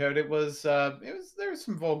 sugarcoat. It was there was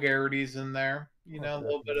some vulgarities in there. You Oh, know, Oh a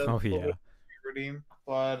little bit yeah. of vulgarity,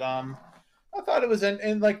 but I thought it was,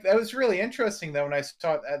 and like that was really interesting though when I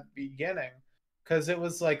saw it at the beginning, because it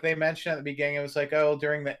was like they mentioned at the beginning, it was like, oh,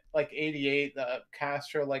 during the like '88,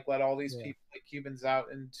 Castro like let all these yeah. people like Cubans out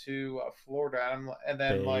into Florida, and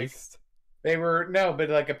then like Based. they were no, but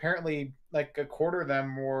like apparently like a quarter of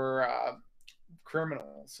them were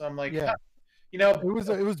criminals. So I'm like, Yeah. huh, you know,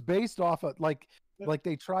 It was based off of like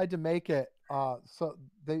they tried to make it so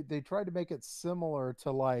they tried to make it similar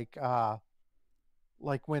to like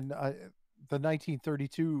when the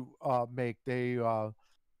 1932 make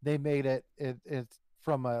they made it's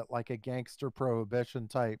from a like a gangster prohibition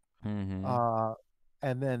type Mm-hmm. uh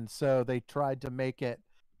and then so they tried to make it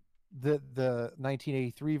the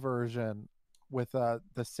 1983 version with the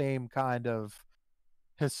same kind of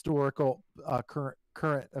historical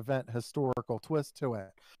current event historical twist to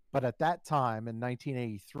it. But at that time in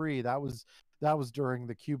 1983, that was during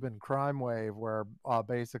the Cuban crime wave, where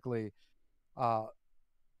basically uh,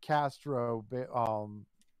 Castro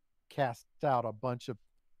cast out a bunch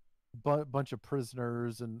of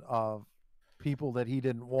prisoners and people that he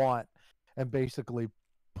didn't want, and basically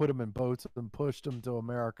put them in boats and pushed them to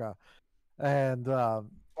America. And I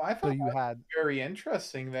so thought you that had was very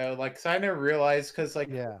interesting though. Like, 'cause I never realized because like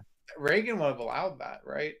yeah. Reagan would have allowed that,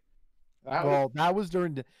 right? That was Well, that was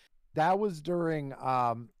during that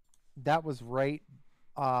was right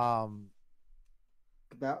um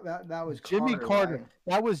that was Jimmy Carter, Carter. right?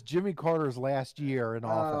 That was Jimmy Carter's last year in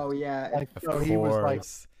office. Oh yeah, Like Of so he was like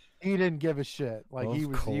course. he didn't give a shit. Like he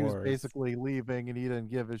Of was course. basically leaving and he didn't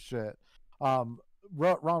give a shit.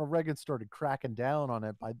 Ronald Reagan started cracking down on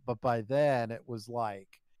it, but by then it was like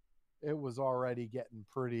it was already getting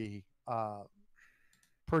pretty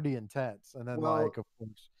intense. And then well, like of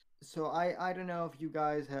course so I don't know if you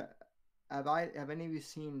guys have any of you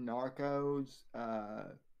seen Narcos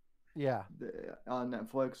yeah. on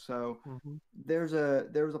Netflix? So Hmm. there's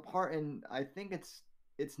a part in, I think it's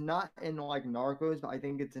not in like Narcos, but I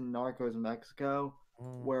think it's in Narcos Mexico,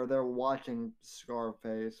 where they're watching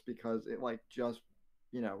Scarface because it like just,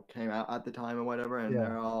 you know, came out at the time or whatever, and Yeah.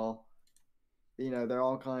 they're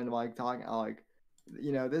all kind of like talking like,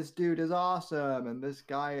 you know, this dude is awesome, and this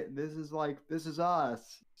guy, this is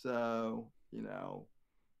us. So, you know,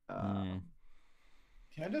 Mm.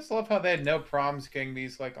 I just love how they had no problems getting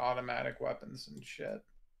these like automatic weapons and shit.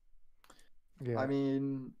 Yeah. I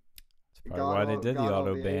mean, That's probably why they did the God auto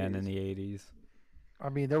love the ban in 80s. the 80s. I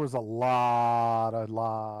mean, there was a lot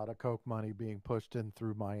of coke money being pushed in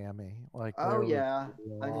through Miami. Like Oh there was yeah.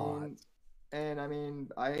 a I lot. mean, and I mean,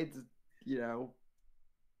 I hate to, you know,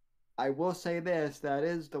 I will say this, that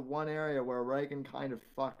is the one area where Reagan kind of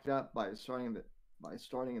fucked up by starting the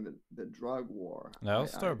drug war. That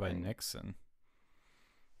was I started by think. Nixon.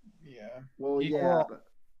 Yeah, Well, you, yeah, Well, but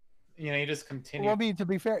you know, you just well, I continue. mean, to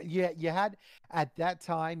be fair, yeah, you had at that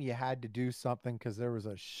time you had to do something because there was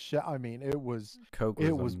a shit. I mean, Coke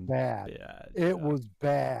it was was bad. bad. It Yeah. was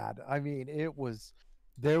bad. I mean,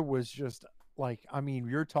 there was just like I mean,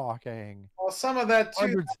 you're talking Well, some of that too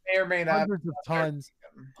hundreds may or may not.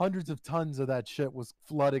 hundreds of tons of that shit was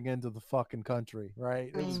flooding into the fucking country,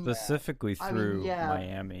 right? I It was mean, bad. Specifically I mean, through yeah,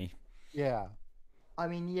 Miami. Yeah. I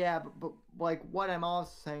mean, yeah, but like what I'm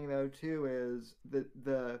also saying though too is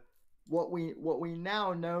the what we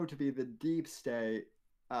now know to be the deep state,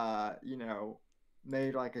 you know,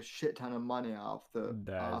 made like a shit ton of money off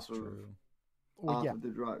That is true. Well, yeah. the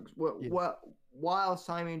drugs. Yeah. While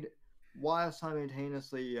Simon, while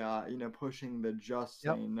simultaneously, pushing the "Just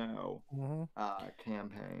Yep. Say No" Mhm.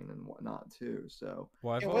 campaign and whatnot too. So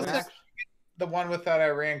Well, I've It always, wasn't the one with that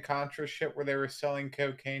Iran Contra shit where they were selling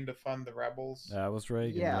cocaine to fund the rebels. that was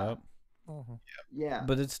Reagan. yeah, Yep. Mhm. yeah.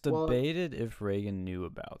 But it's Well, debated if Reagan knew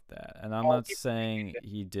about that, and I'm Oh, not saying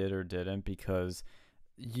he did or didn't because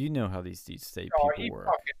you know how these deep state Oh, people he work.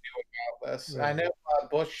 fucking knew about this. Yeah. I know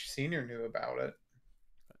Bush Senior knew about it.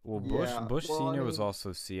 Well, Yeah, Bush well, I Senior was mean-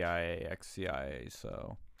 also CIA, ex-CIA, so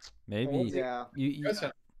Well, maybe was he yeah, you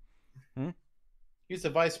president? Hmm? He's the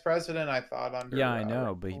vice president, I thought, under. yeah, I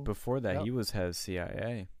know, but Reagan. before that Yep. he was head of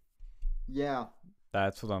CIA. yeah.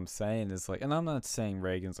 That's what I'm saying is like, and I'm not saying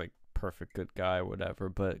Reagan's like perfect good guy or whatever,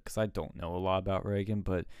 but because I don't know a lot about Reagan,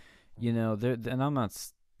 but you know, there, and I'm not,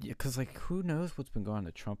 because like who knows what's been going on in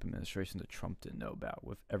the Trump administration that Trump didn't know about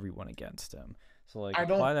with everyone against him. So like I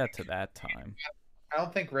don't apply that to that time. I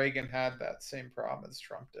don't think Reagan had that same problem as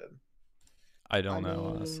Trump did. I don't I know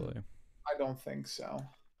mean, honestly. I don't think so.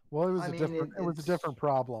 Well, it was I a mean, different. It was a it's- different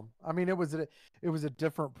problem. I mean, it was a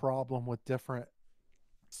different problem with different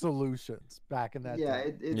solutions back in that Yeah,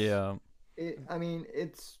 day. Yeah, I mean,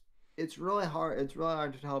 it's really hard. It's really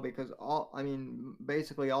hard to tell because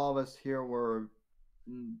basically all of us here were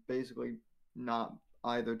basically not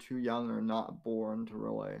either too young or not born to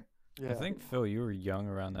really. Yeah. I think Phil, you were young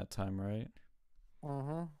around that time, right?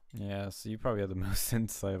 Mhm. Yeah, so you probably had the most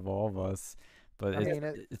insight of all of us. But I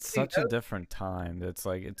mean, it's such a different time. It's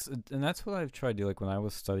like and that's what I've tried to do. Like when I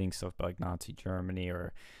was studying stuff about like Nazi Germany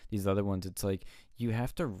or these other ones, it's like you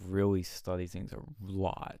have to really study things a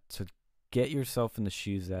lot to get yourself in the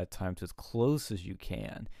shoes of that time to as close as you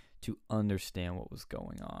can to understand what was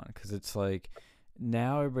going on. Because it's like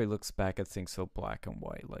now everybody looks back at things so black and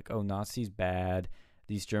white. Like, oh, Nazis bad.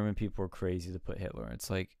 These German people are crazy to put Hitler. It's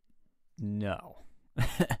like, no.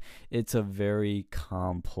 It's a very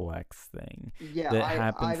complex thing Yeah, that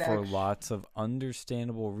happened I've for actu- lots of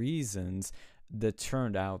understandable reasons that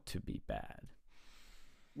turned out to be bad.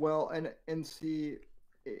 Well, and see,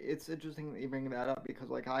 it's interesting that you bring that up because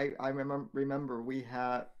like I remember we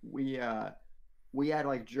had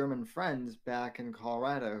like German friends back in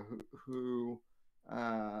Colorado who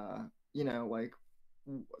like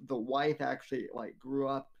the wife actually like grew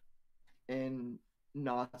up in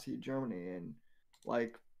Nazi Germany, and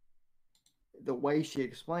like the way she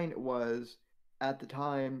explained it was at the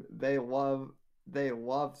time they loved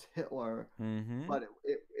Hitler, Mm-hmm. but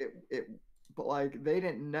it but like they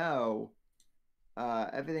didn't know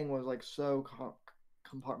everything was like so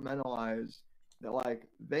compartmentalized that like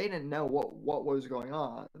they didn't know what was going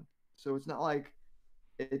on. So it's not like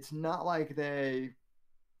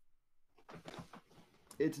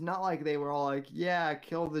they were all like, yeah,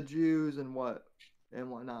 kill the Jews and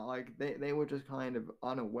whatnot. Like they were just kind of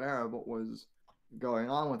unaware of what was going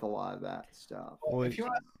on with a lot of that stuff. Well, If you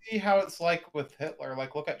want to see how it's like with Hitler,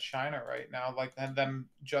 like look at China right now, like and them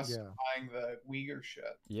justifying the Uyghur shit.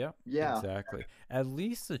 Yeah, Yeah. exactly. At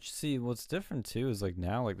least see what's different too is like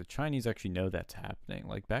now like the Chinese actually know that's happening.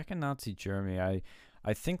 Like back in Nazi Germany,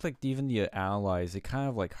 I think like even the Allies, they kind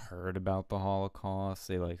of like heard about the Holocaust.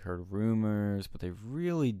 They like heard rumors, but they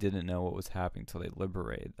really didn't know what was happening until they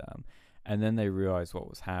liberated them. And then they realized what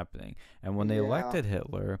was happening. And when they Yeah. elected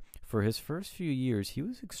Hitler, for his first few years, he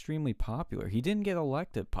was extremely popular. He didn't get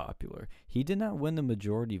elected popular. He did not win the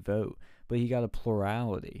majority vote, but he got a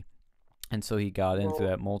plurality. And so he got into Well-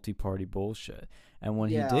 that multi-party bullshit. And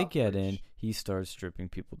when Yeah, he did get in, which- he started stripping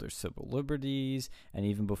people their civil liberties. And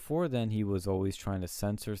even before then, he was always trying to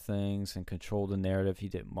censor things and control the narrative. He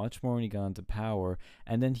did much more when he got into power.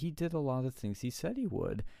 And then he did a lot of things he said he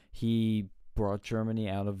would. He brought Germany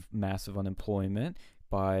out of massive unemployment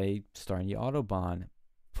by starting the Autobahn,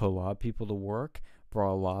 put a lot of people to work,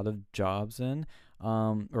 brought a lot of jobs in,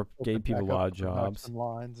 or gave people a lot of jobs. Production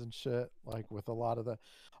lines and shit, like with a lot of the,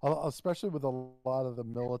 especially with a lot of the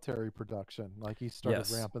military production. Like he started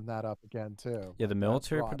Yes. ramping that up again too. Yeah, the Like, that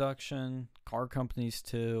military brought- production, car companies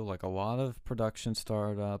too, like a lot of production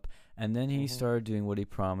started up. And then he Mhm. started doing what he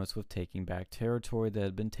promised with taking back territory that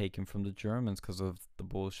had been taken from the Germans because of the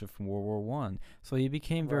bullshit from World War One. So he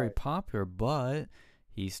became very Right. popular, but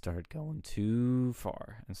he started going too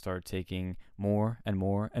far and started taking more and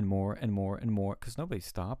more and more and more and more because nobody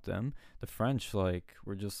stopped him. The French like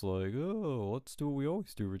were just like, oh, let's do what we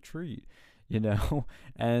always do, retreat, you know.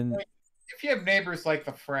 And If you have neighbors like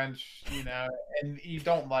the French, and you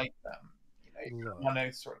don't like them, you Look. want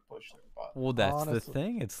to sort of push their button. well, that's the Honestly,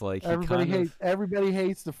 thing. It's like he everybody kind hates everybody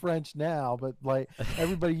hates the French now, but like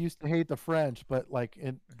everybody used to hate the French, but like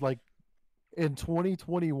in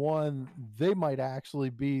 2021, they might actually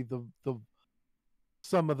be the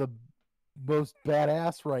some of the most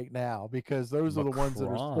badass right now because those are the ones that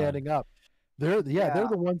are Macron. standing up. They're Yeah.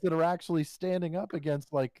 the ones that are actually standing up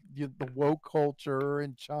against like the woke culture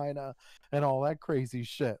in China and all that crazy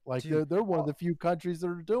shit. Like Dude. they're one of the few countries that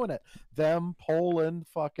are doing it. Them, Poland,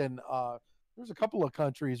 fucking there's a couple of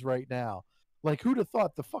countries right now. Like who'd have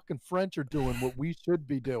thought the fucking French are doing what we should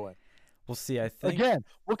be doing? Well, see, I think Again,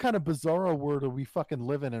 what kind of bizarro world are we fucking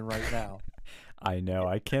living in right now? I know.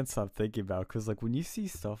 I can't stop thinking about because, like, when you see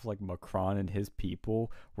stuff like Macron and his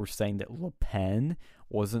people were saying that Le Pen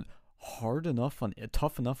wasn't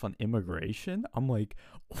tough enough on immigration, I'm like,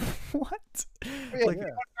 what? Yeah, Like,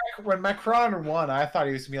 when Macron won, I thought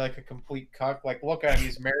he was gonna be like a complete cuck. Like, look at him;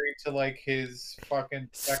 he's married to like his fucking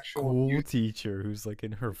sexual school abuse. teacher who's like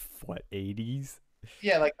in her what 80s.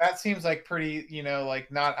 Yeah, like that seems like pretty,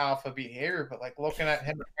 like not alpha behavior. But like looking at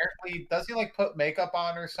him, apparently, does he like put makeup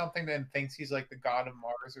on or something? Then thinks he's like the god of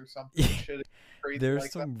Mars or something. Shit, crazy There's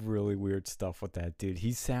like some really weird stuff with that dude.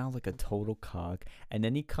 He sounds like a total cock, and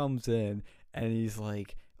then he comes in and he's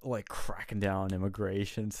like cracking down on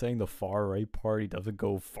immigration, saying the far right party doesn't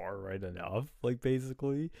go far right enough. Like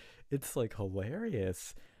basically, it's like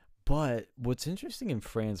hilarious. But what's interesting in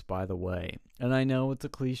France, by the way, and I know it's a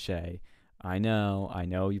cliche, I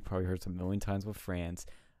know you probably heard it a million times with France,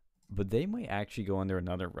 but they might actually go under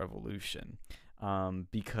another revolution,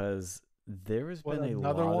 because there has What, been a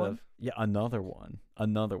another lot one? of another one,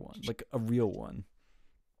 like a real one,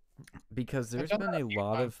 because They've there's done been that a a few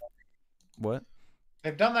lot times. of what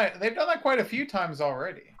They've done that. They've done that quite a few times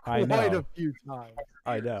already. I Quite know. a few times.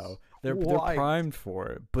 I know. They're Quite. primed for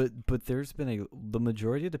it, but there's been the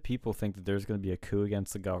majority of the people think that there's going to be a coup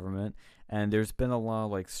against the government, and there's been a lot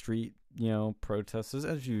of like street protests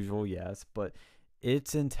as usual, yes, but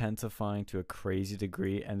it's intensifying to a crazy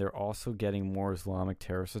degree, and they're also getting more Islamic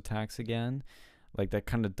terrorist attacks again. Like that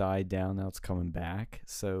kind of died down, now it's coming back.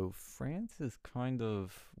 So France is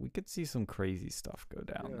we could see some crazy stuff go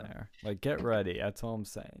down Yeah. there. Like get ready, that's all I'm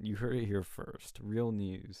saying. You heard it here first. Real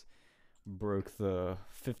news. Broke the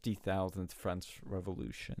 50,000th French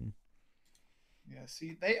Revolution. Yeah.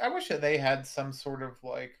 See, I wish that they had some sort of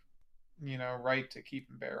like, right to keep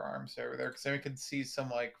and bear arms over there, because then we could see some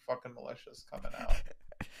like fucking militias coming out.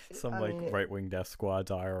 Some I like mean, right-wing death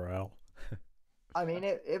squads IRL. I mean,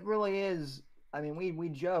 it really is. I mean, we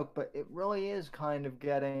joke, but it really is kind of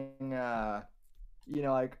getting,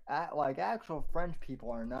 like actual French people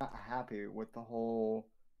are not happy with the whole,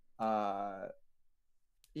 for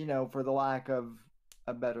the lack of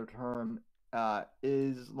a better term,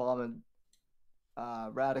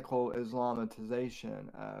 radical Islamatization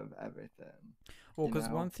of everything. Well, you because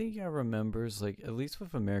know? one thing I remember is, like, at least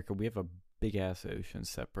with America, we have a big-ass ocean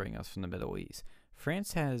separating us from the Middle East.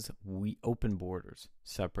 France has open borders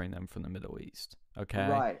separating them from the Middle East. Okay?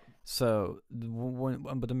 Right. So,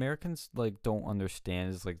 but Americans, like, don't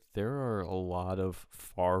understand is, like, there are a lot of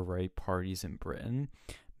far-right parties in Britain,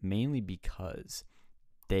 mainly because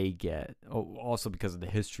they also because of the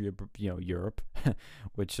history of, Europe,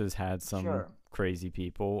 which has had some Sure. crazy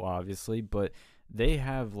people, obviously, but they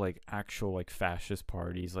have like actual like fascist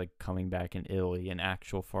parties like coming back in Italy and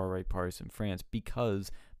actual far right parties in France, because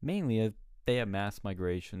mainly they have mass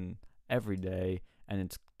migration every day, and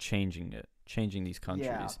it's changing these countries.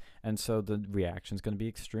 Yeah. And so the reaction is going to be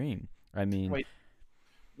extreme. I mean, Wait,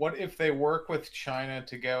 what if they work with China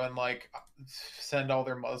to go and like send all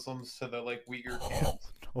their Muslims to the like Uyghur camps?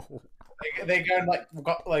 no. They go and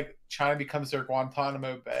like China becomes their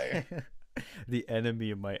Guantanamo Bay. The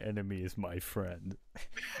enemy of my enemy is my friend.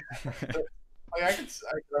 Like I could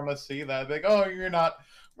almost see that. Like, oh, we're not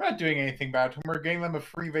doing anything bad to them. We're getting them a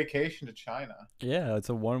free vacation to China. Yeah, it's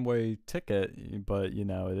a one-way ticket, but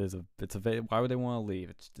why would they want to leave?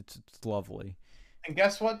 It's lovely. And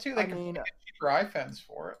guess what? Too, they I can mean, get cheaper iPhones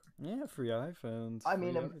for it. Yeah, free iPhones. I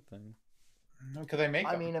mean, free everything. Because they make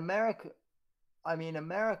I them. mean,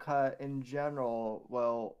 America in general,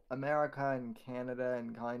 well, America and Canada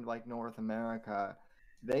and kind of like North America,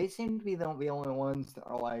 they seem to be the only ones that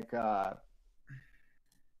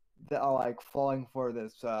are falling for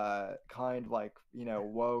this kind of like,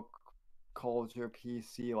 woke culture,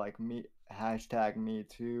 PC, like #me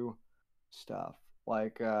too stuff.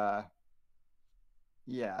 Like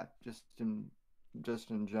yeah, just in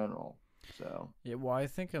general. So Yeah, well, I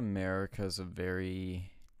think America's a very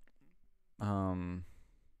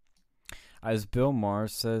as Bill Maher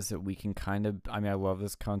says, that we can kind of, I mean, I love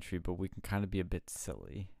this country, but we can kind of be a bit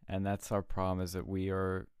silly. And that's our problem, is that we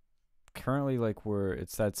are currently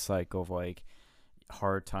it's that cycle of like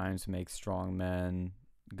hard times make strong men,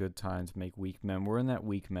 good times make weak men. We're in that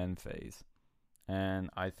weak men phase. And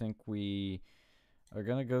I think we are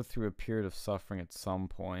going to go through a period of suffering at some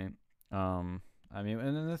point. I mean,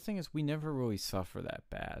 and then the thing is, we never really suffer that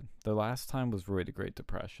bad. The last time was really the Great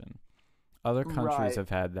Depression. Other countries Right. have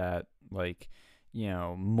had that, like,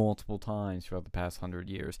 multiple times throughout the past 100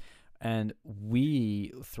 years. And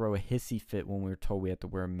we throw a hissy fit when we're told we have to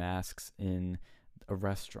wear masks in a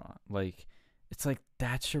restaurant. Like, it's like,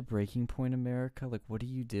 that's your breaking point, America? Like, what are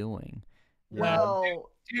you doing? You know? Well,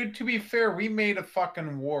 Dude, to be fair, we made a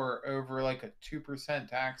fucking war over like a 2%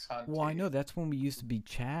 tax on Well, I tea. know that's when we used to be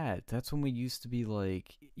Chad. That's when we used to be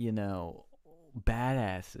like,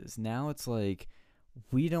 badasses. Now it's like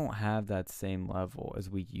we don't have that same level as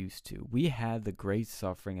we used to. We had the great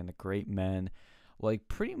suffering and the great men, like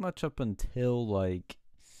pretty much up until like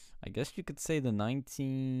I guess you could say the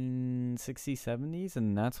 1960s, 70s,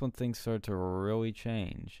 and that's when things started to really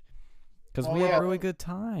change. Because Oh, we had yeah. really good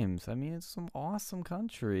times. I mean, it's some awesome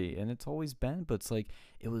country, and it's always been, but it's like,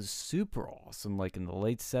 it was super awesome, like in the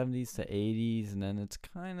late 70s to 80s, and then it's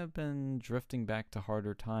kind of been drifting back to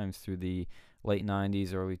harder times through the late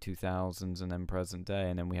 90s, early 2000s, and then present day.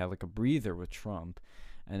 And then we had like a breather with Trump,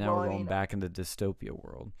 and now Well, we're I going mean, back into dystopia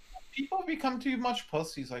world. People have become too much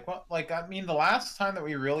pussies. Like what? Like I mean, the last time that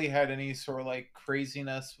we really had any sort of like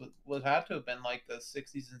craziness would had to have been like the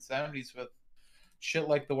 60s and 70s with shit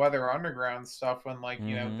like the Weather Underground stuff. When like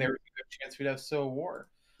Mm-hmm. there was a good chance we'd have Civil War.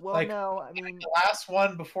 well, Like no, I mean, the last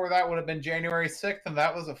one before that would have been January 6th, and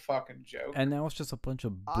that was a fucking joke. And now it's just a bunch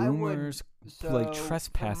of I would. boomers So, like from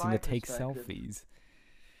trespassing my to take perspective, selfies.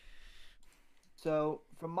 So,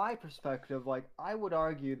 from my perspective, like I would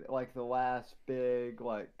argue that like the last big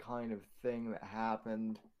like kind of thing that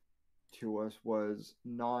happened to us was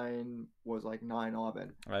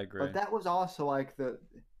 9/11. I agree. But that was also like the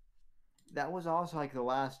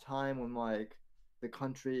last time when like the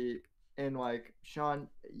country, and like Sean,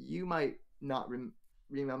 you might not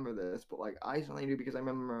remember this, but like I certainly do because I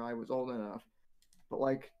remember I was old enough. But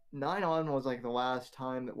like 9/11 was like the last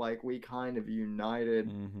time that like we kind of united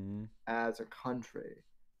Mm-hmm. as a country.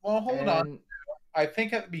 Well, hold on. And I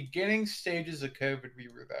think at the beginning stages of COVID, we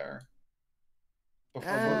were there. Before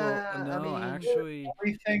I No, mean, actually,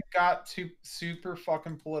 everything got too super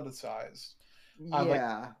fucking politicized. Like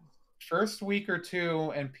yeah. first week or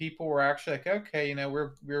two, and people were actually like, okay,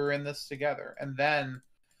 we're in this together. And then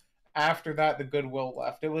after that, the goodwill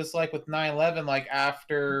left. It was like with 9/11, like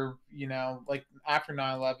after after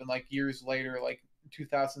 9/11, like years later, like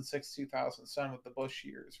 2006, 2007 with the Bush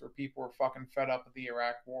years, where people were fucking fed up with the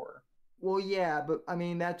Iraq War. Well, yeah, but I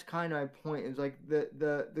mean that's kind of my point. Is like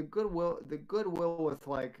the goodwill with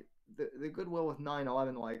like the goodwill with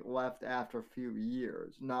 9/11 like left after a few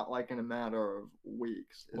years, not like in a matter of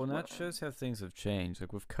weeks. well, and that shows how things have changed.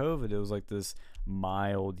 Like with COVID, it was like this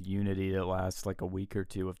mild unity that lasts like a week or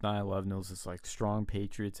two. With 9/11, it was this like strong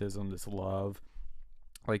patriotism, this love.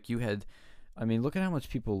 Like you had, I mean, look at how much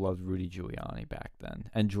people loved Rudy Giuliani back then,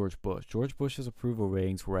 and George Bush. George Bush's approval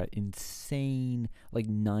ratings were at insane, like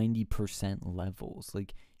 90% levels.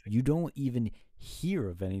 Like you don't even hear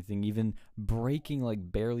of anything even breaking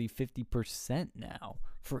like barely 50% now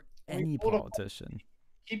for any politician.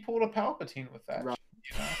 He pulled a Palpatine with that. Right.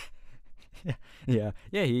 You know?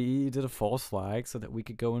 Yeah. He did a false flag so that we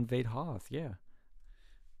could go invade Hoth. Yeah.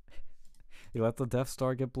 He let the Death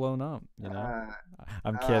Star get blown up.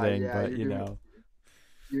 I'm kidding, yeah, but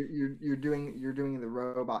you're doing the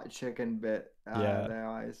robot chicken bit. Yeah. There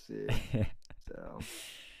I see. So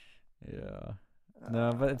Yeah.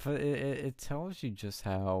 No, but it tells you just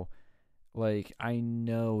how, like, I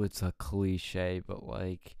know it's a cliche, but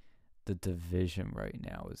like the division right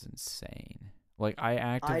now is insane. Like I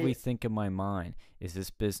actively think in my mind, is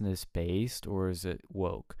this business based or is it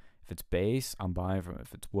woke? If it's based, I'm buying from it.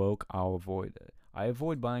 If it's woke, I'll avoid it. I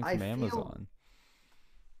avoid buying from Amazon.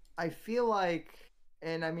 I feel like,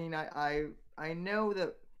 and I mean, I know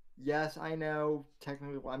that, yes, I know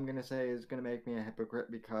technically what I'm going to say is going to make me a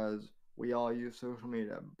hypocrite because we all use social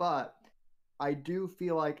media, but I do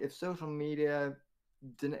feel like if social media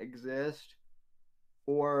didn't exist,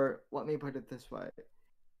 or let me put it this way,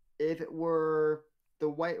 if it were the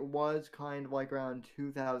way it was kind of like around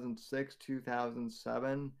 2006,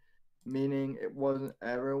 2007, meaning it wasn't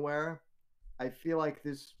everywhere, I feel like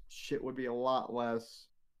this shit would be a lot less.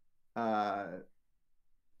 I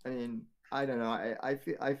mean, I don't know. I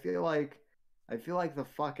feel like the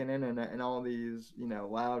fucking internet and all these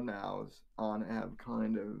loudmouths on it have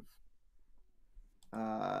kind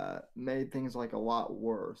of made things like a lot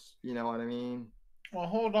worse. You know what I mean? Well,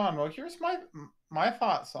 hold on. Well, here's my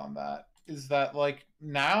thoughts on that. Is that like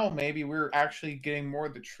now maybe we're actually getting more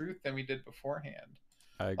of the truth than we did beforehand.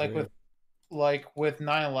 I agree. Like with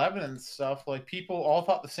 9/11 and stuff, like people all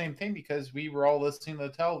thought the same thing because we were all listening to the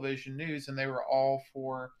television news and they were all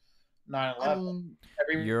for 9/11. I mean,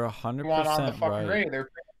 Everyone You're on the 100% fucking right. radio,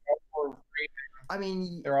 I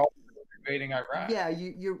mean, they're all invading Iraq. yeah,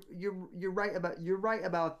 you're right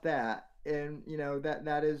about that, and you know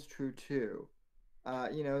that is true too.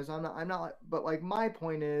 You know, so I'm not, but like my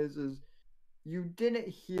point is you didn't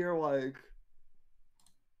hear like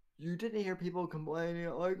you didn't hear people complaining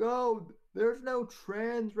like, oh, there's no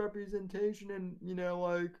trans representation, and you know,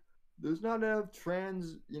 like there's not enough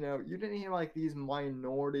trans. You know, you didn't hear like these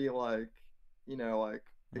minority, like you know, like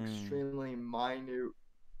extremely minute,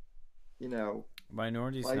 you know,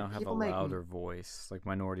 Minorities now like have a people making louder voice, like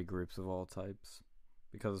minority groups of all types,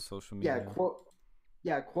 because of social yeah,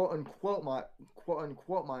 media. quote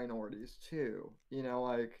unquote minorities too. You know,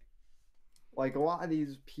 like a lot of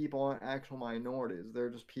these people aren't actual minorities. They're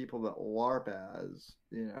just people that LARP as,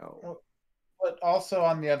 you know. But also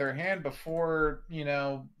on the other hand, before the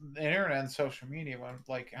internet and social media, when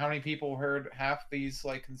like how many people heard half these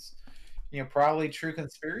like probably true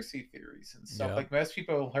conspiracy theories and stuff. Yeah. Like most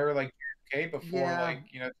people heard like JFK before Yeah. like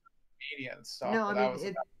media and stuff. No, but I that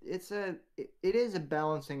mean was it is a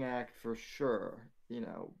balancing act for sure, you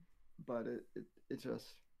know, but it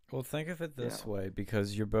just Well, think of it this Yeah. way,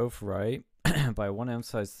 because you're both right. But I want to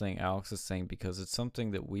emphasize the thing Alex is saying, because it's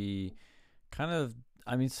something that we kind of,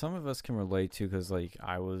 I mean, some of us can relate to, because like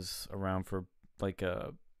I was around for like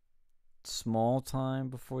a small time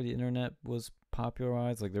before the internet was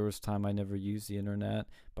popularized. Like there was time I never used the internet,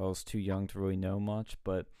 but I was too young to really know much.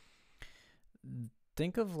 But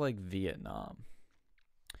think of like Vietnam.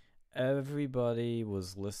 Everybody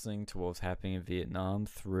was listening to what was happening in Vietnam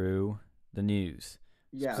through the news.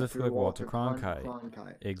 yeah, Specifically through Walter Walter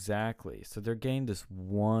Cronkite. Exactly. So they're getting this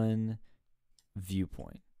one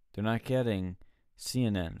viewpoint. They're not getting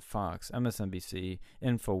CNN, Fox, MSNBC,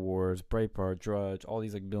 InfoWars, Breitbart, Drudge, all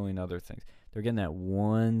these like billion other things. They're getting that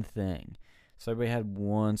one thing. So everybody had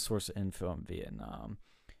one source of info in Vietnam.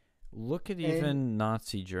 Look at even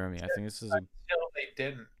Nazi Germany. I think this is until they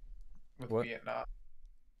didn't with What? Vietnam.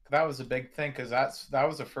 That was a big thing because that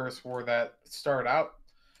was the first war that started out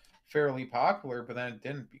fairly popular, but then it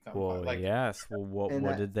didn't become Well, like yes. Well, what And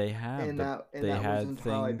that- did they have? and that they was had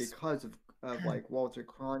entirely things. because of like Walter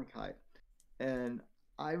Cronkite. And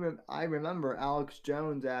I remember Alex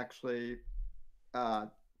Jones actually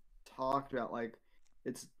talked about like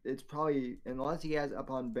it's probably, unless he has up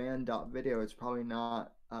on banned.video, it's probably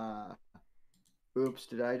not oops,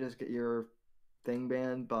 did I just get your thing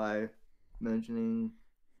banned by mentioning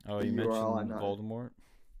Oh, the you URL? mentioned Voldemort.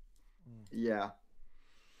 Yeah.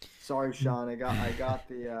 Sorry, Sean. I got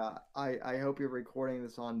the I hope you're recording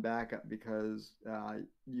this on backup because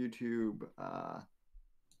YouTube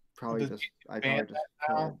probably Does just I ban probably just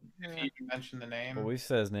now killed. if you mention the name. Well, we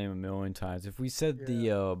said his name a million times. If we said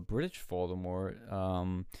the British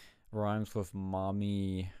Voldemort rhymes with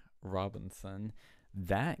Mommy Robinson,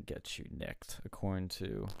 that gets you nicked, according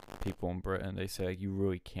to people in Britain. They say like, you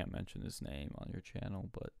really can't mention his name on your channel,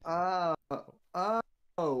 but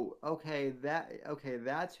Okay,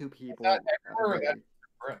 that's who people everywhere okay.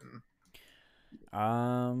 Britain.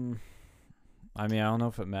 I mean, I don't know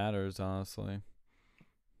if it matters, honestly.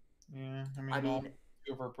 Yeah, I all mean,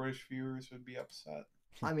 two of our British viewers would be upset.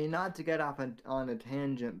 I mean, not to get off on a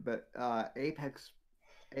tangent, but Apex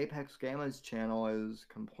Gamma's channel is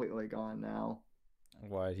completely gone now.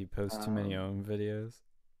 Why, he posts too many own videos?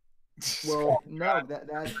 Well, no,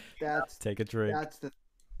 that's Take a drink. That's the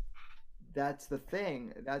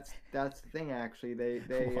thing. That's the thing. Actually, they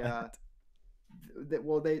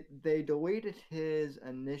What? they deleted his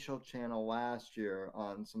initial channel last year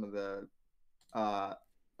on some of the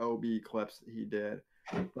OB clips that he did,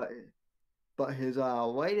 but his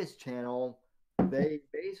latest channel, they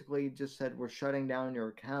basically just said we're shutting down your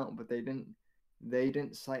account, but they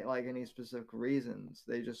didn't cite like any specific reasons.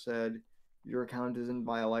 They just said your account is in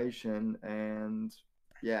violation, and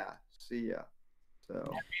yeah, see ya.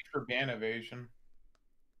 So for ban evasion.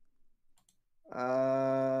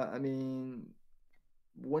 I mean,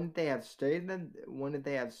 wouldn't they have stated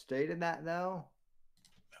that though?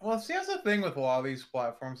 Well, see, that's the thing with a lot of these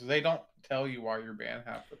platforms is they don't tell you why you're banned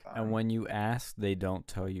half the time. And when you ask, they don't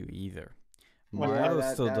tell you either. Well, Mario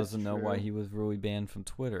yeah, still that's doesn't know why true. he was really banned from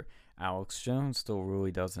Twitter. Alex Jones still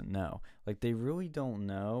really doesn't know. Like, they really don't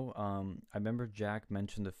know. I remember Jack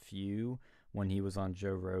mentioned a few when he was on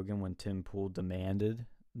Joe Rogan when Tim Pool demanded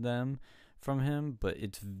them from him, but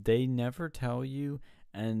they never tell you,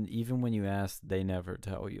 and even when you ask, they never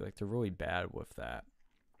tell you. Like, they're really bad with that.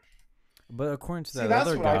 But according to that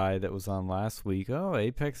other guy that was on last week, oh,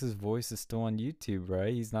 Apex's voice is still on YouTube,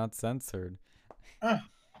 right? He's not censored.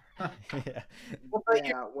 Yeah,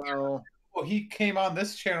 well, Well, he came on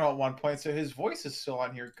this channel at one point, so his voice is still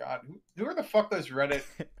on here. God, who are the fuck those Reddit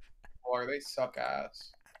people are? They suck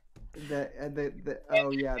ass.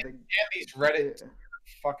 Oh yeah, And these Reddit the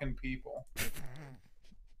fucking people.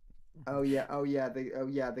 oh yeah,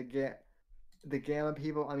 the Gamma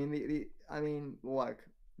people. I mean look,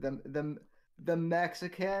 the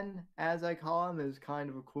Mexican, as I call him, is kind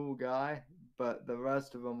of a cool guy, but the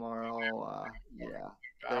rest of them are all yeah,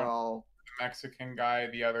 they're all The Mexican guy,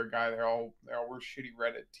 the other guy, they're all were shitty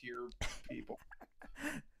Reddit tier people.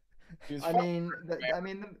 I mean,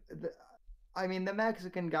 the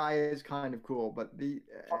Mexican guy is kind of cool, but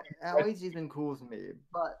at least he's been cool to me.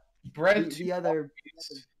 But the other,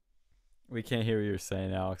 We can't hear what you're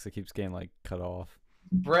saying, Alex. It keeps getting like cut off.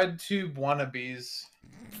 bread tube wannabes.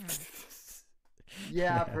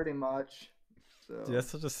 yeah, pretty much. So Dude, that's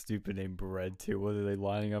such a stupid name, bread too. What are they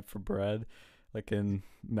lining up for bread? Like in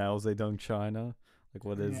Mao Zedong, China? Like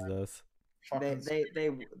what is this?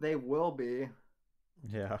 they will be.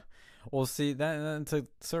 Yeah. Well, see that, and to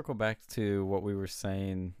circle back to what we were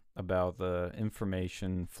saying about the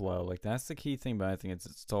information flow, like that's the key thing. But I think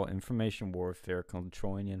it's all information warfare,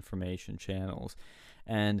 controlling information channels.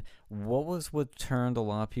 And what turned a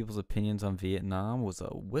lot of people's opinions on Vietnam was a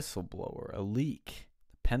whistleblower, a leak,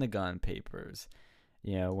 the Pentagon Papers.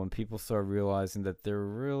 You know, when people started realizing that there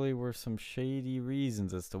really were some shady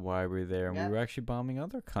reasons as to why we're there, and we were actually bombing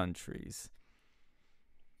other countries.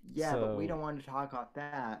 Yeah, but we don't want to talk about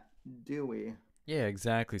that, do we? Yeah,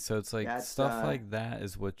 exactly. So it's like stuff like that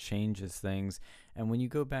is what changes things. And when you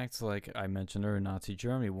go back to, like I mentioned earlier, Nazi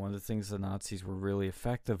Germany, one of the things the Nazis were really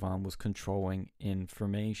effective on was controlling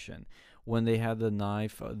information. When they had the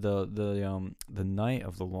knife, the Night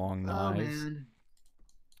of the Long Knives.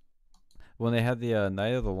 When they had the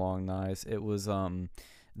Night of the Long Knives, it was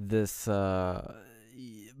this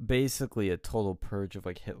basically a total purge of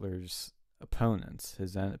like Hitler's opponents,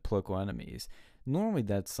 his political enemies. Normally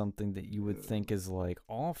that's something that you would think is like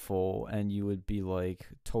awful, and you would be like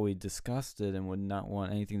totally disgusted and would not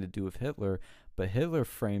want anything to do with Hitler. But Hitler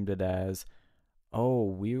framed it as, oh,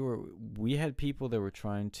 we had people that were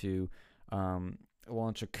trying to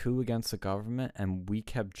launch a coup against the government, and we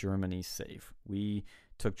kept Germany safe. We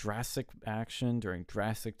took drastic action during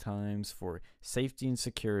drastic times for safety and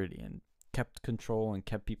security, and kept control and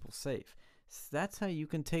kept people safe. So that's how you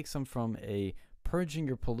can take some from a purging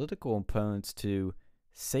your political opponents to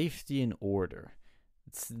safety and order.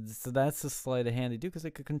 So that's the sleight of hand they do, because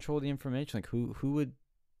they could control the information. Like who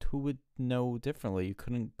would know differently? You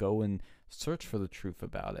couldn't go and search for the truth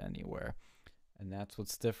about it anywhere. And that's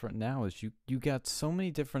what's different now is you got so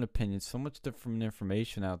many different opinions, so much different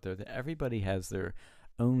information out there that everybody has their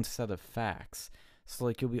own set of facts. So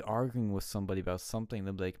like you'll be arguing with somebody about something,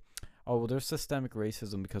 they'll be like, oh, well, there's systemic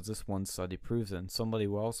racism because this one study proves it. And somebody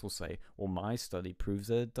else will say, well, my study proves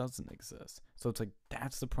that it doesn't exist. So it's like,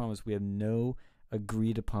 that's the problem, is we have no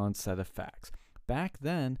agreed upon set of facts. Back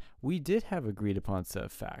then, we did have agreed upon set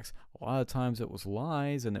of facts. A lot of times it was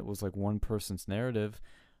lies and it was like one person's narrative,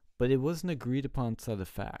 but it was an agreed upon set of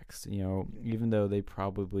facts, you know, even though they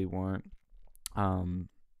probably weren't,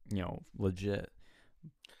 legit.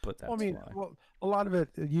 But that's why. Well, a lot of it,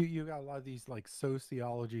 you got a lot of these like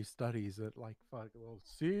sociology studies that like, fuck, well,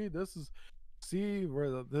 see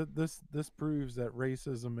where this proves that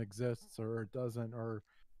racism exists or it doesn't or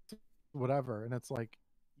whatever, and it's like,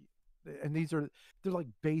 and they're like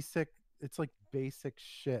basic. It's like basic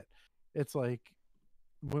shit. It's like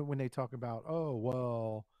when they talk about, oh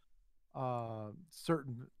well,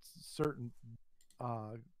 certain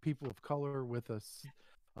people of color with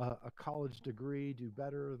a college degree do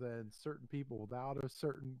better than certain people without a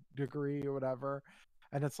certain degree or whatever.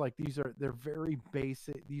 And it's like they're very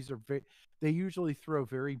basic. They usually throw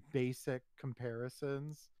very basic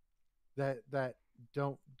comparisons that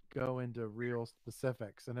don't go into real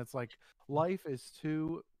specifics. And it's like life is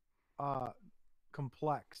too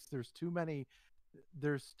complex. There's too many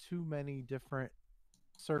different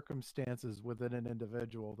circumstances within an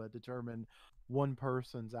individual that determine one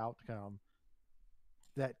person's outcome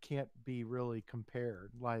that can't be really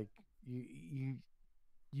compared. Like you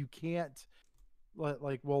can't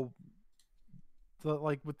like, well,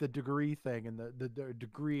 like with the degree thing and the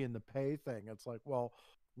degree and the pay thing, it's like, well,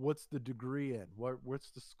 what's the degree in?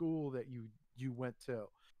 What's the school that you went to?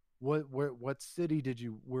 What city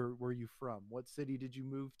were you from? What city did you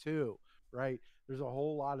move to? Right? There's a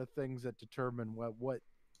whole lot of things that determine what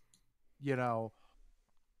you know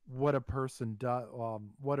what a person does,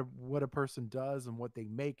 what a person does and what they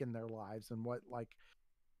make in their lives, and what like,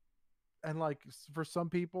 and like for some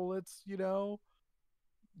people it's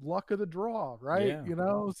luck of the draw, right? Yeah. You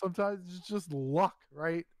know, sometimes it's just luck,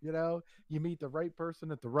 right? You know, you meet the right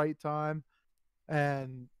person at the right time,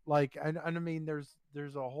 and like, and I mean,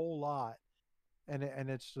 there's a whole lot, and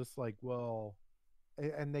it's just like, well,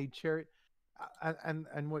 and they cherry,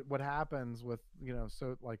 and what happens with, you know,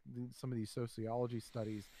 so like some of these sociology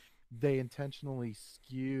studies, they intentionally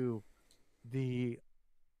skew the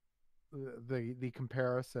the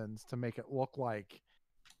comparisons to make it look like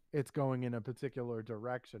it's going in a particular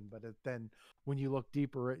direction, but then when you look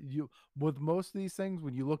deeper, you with most of these things,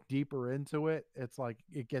 when you look deeper into it, it's like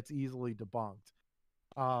it gets easily debunked.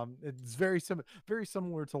 It's very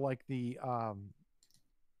similar to like the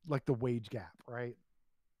wage gap, right?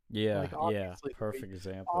 Yeah, Like yeah. obviously Perfect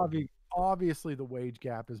example. obviously the wage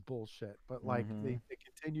gap is bullshit, but like Mm-hmm. they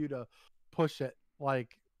continue to push it.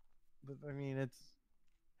 Like, I mean,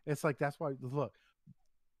 it's like, that's why, look,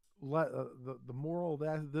 the moral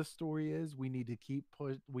of this story is we need to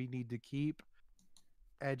keep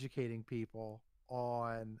educating people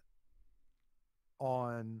on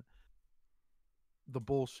the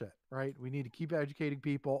bullshit, right? We need to keep educating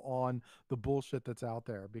people on the bullshit that's out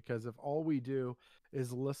there, because if all we do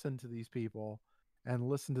is listen to these people and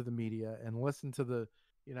listen to the media and listen to the,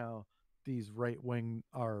 you know, these right wing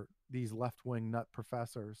or these left wing nut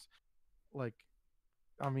professors, like,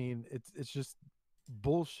 I mean, it's just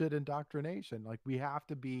bullshit indoctrination. Like, we have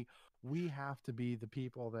to be the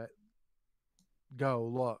people that go,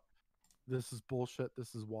 look, this is bullshit,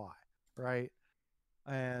 this is why, right?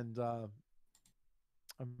 And I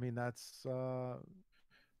mean, that's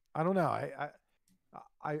I don't know.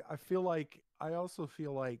 I feel like, I also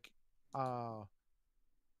feel like uh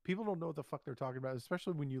people don't know what the fuck they're talking about,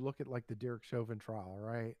 especially when you look at like the Derek Chauvin trial,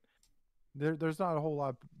 right? There's not a whole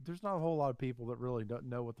lot of people that really don't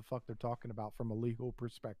know what the fuck they're talking about from a legal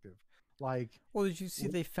perspective. Like, Well, did you see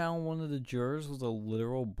they found one of the jurors was a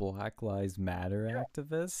literal Black Lives Matter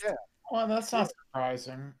activist? yeah. Well, that's not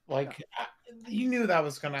surprising. Like, you knew that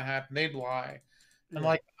was going to happen. They'd lie. And, Yeah.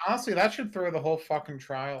 like, honestly, that should throw the whole fucking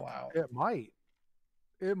trial out. It might.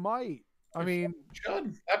 It might. I mean,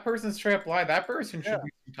 Should. That person's straight up lie. That person should Yeah. do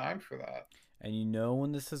some time for that. And you know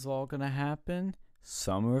when this is all going to happen?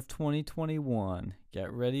 Summer of 2021.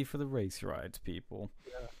 Get ready for the race riots, people.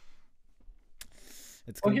 Yeah.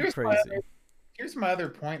 It's going to be crazy. Here's my other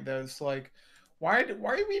point, though. It's like, why do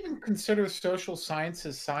we even consider social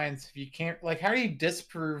sciences science if you can't, like, how do you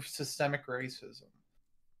disprove systemic racism?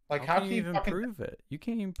 Like, How can you even prove it? You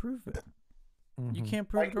can't even prove it. You mhm. can't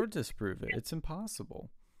prove it or disprove it. It's impossible.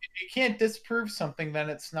 If you can't disprove something, then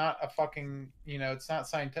it's not a fucking, it's not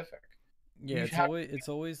scientific. Yeah, it's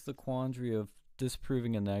always the quandary of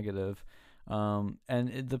disproving a negative. And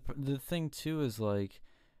the thing too is, like,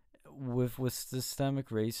 with systemic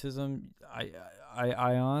racism,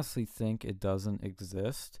 I honestly think it doesn't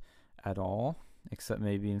exist at all, except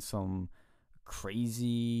maybe in some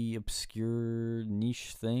crazy obscure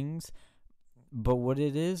niche things. But what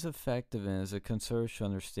it is effective in, is a conservative should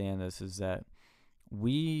understand this, is that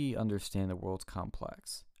we understand the world's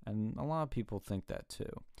complex, and a lot of people think that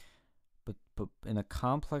too. But in a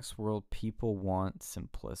complex world, people want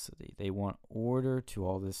simplicity. They want order to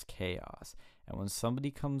all this chaos. And when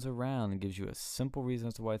somebody comes around and gives you a simple reason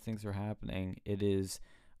as to why things are happening, it's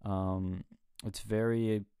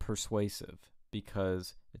very persuasive,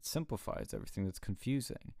 because it simplifies everything that's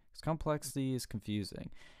confusing. Because complexity is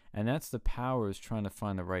confusing. And that's the power, is trying to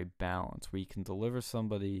find the right balance where you can deliver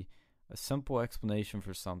somebody a simple explanation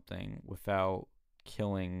for something without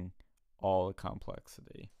killing all the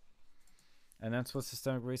complexity. And that's what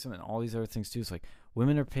systemic racism and all these other things do. Is like,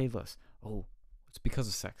 women are paid less. Oh, it's because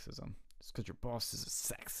of sexism. It's because your boss is a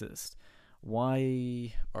sexist.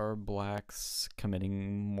 Why are blacks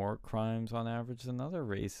committing more crimes on average than other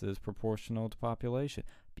races proportional to population?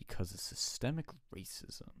 Because of systemic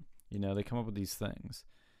racism. You know, they come up with these things.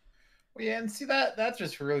 Well, yeah, and see, that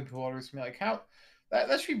just really bewilders me. Like, how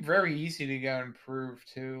that should be very easy to go and prove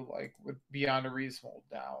too, like, with beyond a reasonable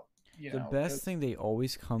doubt. The best thing they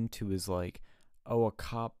always come to is like, oh, a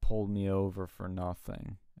cop pulled me over for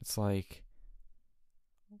nothing. It's like,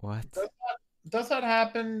 what? Does that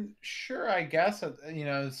happen? Sure, I guess.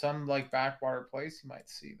 Some like backwater place you might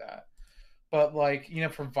see that, but like,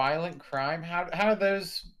 for violent crime, how do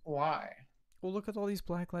those lie? Well, look at all these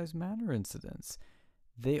Black Lives Matter incidents.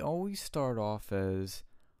 They always start off as,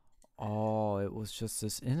 oh, it was just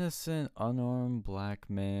this innocent, unarmed black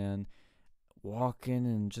man walking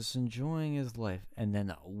and just enjoying his life, and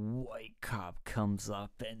then a white cop comes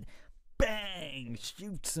up and bang,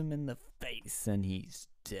 shoots him in the face, and he's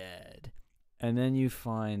dead. and then you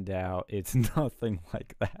find out it's nothing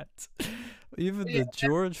like that. Even Yeah. the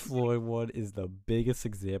George Floyd one is the biggest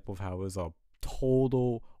example of how it was a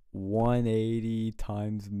total 180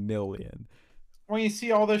 times million. When you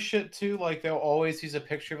see all this shit too, like they'll always use a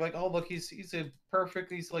picture of like, oh look, he's a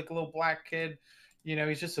perfect, he's like a little black kid, you know,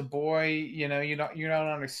 he's just a boy, you know, you don't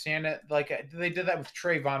understand it. Like they did that with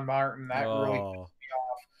Trayvon Martin, that really pissed Oh, me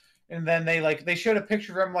off. And then they showed a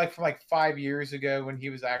picture of him like from like 5 years ago when he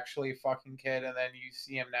was actually a fucking kid, and then you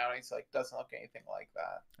see him now and he's like doesn't look anything like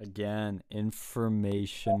that. again,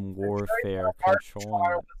 information warfare Martin controlling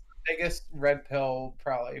trial it. was the biggest red pill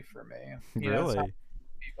probably for me. You know, it's not- Really?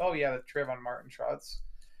 oh yeah, the Trayvon Martin shots.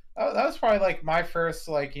 That was probably like my first,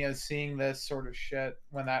 like, you know, seeing this sort of shit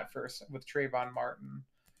when that first with Trayvon Martin,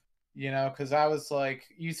 you know, because I was like,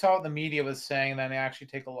 you saw what the media was saying, then you actually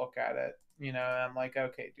take a look at it, you know, and I'm like,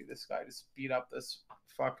 okay, dude, this guy just beat up this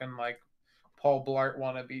fucking like Paul Blart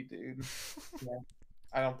wannabe dude. Yeah,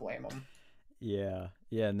 I don't blame him. Yeah,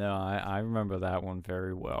 yeah, no, I remember that one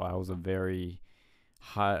very well. I was a very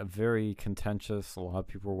high, very contentious. A lot of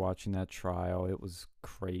people were watching that trial. It was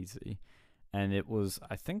crazy, and it was,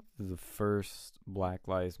 I think, the first Black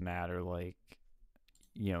Lives Matter, like,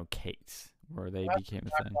 case where they That's became where a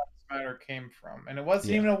Black thing. Lives Matter came from, and it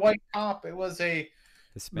wasn't Yeah, even a white cop; it was a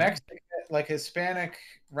Hispanic. Mexican, like Hispanic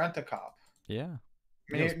rent-a-cop. Yeah,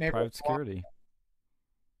 yeah, it was Neighborhood private watch, security.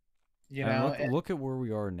 you And know, look, look at where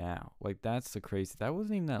we are now. Like that's the crazy. That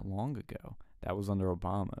wasn't even that long ago. That was under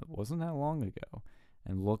Obama. It wasn't that long ago.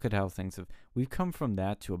 And look at how things have. We've come from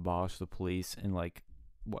that to abolish the police in like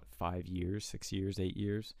what 5 years, 6 years, 8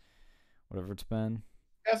 years, whatever it's been.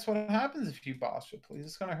 that's what happens if you boss the police.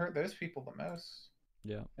 It's gonna hurt those people the most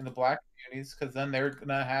Yeah. in the black communities, because then they're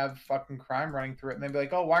gonna have fucking crime running through it, and they'd be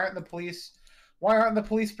like, "Oh, why aren't the police? Why aren't the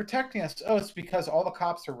police protecting us?" Oh, it's because all the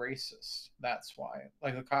cops are racist. That's why.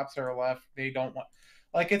 Like the cops are left. They don't want.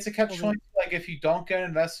 Like it's a catch Well, 20. Like if you don't go and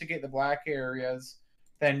investigate the black areas,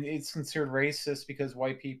 then it's considered racist because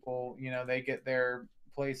white people, you know, they get their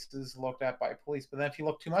places looked at by police. But then if you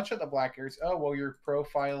look too much at the black areas, oh well, you're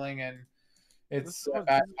profiling and this it's is a what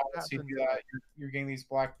bad this is what policy to happens. do that. You're getting these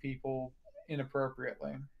black people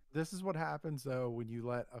inappropriately. This is what happens though when you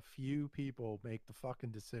let a few people make the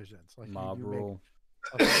fucking decisions. Like Mob you make rule.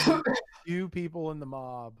 a few people in the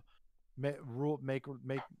mob make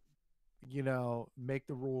make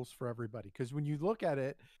the rules for everybody. Because when you look at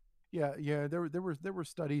it, yeah, there were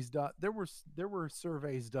studies done. There were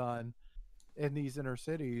surveys done in these inner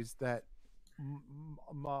cities that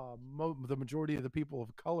the majority of the people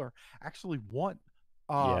of color actually want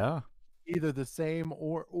uh, Yeah. either the same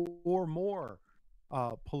or more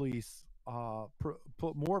police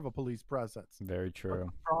put more of a police presence. Very But true.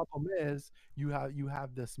 the problem is you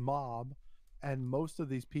have this mob, and most of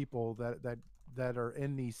these people that are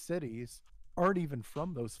in these cities aren't even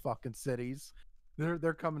from those fucking cities.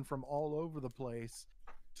 They're coming from all over the place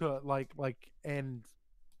to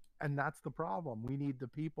and that's the problem. We need the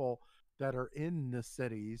people that are in the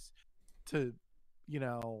cities to you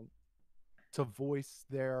know to voice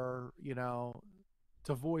their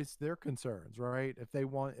to voice their concerns, right? If they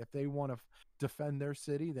want to defend their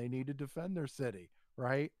city, they need to defend their city,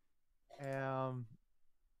 right? um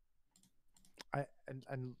I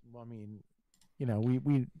mean,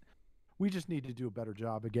 we just need to do a better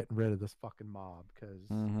job of getting rid of this fucking mob because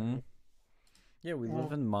Mm-hmm. Yeah, we live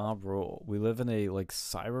Well, in mob rule. We live in a like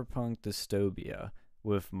cyberpunk dystopia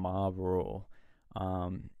with mob rule.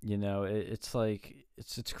 It's like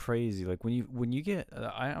it's crazy. Like when you get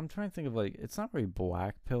I'm trying to think of like it's not really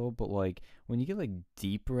black pill, but like when you get like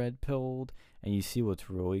deep red pilled and you see what's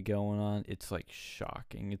really going on, it's like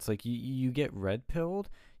shocking. It's like you get red pilled,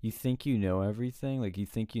 you think you know everything, like you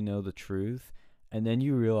think you know the truth, and then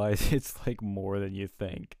you realize it's like more than you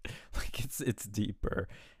think. Like it's deeper.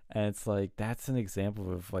 And it's like that's an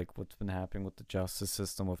example of like what's been happening with the justice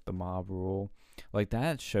system with the mob rule. Like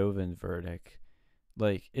that Chauvin verdict,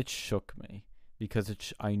 like it shook me because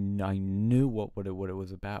I knew what it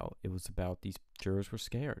was about. It was about these jurors were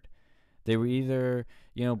scared. They were either,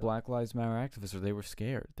 Black Lives Matter activists or they were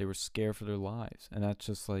scared. They were scared for their lives. And that's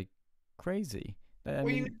just like crazy. I well,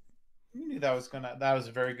 mean, you knew that was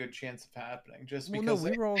a very good chance of happening, just well, no,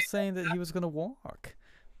 because we were all saying that he was going to walk.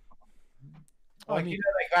 I like mean, you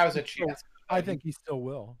know, like that was a he still- chance. I think he still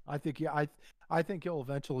will. I think he'll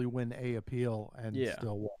eventually win a appeal and Yeah.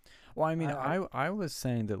 still will. Well, I mean, I- I was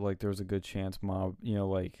saying that like there was a good chance mob,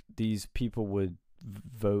 like these people would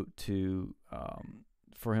vote to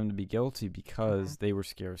for him to be guilty because they were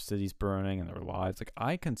scared of cities burning and their lives. Like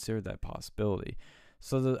I considered that possibility.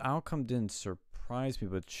 So the outcome didn't surprise me,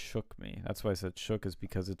 but it shook me. That's why I said shook is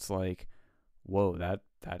because it's like, whoa, that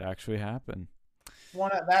actually happened.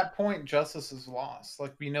 One at that point, justice is lost.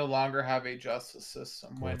 Like we no longer have a justice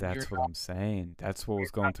system Well, when you're that's what I'm saying. That's what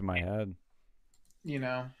was going through my head.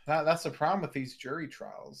 that's the problem with these jury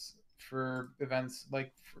trials for events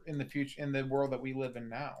like in the future in the world that we live in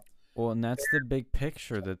now. Well, and that's the big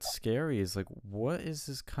picture that's scary is like, what is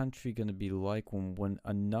this country going to be like when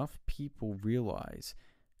enough people realize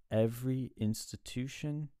every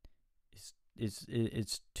institution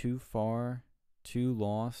it's too far, too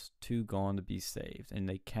lost, too gone to be saved, and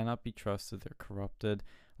they cannot be trusted. They're corrupted.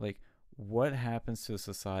 Like, what happens to a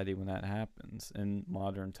society when that happens in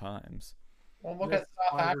modern times? Well, look This at is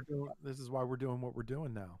South why Africa. this is why we're doing what we're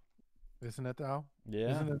doing now, isn't it? Though,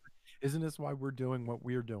 Yeah. isn't this why we're doing what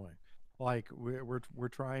we're doing? Like we're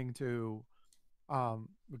trying to,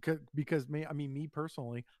 because me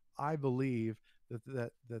personally, I believe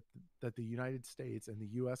that the United States and the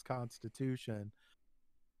U.S. Constitution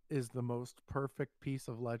is the most perfect piece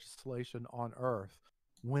of legislation on earth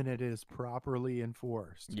when it is properly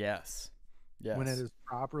enforced. Yes. When it Yes. is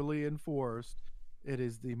properly enforced, it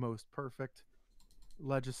is the most perfect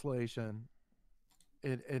legislation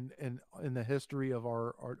in the history of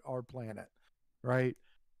our planet, right?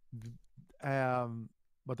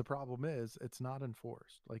 But the problem is it's not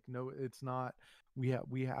enforced. Like, no, it's not. We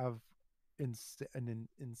have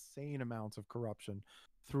insane amounts of corruption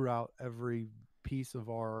throughout every piece of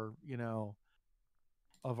our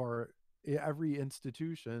of our every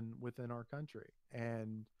institution within our country.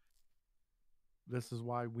 And this is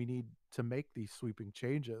why we need to make these sweeping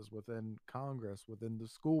changes within Congress, within the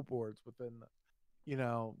school boards, within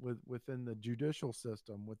within the judicial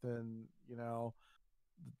system, within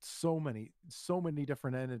so many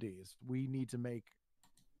different entities. We need to make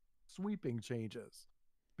sweeping changes,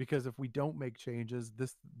 because if we don't make changes,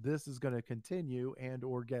 this is going to continue and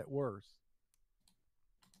or get worse.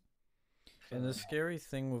 And the So, scary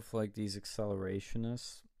thing with like these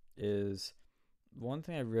accelerationists is one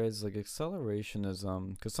thing I realized, like, acceleration is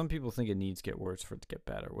because some people think it needs to get worse for it to get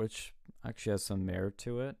better, which actually has some merit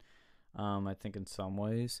to it. I think in some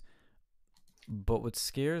ways. But what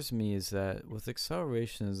scares me is that with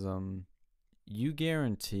accelerationism, you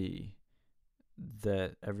guarantee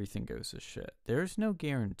that everything goes to shit. There's no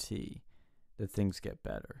guarantee that things get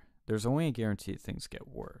better. There's only a guarantee that things get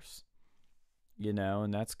worse.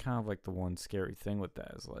 And that's kind of like the one scary thing with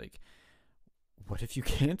that is like, what if you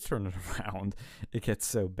can't turn it around? It gets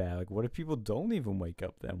so bad. Like, what if people don't even wake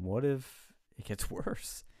up then? What if it gets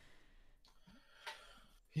worse?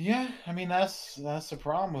 yeah, I mean that's the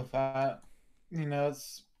problem with that.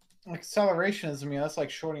 It's like accelerationism. That's like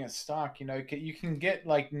shorting a stock. You can get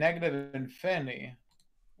like negative infinity,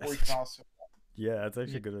 or you can also Yeah, that's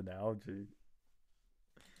actually Yeah. a good analogy.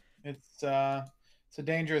 it's a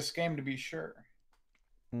dangerous game to be sure.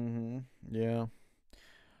 Mm-hmm. Yeah.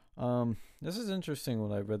 This is interesting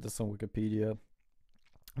when I read this on Wikipedia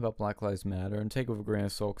about Black Lives Matter, and take it with a grain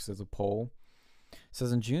of salt because it's a poll. It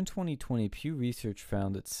says in June 2020, Pew Research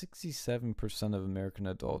found that 67% of American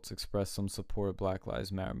adults expressed some support of Black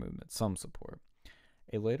Lives Matter movement, some support.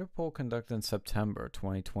 A later poll conducted in September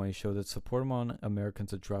 2020 showed that support among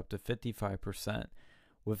Americans had dropped to 55%,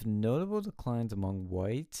 with notable declines among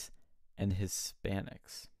whites and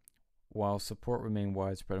Hispanics, while support remained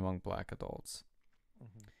widespread among black adults.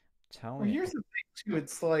 Mhm. Tell Well, me. here's the thing too.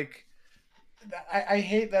 It's like I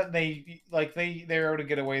hate that they're able to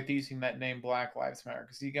get away with using that name Black Lives Matter,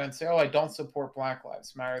 because you go and say, oh, I don't support Black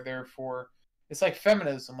Lives Matter, therefore it's like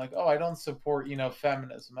feminism. Like, oh, I don't support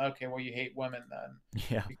feminism. Okay, well, you hate women then.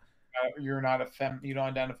 Yeah. You're not you don't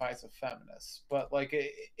identify as a feminist. But like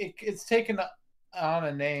it's taken on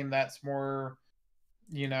a name that's more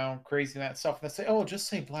crazy than that stuff. And they say, oh, just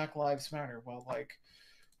say Black Lives Matter. Well, like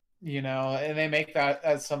and they make that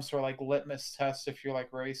as some sort of like litmus test if you're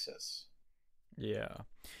like racist. Yeah.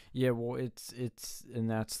 Yeah, well, it's and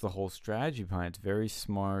that's the whole strategy behind it. It's very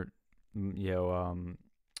smart,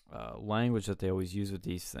 language that they always use with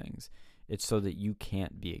these things. It's so that you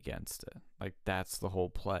can't be against it. Like, that's the whole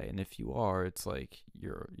play. And if you are, it's like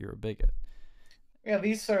you're a bigot. Yeah,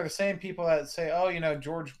 these are the same people that say, "Oh,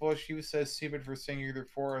 George Bush, he was so stupid for saying either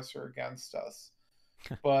for us or against us,"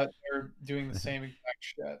 but they're doing the same exact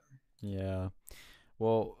shit. Yeah.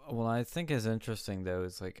 Well, what I think is interesting though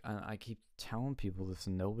is like I keep telling people this,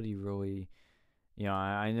 and nobody really,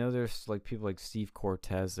 I know there's like people like Steve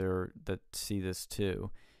Cortez there that see this too,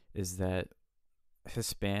 is that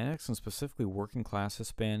Hispanics, and specifically working class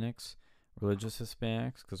Hispanics, religious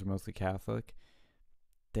Hispanics, because they're mostly Catholic,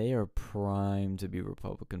 they are primed to be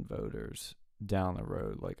Republican voters down the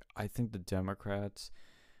road. Like, I think the Democrats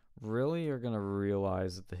really are going to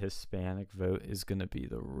realize that the Hispanic vote is going to be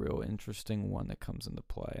the real interesting one that comes into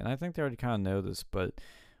play. And I think they already kind of know this, but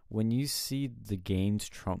when you see the gains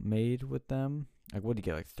Trump made with them, like what do you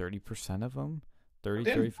get, like 30% of them? 30,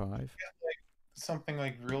 Didn't 35? something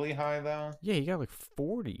like really high though. Yeah, you got like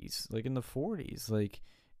 40s, like in the 40s. Like,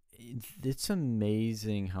 it's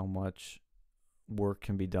amazing how much work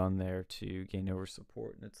can be done there to gain over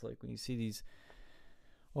support. And it's like when you see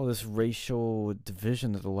all this racial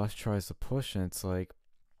division that the left tries to push, and it's like,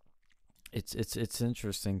 it's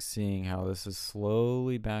interesting seeing how this is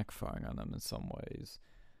slowly backfiring on them in some ways.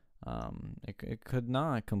 It could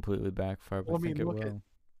not completely backfire, but Well, I think it look at will.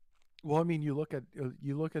 well, I mean, you look at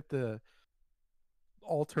the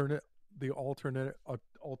alternate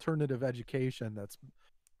alternative education that's,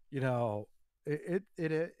 you know, it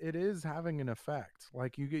is having an effect.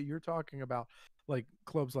 Like you're talking about like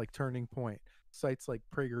clubs like Turning Point, sites like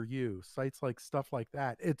PragerU, sites like stuff like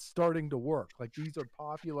that. It's starting to work. Like these are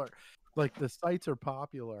popular, like the sites are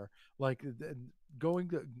popular. Like going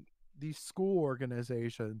to these school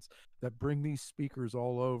organizations that bring these speakers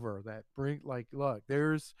all over, that bring, like, look,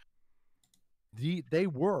 they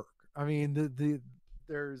work. I mean,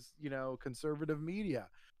 there's, conservative media,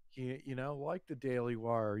 like the Daily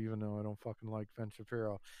Wire, even though I don't fucking like Ben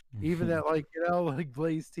Shapiro, even that, like, like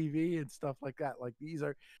Blaze TV and stuff like that. Like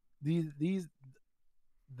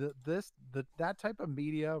that type of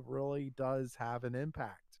media really does have an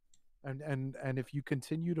impact, and if you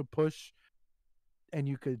continue to push, and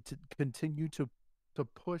you could continue to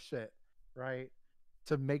push it, right,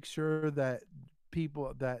 to make sure that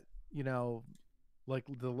people that, like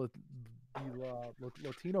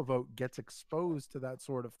Latino vote gets exposed to that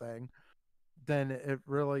sort of thing, then it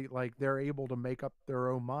really, like, they're able to make up their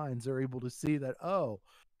own minds. They're able to see that,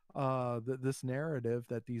 this narrative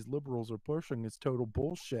that these liberals are pushing is total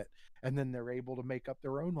bullshit, and then they're able to make up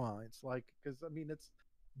their own minds. Like, because I mean, it's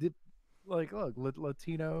the, like, look,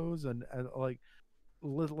 Latinos and like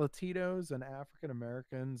Latinos and African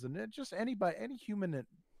Americans, and just any human,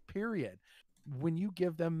 period. When you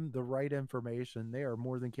give them the right information, they are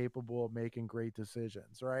more than capable of making great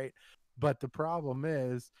decisions, right? But the problem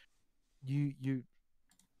is, you've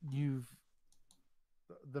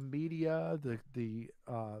the media, the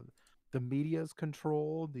media's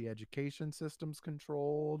controlled, the education system's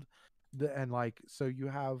controlled, and like, so you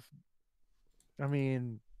have, I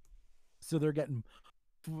mean, so they're getting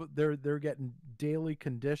daily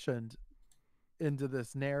conditioned into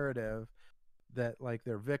this narrative that, like,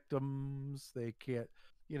 they're victims. They can't,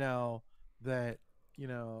 you know, that, you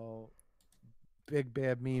know, big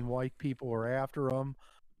bad mean white people are after them.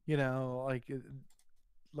 Like,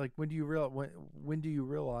 when do you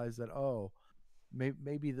realize that, oh,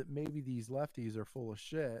 maybe these lefties are full of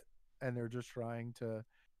shit, and they're just trying to,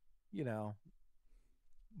 you know,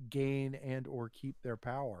 gain and or keep their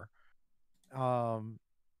power. Um,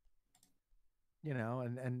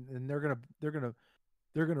 and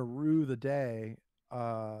they're gonna rue the day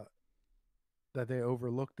that they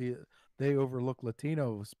overlook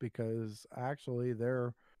Latinos, because actually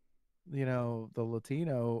they're, the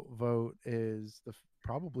Latino vote is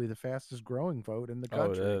probably the fastest growing vote in the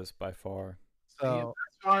Oh, it country. is by far. Yeah, So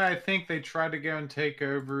that's why I think they tried to go and take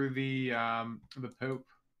over the Pope.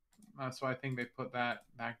 That's why I think they put that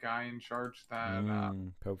guy in charge.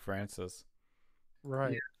 Pope Francis.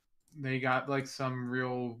 right. They got like some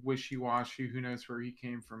real wishy-washy, who knows where he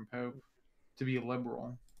came from, Pope, to be a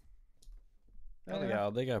liberal. Oh,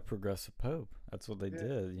 they got a progressive Pope. That's what they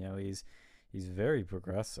did. He's very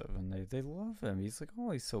progressive, and they love him. He's like,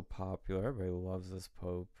 oh, he's so popular. Everybody loves this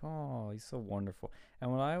Pope. Oh, he's so wonderful.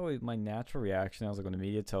 And my natural reaction, I was like, when the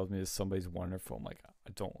media tells me that somebody's wonderful, I'm like,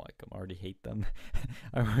 I don't like them. I already hate them.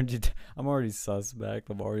 I'm already suspect.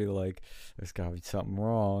 I'm already like, there's gotta be something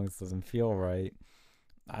wrong. This doesn't feel right.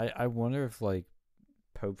 I wonder if, like,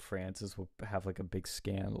 Pope Francis will have like a big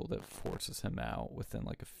scandal that forces him out within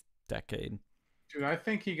like a decade. Dude, I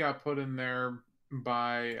think he got put in there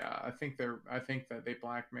by I think that they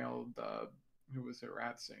blackmailed who was it,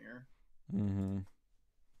 Ratzinger. Mm-hmm.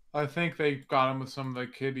 I think they got him with some of the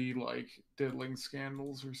kiddie, like, diddling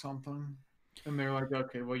scandals or something. And they're like,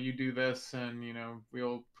 okay, well, you do this, and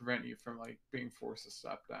we'll prevent you from, like, being forced to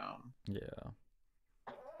step down. Yeah.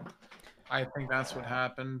 I think that's what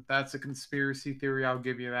happened. That's a conspiracy theory, I'll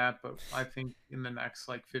give you that, but I think in the next,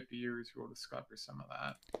 like, 50 years we'll discover some of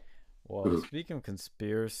that. Well, speaking of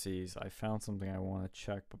conspiracies, I found something I want to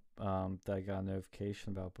check that I got a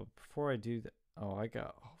notification about. But before I do that,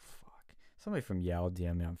 fuck. Somebody from Yao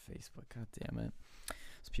DM me on Facebook. God damn it.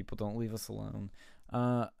 These people don't leave us alone.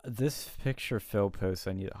 This picture Phil posts,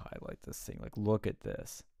 I need to highlight this thing. Like, look at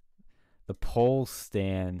this. The Poles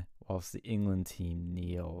stand whilst the England team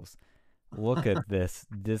kneels. Look at this.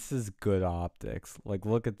 This is good optics. Like,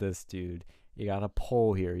 look at this dude. You got a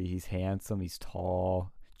Pole here. He's handsome. He's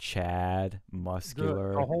tall. Chad,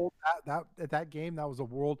 muscular. The whole that game, that was a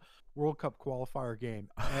World Cup qualifier game.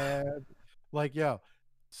 And like,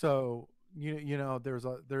 so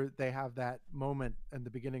they have that moment in the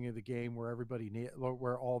beginning of the game where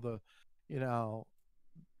where all the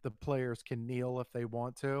the players can kneel if they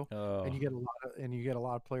want to. And you get a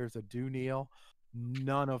lot of players that do kneel.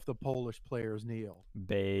 None of the Polish players kneel.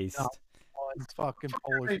 Based. Not one fucking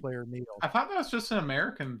Polish player kneel. I thought that was just an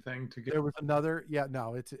American thing to get. There was another. Yeah,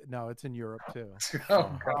 no, it's in Europe too.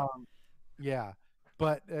 Oh, God. Yeah,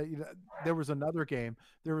 but there was another game.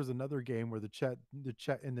 There was another game where the Czech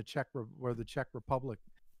Republic,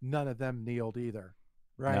 none of them kneeled either.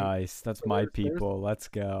 Right. Nice. That's my people. Let's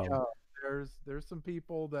go. There's some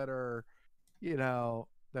people that are,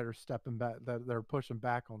 that are stepping back, that are pushing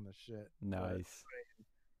back on this shit. Nice.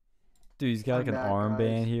 Dude, he's got like an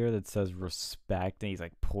armband here that says respect, and he's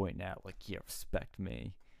like pointing at like, yeah, respect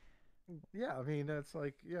me. Yeah, I mean that's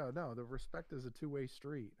like, no, the respect is a two-way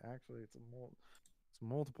street. Actually, it's a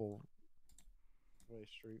multiple way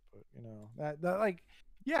street, but that like,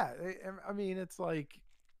 yeah, I mean it's like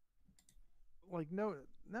no,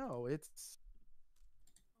 it's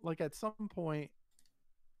like at some point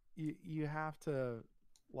you have to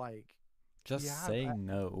like just say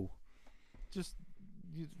no. Just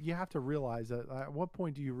you have to realize that. At what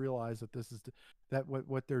point do you realize that this is that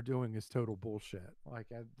what they're doing is total bullshit? Like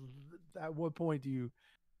at what point do you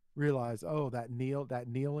realize, oh, that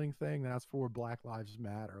kneeling thing, that's for Black Lives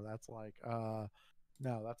Matter? That's like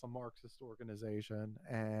no, that's a Marxist organization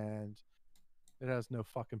and it has no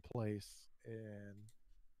fucking place and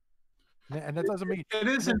that doesn't mean it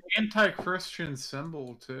is an anti-Christian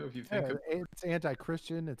symbol too. If you think it's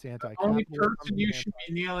anti-Christian, it's the anti-capitalism. only person you should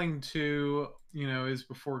be kneeling to, is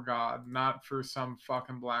before God, not for some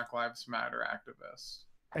fucking Black Lives Matter activist.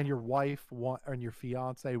 And your wife and your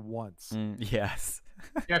fiance once. Yes.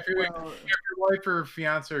 Yeah, if your wife or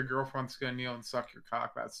fiance or girlfriend's gonna kneel and suck your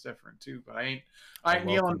cock, that's different too. But I ain't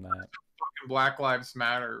kneeling for fucking Black Lives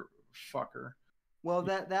Matter, fucker. Well,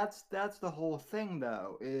 that's the whole thing,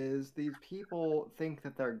 though, is these people think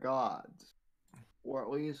that they're gods, or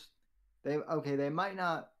at least they might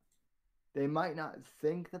not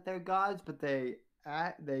think that they're gods, but they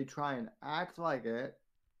try and act like it,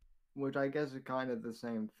 which I guess is kind of the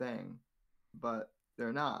same thing, but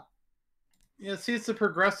they're not. Yeah, see, it's a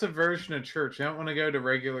progressive version of church. They don't want to go to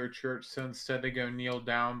regular church, so instead they go kneel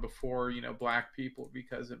down before black people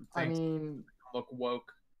because it thinks they look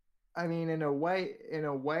woke. I mean, in a way,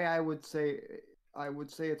 I would say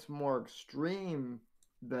it's more extreme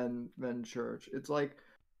than church. It's like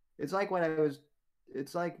what I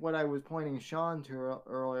was pointing Sean to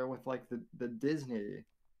earlier with like the Disney,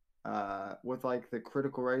 with like the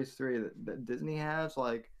critical race theory that Disney has.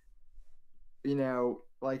 Like,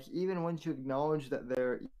 like even once you acknowledge that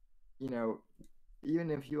they're, even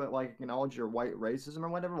if you like acknowledge your white racism or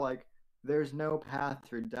whatever, like there's no path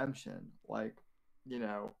to redemption. Like, You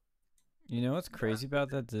know what's crazy about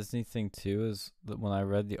that Disney thing too is that when I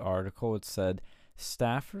read the article, it said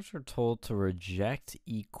staffers are told to reject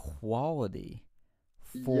equality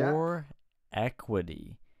for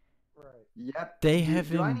equity. Right. Yep. They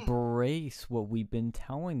have embraced what we've been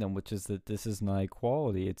telling them, which is that this is not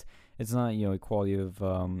equality. It's not equality of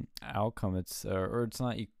outcome. It's or it's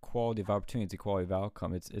not equality of opportunity. It's equality of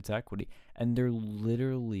outcome. It's equity, and they're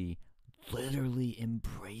literally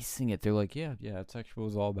embracing it. They're like, yeah, that's actually what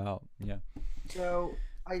it's all about. Yeah. So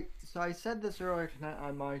I said this earlier tonight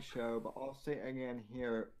on my show, but I'll say it again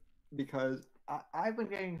here because I've been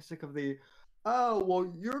getting sick of the, oh,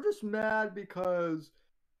 well, you're just mad because,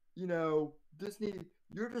 Disney,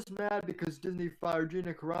 you're just mad because Disney fired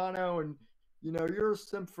Gina Carano and, you're a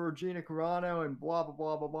simp for Gina Carano and blah, blah,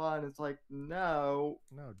 blah, blah, blah. And it's like, no.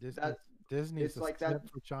 No, Disney's a simp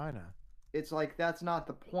for China. It's like that's not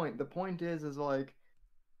the point. The point is like,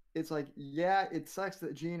 it's like, yeah, it sucks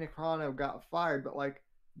that Gina Carano got fired, but like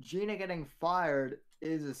Gina getting fired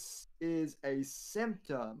is a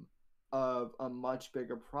symptom of a much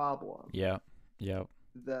bigger problem. Yeah. Yep.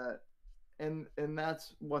 And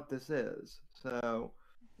that's what this is. So,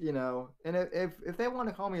 and if they want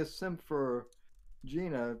to call me a simp for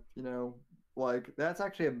Gina, like that's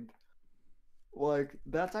actually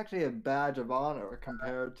a badge of honor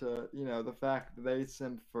compared to the fact that they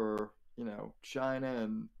simp for China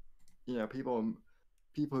and people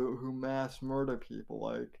who mass murder people,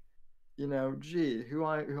 like gee, who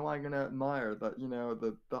am I gonna admire? That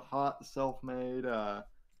the hot self-made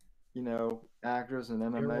you know, actress an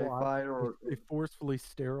MMA Sterilize- fighter or they forcefully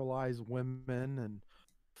sterilize women and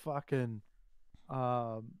fucking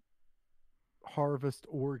harvest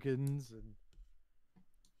organs and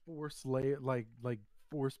force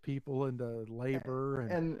people into labor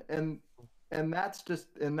and that's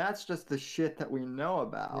just the shit that we know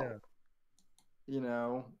about. yeah. You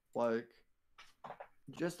know, like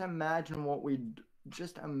just imagine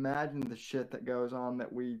just imagine the shit that goes on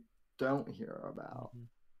that we don't hear about. Mhm.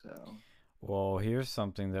 So Well, here's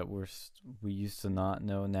something that we used to not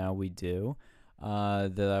know, now we do.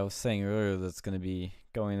 That I was saying earlier that's going to be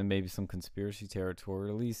going into maybe some conspiracy territory,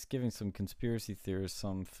 or at least giving some conspiracy theorists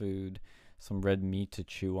some food, some red meat to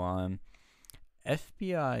chew on.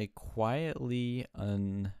 FBI quietly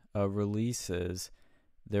releases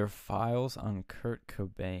their files on Kurt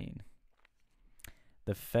Cobain.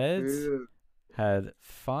 The feds Ew. had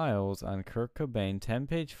files on Kurt Cobain,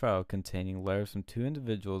 10-page file containing letters from two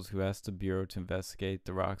individuals who asked the Bureau to investigate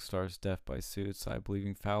the rock star's death by suicide,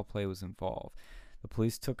 believing foul play was involved. The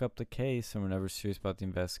police took up the case and were never serious about the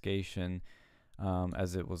investigation,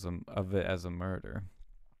 as it was as a murder.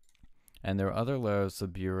 And there are other letters the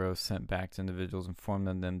Bureau sent back to individuals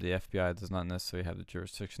informing them the FBI does not necessarily have the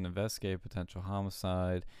jurisdiction to investigate a potential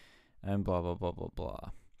homicide, and blah, blah, blah, blah,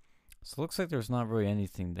 blah. So it looks like there's not really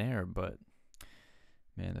anything there, but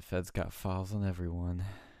man, the Fed's got files on everyone.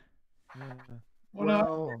 Yeah. Well,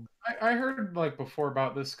 no, Well, I heard like before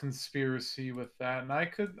about this conspiracy with that, and I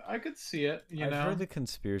could see it. You I've know, heard the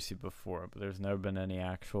conspiracy before, but there's never been any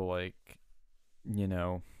actual, like, I juice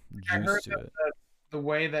heard to it. the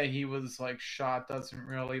way that he was like shot doesn't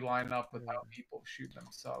really line up with how Yeah. people shoot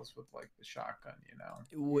themselves with like the shotgun. You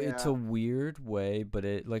know. It's Yeah. a weird way, but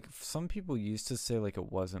it, like, some people used to say like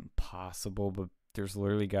it wasn't possible, but there's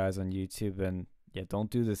literally guys on YouTube and yeah, don't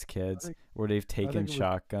do this, kids, think- where they've taken think it was-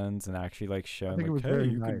 shotguns and actually like shown think it like, was hey, very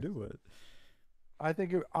you can nice. do it.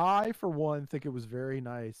 I for one think it was very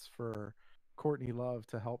nice for Courtney Love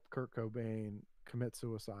to help Kurt Cobain commit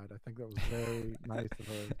suicide. I think that was very nice of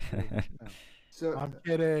her. to do. No. so I'm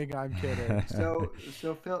kidding. I'm kidding. so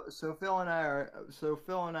Phil and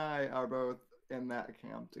I are both in that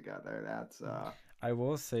camp together. That's I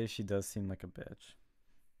will say she does seem like a bitch.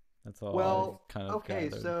 That's all well, I kind of okay,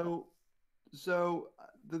 gathered. so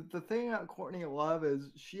the thing about Courtney Love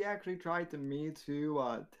is she actually tried to Me Too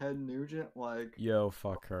Ted Nugent, like Yo,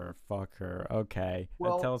 fuck her. Okay,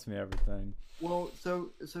 Well- that tells me everything. well,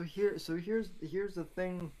 here's the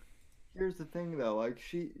thing. Here's the thing though, like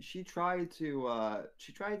she tried to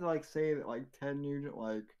like say that like Ted Nugent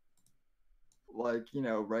like you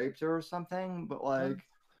know raped her or something, but like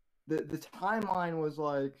the timeline was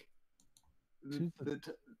like She's a-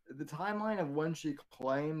 the timeline of when she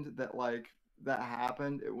claimed that like that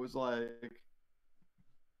happened, it was like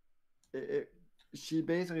it she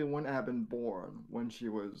basically wouldn't have been born when she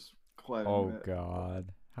was claiming Oh it.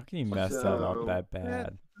 God, how can you mess that up So- that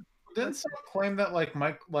bad? Didn't someone claim that like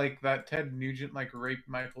that Ted Nugent like raped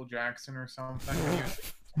Michael Jackson or something?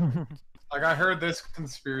 Like I heard this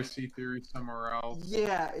conspiracy theory somewhere else.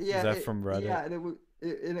 Yeah, yeah. that from Reddit? Yeah, and it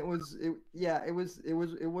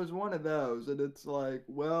was one of those, and it's like,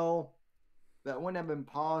 well, that wouldn't have been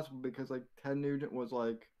possible because like Ted Nugent would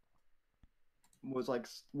have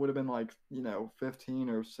been like 15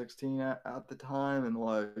 or 16 at the time, and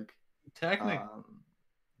like Technically,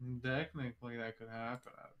 that could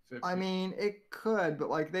happen at 50. I mean, it could, but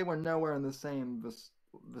like they were nowhere in the same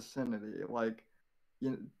vicinity. Like,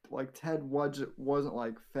 like Ted wasn't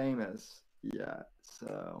like famous yet,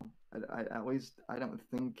 so at least I don't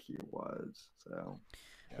think he was. So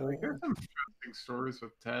Yeah, like, there's some interesting stories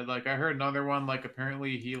with Ted. Like I heard another one. Like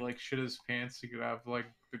apparently he like shit his pants to get out of like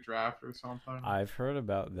the draft or something. I've heard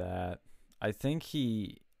about that. I think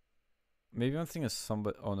maybe I'm thinking of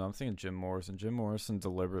somebody. Oh no, I'm thinking Jim Morrison. Jim Morrison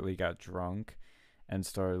deliberately got drunk and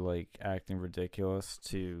started like acting ridiculous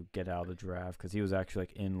to get out of the draft because he was actually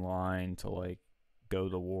like in line to like go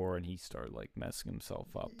to war, and he started like messing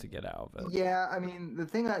himself up to get out of it. yeah, I mean the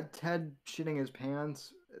thing that Ted shitting his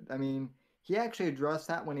pants, I mean he actually addressed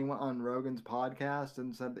that when he went on Rogan's podcast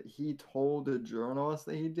and said that he told a journalist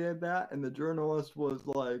that he did that, and the journalist was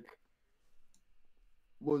like,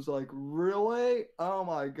 really? Oh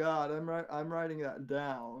my God, I'm writing that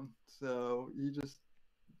down. So he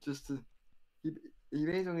he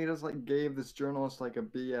basically just like gave this journalist like a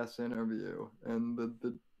BS interview, and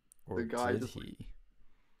Or guy did just, he?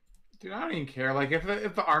 Dude, I don't even care. Like if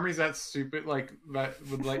the army's that stupid, like that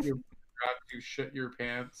would let you grab you shit your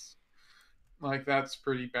pants, like that's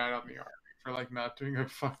pretty bad on the army for like not doing a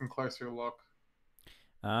fucking closer look.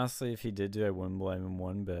 Honestly, if he did do it, I wouldn't blame him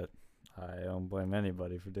one bit. I don't blame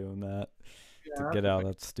anybody for doing that. to Yeah, get out of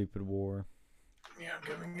that stupid war. yeah,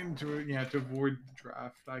 going into it, yeah, to avoid the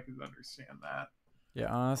draft. I could understand that. Yeah,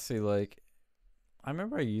 honestly, like I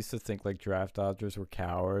remember I used to think like draft dodgers were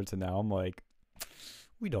cowards, and now I'm like,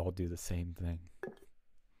 we'd all do the same thing.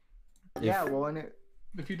 Yeah, well, and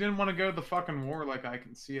If you didn't want to go to the fucking war, like I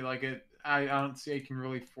can see, like it, I don't see I can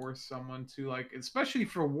really force someone to like, especially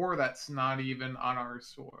for a war that's not even on our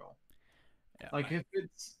soil. Yeah. Like if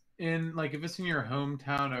it's in, like if it's in your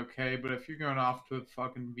hometown, okay, but if you're going off to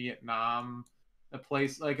fucking Vietnam, a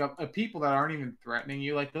place like a people that aren't even threatening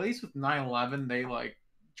you, like at least with 9/11, they like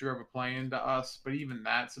drove a plane into us, but even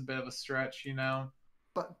that's a bit of a stretch, you know.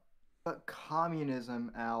 but but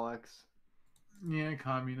communism, Alex. Yeah,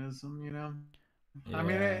 communism, you know. I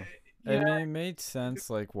mean, Yeah. I yeah, mean, it made sense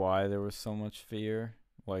like why there was so much fear,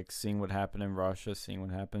 like seeing what happened in Russia, seeing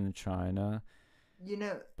what happened in China, You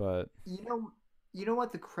know, but you know, you know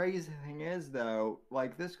what the crazy thing is though?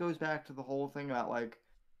 Like this goes back to the whole thing about like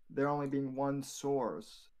there only being one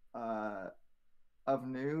source of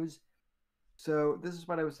news. So this is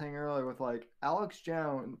what I was saying earlier with like Alex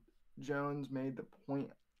Jones made the point.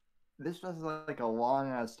 This was like a long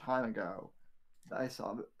ass time ago that I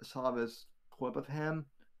saw this clip of him,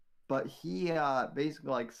 but he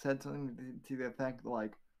basically like said something to the effect that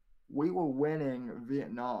like we were winning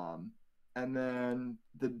Vietnam, and then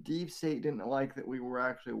the deep state didn't like that we were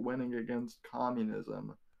actually winning against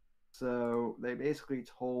communism, so they basically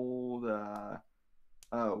told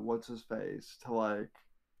what's his face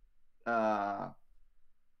uh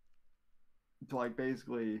to like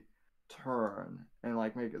basically turn and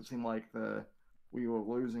like make it seem like the we were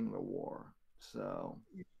losing the war. So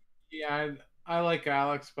yeah, I like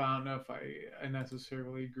Alex, but I don't know if I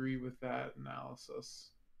necessarily agree with that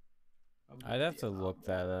analysis of the I'd have to Vietnam look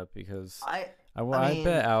that up because I I mean,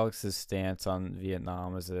 bet Alex's stance on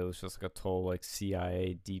Vietnam is that it was just like a total like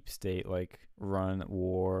CIA deep state like run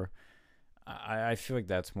war. I feel like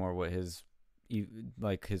that's more what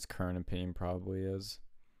like his current opinion probably is.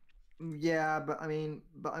 yeah, but I mean,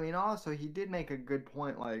 also he did make a good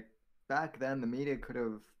point. Like back then, the media could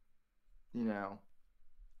have, you know,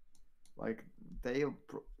 like they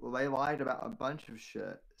lied about a bunch of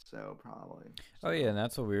shit. So probably. Oh yeah, So and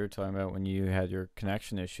that's what we were talking about when you had your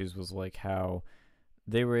connection issues was like how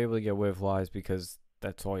they were able to get away with lies because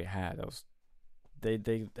that's all you had. That was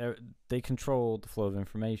they controlled the flow of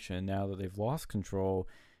information. Now that they've lost control,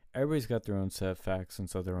 everybody's got their own set of facts and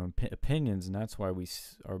so their own opinions, and that's why we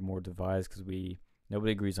are more divided because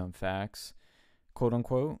nobody agrees on facts, quote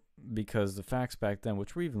unquote. Because the facts back then,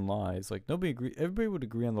 which were even lies, like everybody would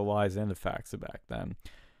agree on the lies and the facts back then.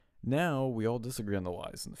 Now we all disagree on the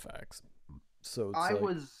lies and the facts. So it's I like,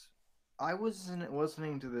 was I was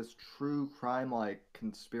listening to this true crime like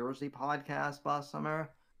conspiracy podcast last summer,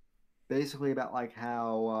 basically about like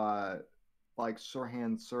how like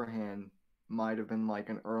Sirhan might have been like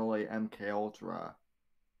an early MK Ultra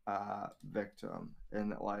victim,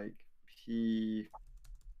 and that like he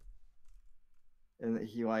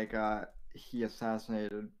he like he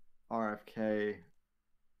assassinated RFK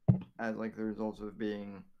as like the result of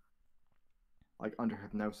being like under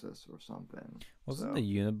hypnosis or something. wasn't So the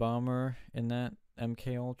Unabomber in that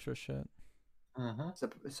MK Ultra shit?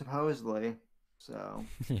 supposedly, so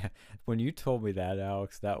Yeah, when you told me that,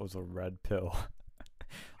 Alex, that was a red pill,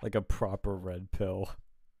 like a proper red pill.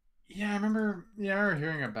 Yeah, I remember. Yeah, I remember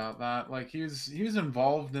hearing about that. Like he was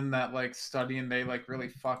involved in that like study, and they like really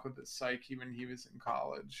fuck with his psyche when he was in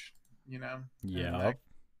college. You know, and Yep.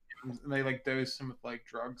 they like dosed him with like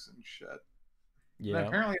drugs and shit. And Yeah.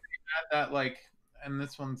 apparently they had that like, and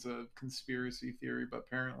this one's a conspiracy theory, but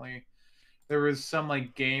apparently there was some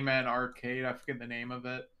like game at an arcade. I forget the name of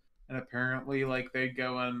it, and apparently like they'd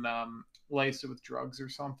go and lace it with drugs or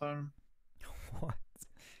something, What?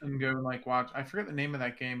 and go and like watch. I forget the name of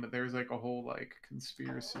that game, but there's like a whole like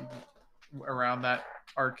conspiracy around that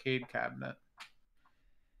arcade cabinet.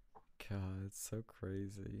 God, it's so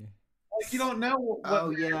crazy. Like you don't know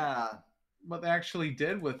oh yeah. what they actually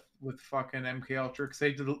did with fucking MK Ultra because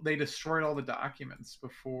they destroyed all the documents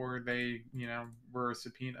before they were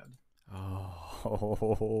subpoenaed.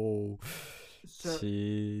 Oh, So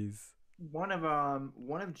jeez. one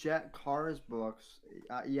of Jack Carr's books.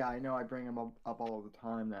 Yeah, I know I bring him up all the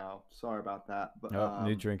time now. Sorry about that, but Oh,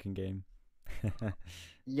 new drinking game.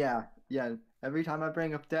 yeah, yeah. Every time I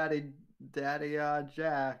bring up Daddy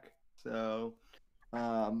Jack. So,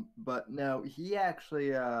 but no, he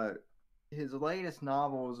actually his latest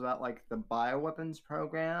novel was about like the bioweapons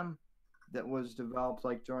program that was developed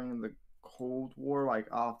like during the Cold War,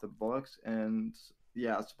 like off the books, and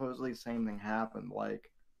yeah, supposedly the same thing happened.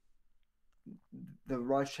 Like the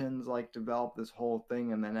Russians like developed this whole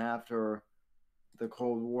thing, and then after the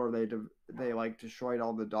Cold War, they like destroyed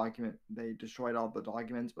all the documents,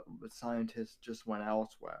 but the scientists just went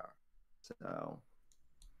elsewhere. So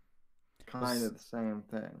kind of the same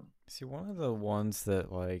thing. See, one of the ones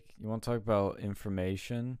that, like, you want to talk about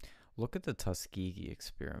information, look at the Tuskegee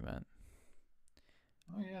experiment.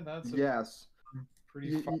 Oh yeah, that's a Yes.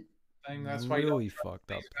 pretty fucked thing. That's why you really don't trust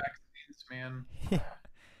fucked up. these vaccines, man.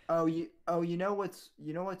 You know what's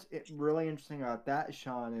really interesting about that,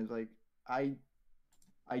 Sean, is like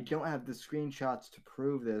I don't have the screenshots to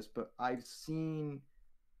prove this, but I've seen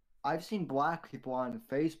black people on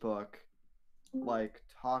Facebook like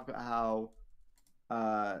talk about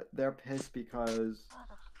how they're pissed because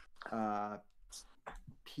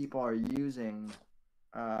people are using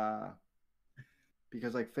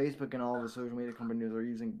because like Facebook and all the social media companies are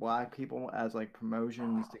using black people as like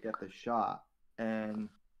promotions to get the shot, and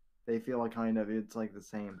they feel like kind of it's like the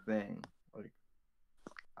same thing. Like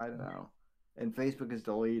I don't know. And Facebook is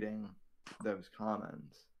deleting those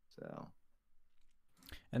comments. So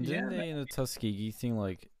And Yeah, didn't they, in the Tuskegee thing,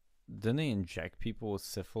 like, didn't they inject people with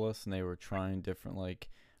syphilis, and they were trying different, like,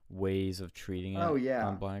 ways of treating it Oh, yeah.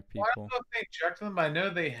 on black Well, I people? don't know if they injected them. I know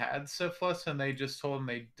they had syphilis, and they just told them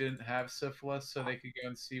they didn't have syphilis, so they could go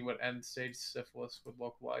and see what end-stage syphilis would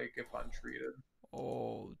look like if untreated.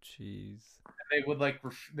 Oh, jeez. They would like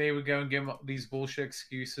they would go and give them these bullshit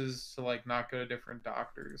excuses to like not go to different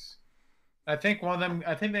doctors. I think one of them.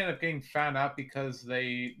 I think they ended up getting found out because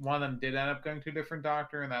one of them did end up going to a different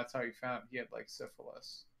doctor, and that's how he found he had like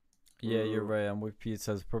syphilis. Yeah, you're right. On Wikipedia, it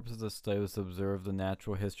says the purpose of the study was to observe the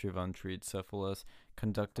natural history of untreated syphilis,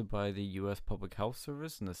 conducted by the U.S. Public Health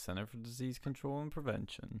Service and the Center for Disease Control and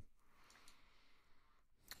Prevention.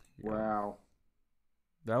 Yeah. wow.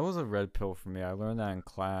 That was a red pill for me. I learned that in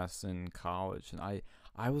class in college, and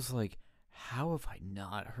I was like, how have I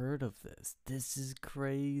not heard of this? This is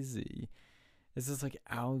crazy. This is like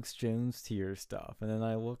Alex Jones tier stuff. And then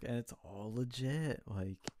I look, and it's all legit.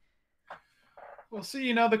 Like, Well,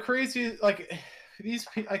 see, the crazy like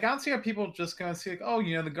like I don't see how people just go and see like, oh,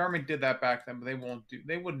 the government did that back then, but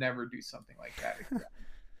they would never do something like that again.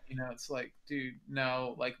 It's like, dude,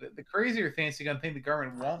 no. Like the crazier thing is you're gonna think the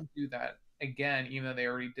government won't do that again, even though they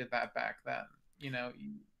already did that back then.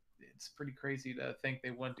 It's pretty crazy to think they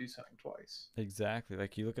wouldn't do something twice. exactly.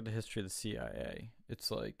 Like, you look at the history of the CIA, it's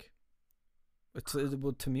like,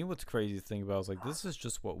 well, to me, what's crazy to think about is like, this is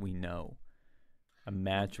just what we know.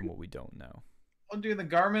 Imagine what we don't know. Well, dude, the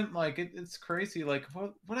government, like, it's crazy. Like,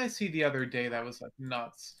 what I see the other day that was like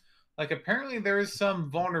nuts. Like, apparently there is some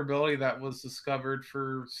vulnerability that was discovered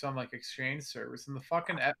for some like exchange service, and the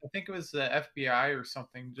fucking I think it was the FBI or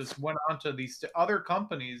something just went onto these other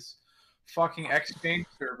companies' fucking exchange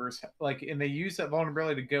servers, like, and they used that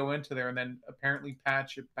vulnerability to go into there and then apparently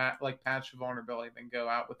patch the vulnerability, then go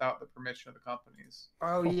out without the permission of the companies.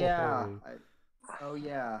 Oh yeah. Oh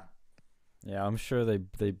yeah. Yeah, I'm sure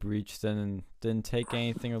they breached in and didn't take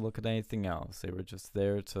anything or look at anything else. They were just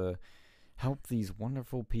there to help these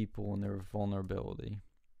wonderful people in their vulnerability.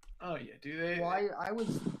 Oh yeah, do they? Well, I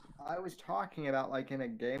was talking about like in a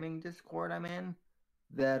gaming Discord I'm in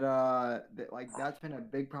that like that's been a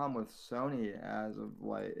big problem with Sony as of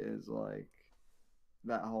late is like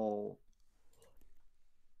that whole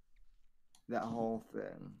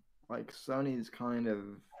thing. Like Sony's kind of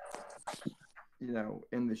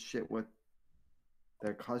in the shit with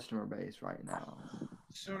their customer base right now.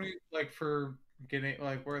 Sony, like, for getting,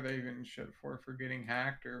 like, where are they even shit for getting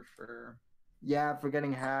hacked or for? Yeah, for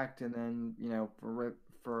getting hacked, and then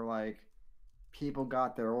for like people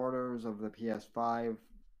got their orders of the PS5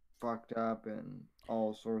 fucked up and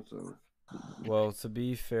all sorts of. Well, to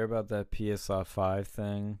be fair about that PS5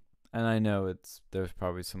 thing, and I know there's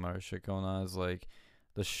probably some other shit going on, is like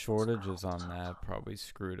the shortages on that probably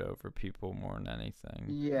screwed over people more than anything.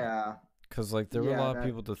 Yeah. Because, like, there were a lot of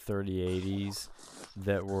people with the 3080s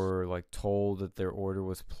that were, like, told that their order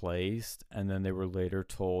was placed, and then they were later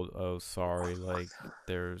told, oh, sorry, like,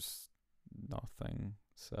 there's nothing.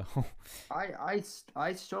 So I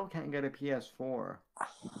still can't get a PS4.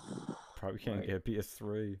 probably can't get a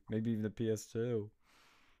PS3, maybe even a PS2.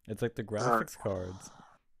 It's like the graphics cards.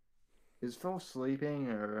 Is Phil sleeping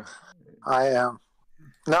or? I am.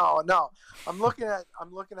 No. I'm looking at. I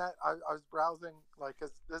was browsing, like,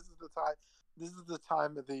 cause this is the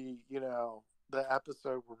time of the the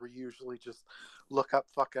episode where we usually just look up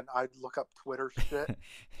I'd look up Twitter shit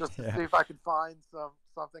just to see if I could find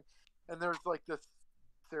something. And there's like this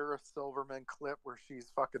Sarah Silverman clip where she's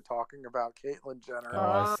fucking talking about Caitlyn Jenner. Oh,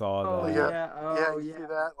 I saw that. Yeah. You see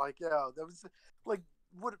that? Like, yeah, that was like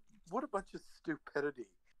what a bunch of stupidity.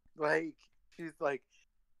 Like, she's like,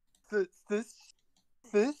 this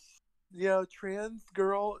trans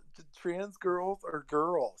girls are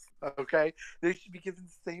girls. Okay, they should be given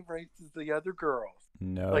the same rights as the other girls.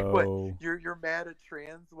 Like what? No. You're mad at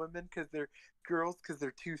trans women because they're girls because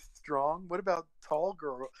they're too strong? What about tall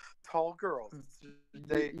girls?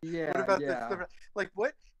 They Yeah, what about yeah. like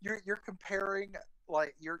what? You're comparing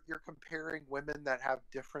like you're comparing women that have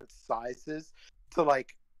different sizes to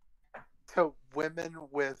to women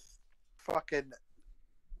with fucking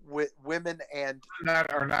with women and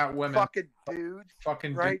Not are not women. fucking dudes,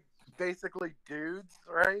 Fucking right? Basically dudes,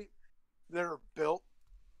 right? That are built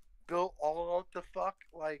all out the fuck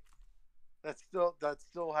like that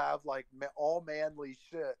still have like all manly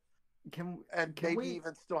shit Can and can maybe we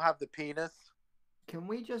even still have the penis. can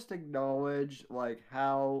we just acknowledge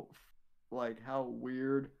how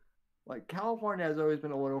weird, like, California has always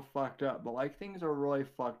been a little fucked up, but like things are really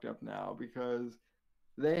fucked up now because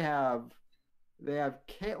they have they have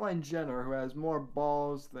Caitlyn Jenner, who has more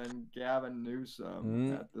balls than Gavin Newsom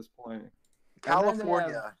Mm. at this point.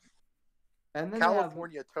 California And then they have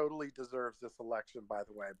California totally deserves this election, by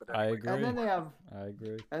the way. But I anyway, agree. and then they have I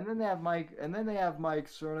agree. And then they have Mike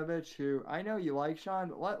Cernovich, who I know you like,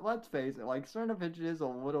 Sean, but let's face it, like, Cernovich is a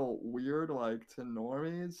little weird, like, to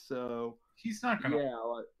normies, so He's not gonna.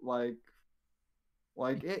 yeah,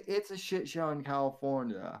 it's a shit show in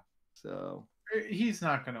California, so He's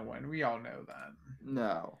not gonna win. We all know that.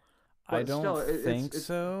 no. I But don't still, think it's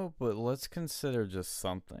so, but let's consider just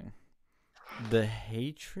something. The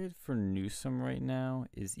hatred for Newsom right now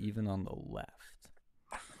is even on the left.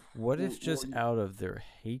 What if just out of their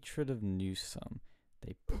hatred of Newsom,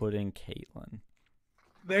 they put in Caitlyn?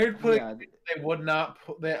 They'd put. yeah, They would not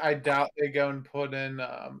put. I doubt they go and put in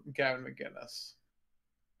Gavin McGinnis.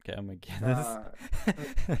 Okay, I'm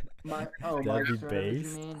McGinnis. Mike That'd be Cernovich, you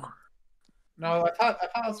based. mean? No, I thought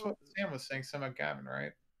that's what Sam was saying. Some of Gavin,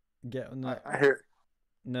 right? No, I hear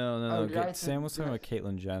no. did I Sam was think- talking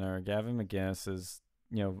about Caitlyn Jenner. Gavin McGinnis is,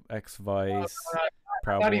 ex-Vice, I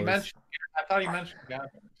Proud thought he Boys. mentioned. I thought he mentioned Gavin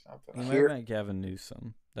or He something. might have Here- meant Gavin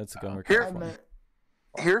Newsom. That's a gun we're Here- I confirmed. meant-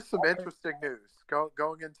 here's some interesting news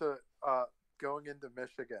going into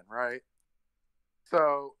Michigan, right?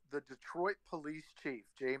 So the Detroit police chief,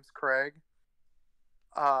 James Craig,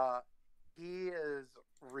 he is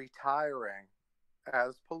retiring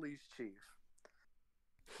as police chief.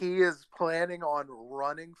 He is planning on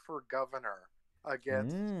running for governor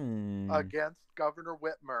against Governor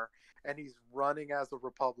Whitmer, and he's running as a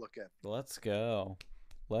Republican. Let's go.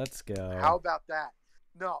 How about that?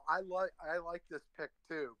 No, I like this pick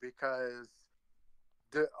too because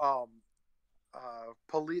the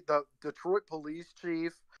the Detroit police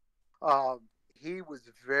chief, he was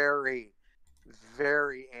very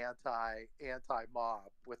anti mob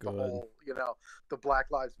with the Good. whole the Black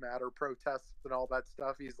Lives Matter protests and all that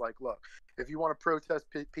stuff. He's like, look, if you want to protest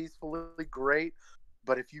peacefully, great,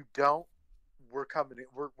 but if you don't, we're coming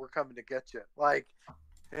to get you. Like,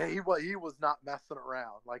 he was not messing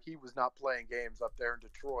around. Like, he was not playing games up there in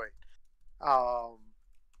Detroit.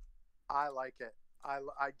 I like it.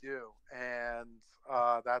 I do, and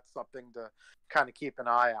that's something to kind of keep an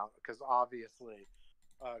eye out because obviously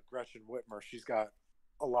Gretchen Whitmer, she's got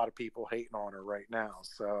a lot of people hating on her right now.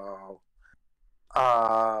 So,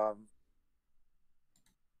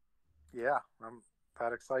 yeah,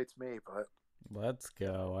 that excites me. But Let's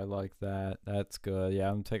go. I like that. That's good. Yeah,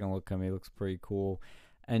 I'm taking a look at him. He looks pretty cool.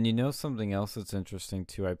 And something else that's interesting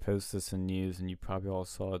too. I posted this in news, and you probably all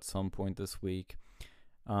saw at some point this week.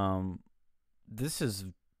 This is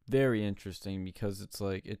very interesting because it's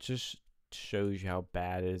like it just shows you how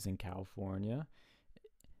bad it is in California.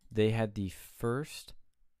 They had the first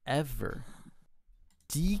ever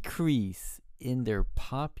decrease in their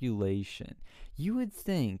population. You would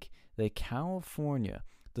think that California,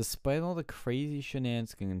 despite all the crazy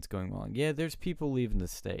shenanigans going on, yeah, there's people leaving the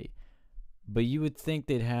state, but you would think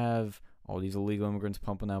they'd have all these illegal immigrants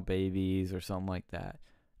pumping out babies or something like that.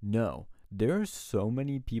 No, there are so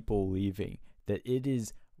many people leaving that it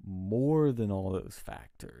is more than all those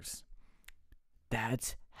factors.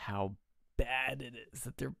 That's how bad it is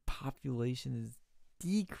that their population is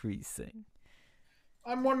decreasing.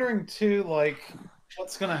 I'm wondering too, like,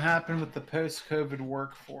 what's going to happen with the post-COVID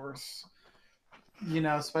workforce.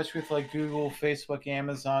 Especially with like Google, Facebook,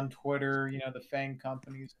 Amazon, Twitter. The FANG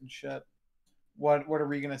companies and shit. What are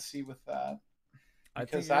we going to see with that? I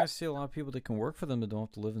think Because you're going to see a lot of people that can work for them that don't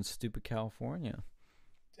have to live in stupid California.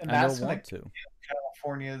 and And that's they'll going want to to.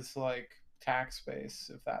 California's like tax base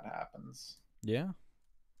if that happens. Yeah.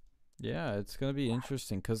 Yeah, it's going to be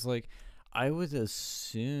interesting because, like, I would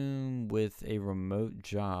assume with a remote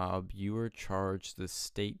job, you are charged the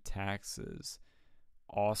state taxes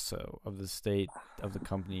also of the state of the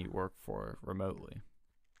company you work for remotely?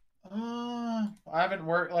 I haven't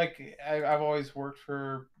worked like I've always worked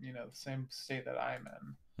for the same state that I'm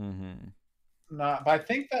in. Not, but I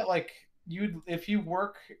think that like you if you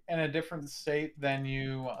work in a different state than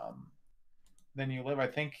you live, I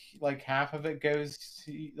think like half of it goes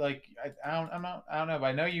to like I don't know, but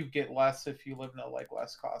I know you get less if you live in a like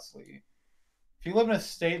less costly. If you live in a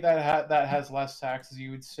state that has less taxes, you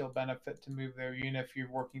would still benefit to move there, even if you're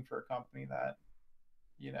working for a company that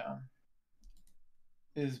you know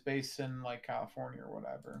is based in like California or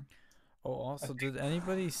whatever. Oh, also, did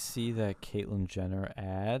anybody see that Caitlyn Jenner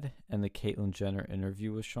ad and the Caitlyn Jenner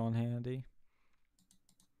interview with Sean Hannity?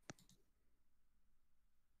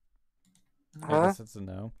 I guess it's a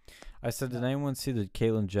no. I said, did anyone see the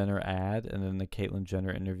Caitlyn Jenner ad and then the Caitlyn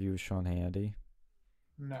Jenner interview with Sean Hannity?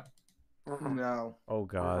 No. No. Oh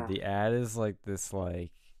god, the ad is like this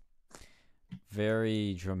like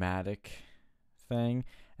very dramatic thing,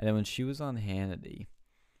 and then when she was on Hannity,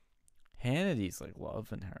 Hannity's like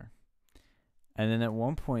loving her, and then at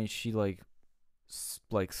one point she like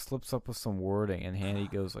slips up with some wording, and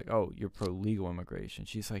Hannity goes like, "Oh, you're pro legal immigration."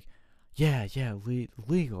 She's like, "Yeah,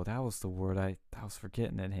 legal. That was the word I was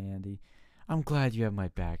forgetting it, Hannity. I'm glad you have my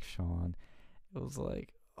back, Sean." It was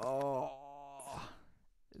like, oh.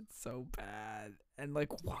 It's so bad. And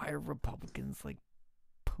like, why are Republicans like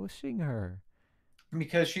pushing her?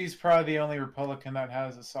 Because she's probably the only Republican that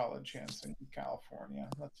has a solid chance in California.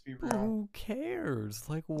 Let's be real. Who cares?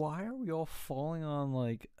 Like, why are we all falling on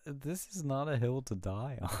like this is not a hill to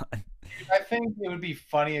die on? I think it would be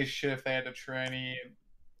funny as shit if they had a tranny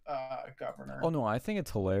governor. Oh no, I think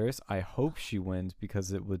it's hilarious. I hope she wins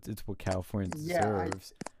because it's what California Yeah,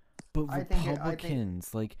 deserves. But I think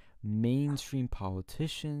Republicans, like mainstream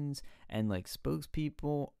politicians and like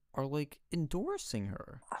spokespeople are like endorsing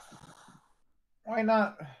her. Why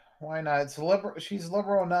not? Why not? It's liberal. She's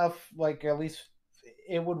liberal enough. Like at least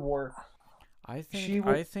it would work. I think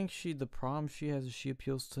the problem she has is she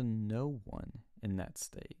appeals to no one in that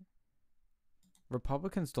state.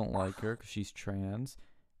 Republicans don't like her because she's trans,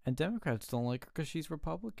 and Democrats don't like her because she's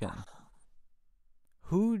Republican.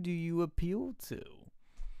 Who do you appeal to?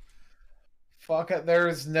 Fuck it.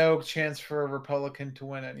 There's no chance for a Republican to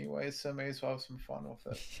win anyway, so may as well have some fun with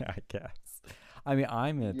it. Yeah, I guess. I mean,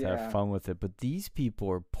 I'm in it to have fun with it, but these people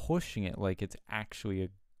are pushing it like it's actually a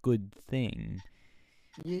good thing.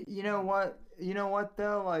 You know what? You know what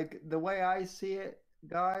though? Like the way I see it,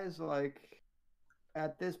 guys. Like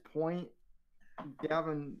at this point,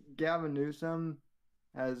 Gavin Newsom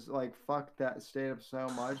has like fucked that state up so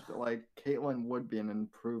much that like Caitlyn would be an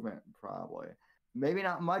improvement probably. Maybe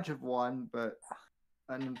not much of one, but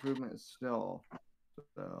an improvement still.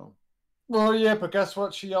 So. Well, yeah, but guess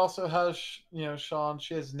what? She also has, Sean.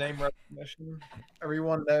 She has name recognition.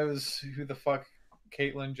 Everyone knows who the fuck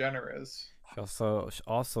Caitlyn Jenner is. She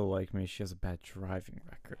also like me. She has a bad driving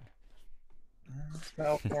record.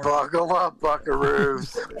 Buckle up,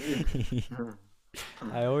 buckaroos.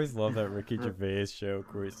 I always love that Ricky Gervais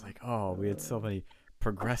joke where he's like, "Oh, we had so many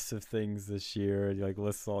progressive things this year," and he like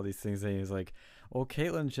lists all these things, and he's like, "Well,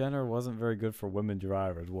 Caitlyn Jenner wasn't very good for women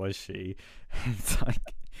drivers, was she?" And it's like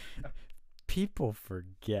people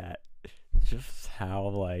forget just how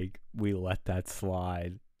like we let that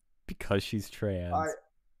slide because she's trans.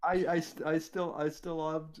 I still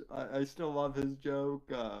love his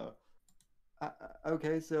joke.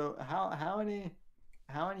 Okay, so how many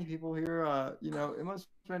people here? It must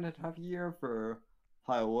have been a tough year for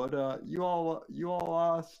Highwood. You all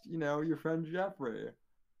lost. Your friend Jeffrey.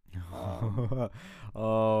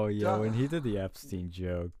 Oh yeah, when he did the Epstein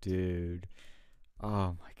joke, dude.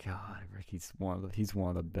 Oh my God, Ricky's he's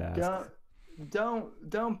one of the best.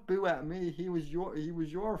 Don't boo at me. He was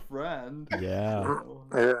your friend. Yeah.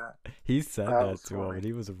 Yeah. He said that to him, and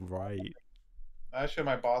he was right. I showed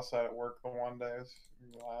my boss that at work the one day.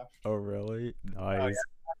 He laughed. Oh really? Nice.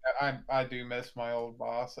 Oh, yeah. I do miss my old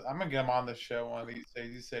boss. I'm gonna get him on the show one of these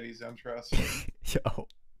days. He said he's interested. Yo,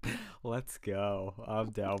 let's go.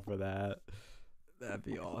 I'm down for that. That'd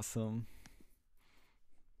be awesome.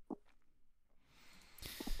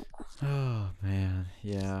 Oh man,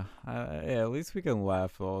 yeah. Yeah. At least we can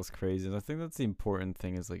laugh at all this crazy. And I think that's the important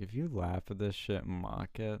thing. Is like if you laugh at this shit and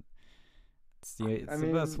mock it, it's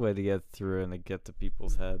the best way to get through and to get to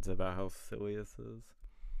people's heads about how silly this is.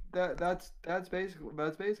 That's basically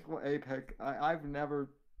what Apex. I've never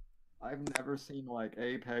seen like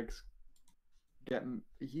Apex get and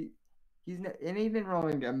he didn't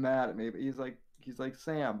really get mad at me, but he's like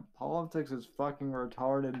Sam, politics is fucking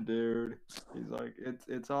retarded, dude. He's like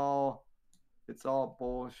it's all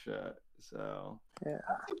bullshit. So Yeah.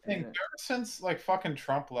 I think ever since like fucking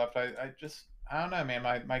Trump left, I don't know, man.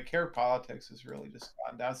 My care of politics has really just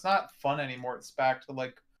gone down. It's not fun anymore. It's back to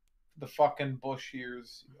like the fucking Bush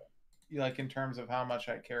years, like in terms of how much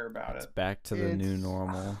I care about It's it. back to the new It's-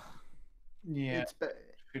 normal. Yeah, it's be-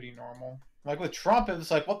 pretty normal. Like with Trump, it was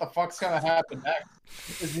like, what the fuck's gonna happen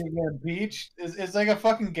next? Is he gonna impeach? It's like a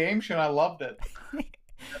fucking game show, and I loved it. You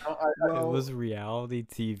know, It well, was reality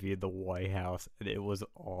TV at the White House, and it was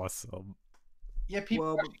awesome. yeah, people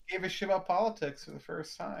well, actually gave a shit about politics for the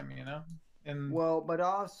first time, you know. And well, but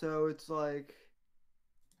also it's like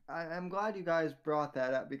I'm glad you guys brought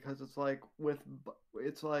that up because it's like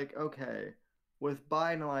it's like okay, with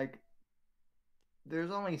Biden, like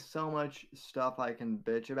there's only so much stuff I can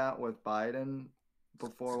bitch about with Biden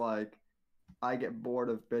before like I get bored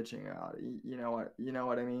of bitching about it. You know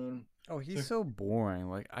what I mean? Oh, he's so boring.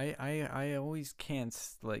 Like I always can't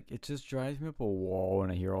like it just drives me up a wall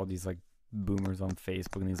when I hear all these like boomers on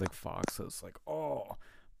Facebook and these like Foxes like, oh,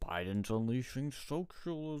 Biden's unleashing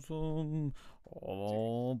socialism.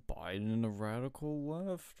 Oh, Biden and the radical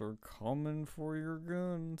left are coming for your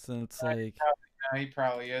guns, and it's like, yeah, he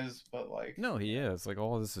probably is, but like, no, he is. Like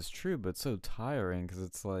all this is true, but it's so tiring because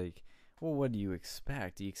it's like, well, what do you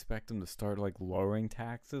expect? Do you expect them to start like lowering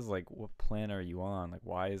taxes? Like, what plan are you on? Like,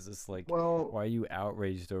 why is this like? Well, Why are you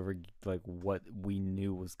outraged over like what we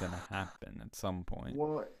knew was gonna happen at some point?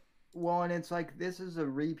 well, and it's like this is a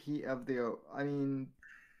repeat of the. I mean,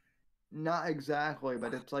 not exactly,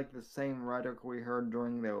 but it's like the same rhetoric we heard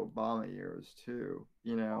during the Obama years too.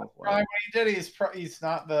 You know, probably like what he did, he's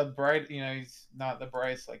not the bright, you know, he's not the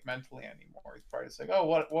brightest like mentally anymore. He's probably just like, oh,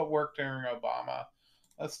 what worked during Obama?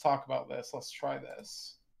 Let's talk about this. Let's try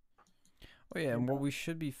this. Oh yeah, and what we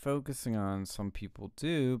should be focusing on, some people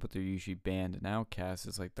do, but they're usually banned and outcast,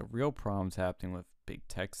 is like the real problems happening with big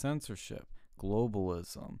tech censorship,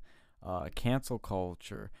 globalism, cancel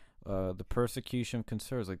culture, the persecution of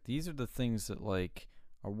conservatives. Like these are the things that like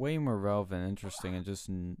are way more relevant, interesting, and just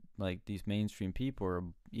like these mainstream people are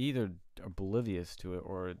either oblivious to it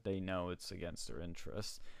or they know it's against their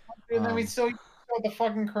interests. And then we Um, still got the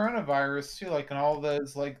fucking coronavirus too, like, and all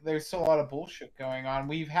those, like, there's still a lot of bullshit going on.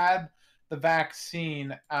 We've had the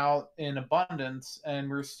vaccine out in abundance, and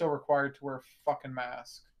we're still required to wear a fucking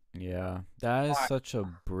mask. Yeah, that is Why? such a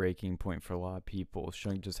breaking point for a lot of people,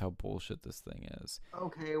 showing just how bullshit this thing is.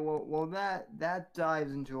 okay, well that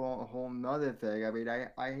dives into a whole nother thing. I mean,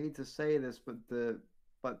 I hate to say this, but the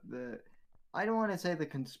I don't want to say the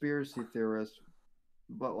conspiracy theorists,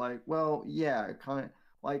 but like, well, yeah, kind of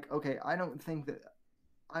like okay, I don't think that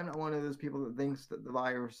I'm not one of those people that thinks that the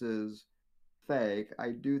virus is fake. I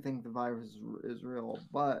do think the virus is real,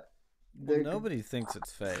 but Well, the nobody thinks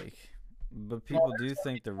it's fake, but No, people do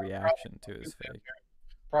think the reaction to it is fake.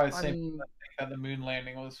 Probably the I same mean, thing that the moon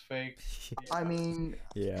landing was fake. I mean,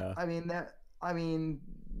 Yeah. I mean,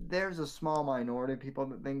 there's a small minority of people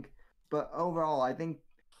that think, but overall, I think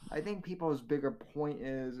people's bigger point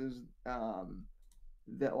is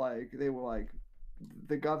that like they were like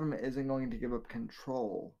the government isn't going to give up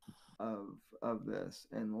control of this,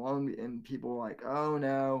 and and people were like, oh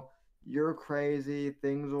no, you're crazy,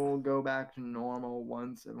 things will go back to normal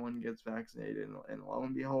once everyone gets vaccinated, and lo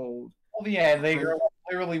and behold, Well, yeah, they like, are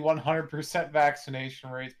literally 100% vaccination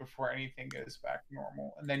rates before anything goes back to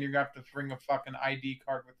normal, and then you're gonna have to bring a fucking ID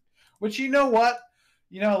card with. Which, you know what?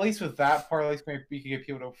 You know, at least with that part, at least maybe we can get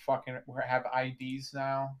people to fucking have IDs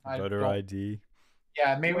now. I Voter don't. ID.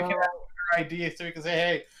 Yeah, maybe we can have well, voter ID so we can say,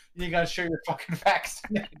 hey, you gotta show you're fucking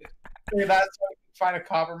vaccinated. Maybe that's how we can find a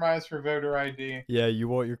compromise for voter ID. Yeah, you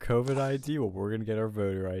want your COVID ID? Well, we're gonna get our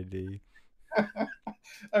voter ID.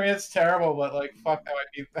 I mean, it's terrible, but like, fuck,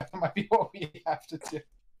 that might be what we have to do.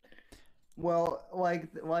 well,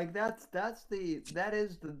 like that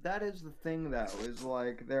is the thing though, is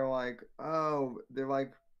like they're like, oh, they're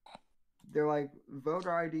like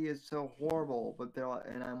voter ID is so horrible, but they're like,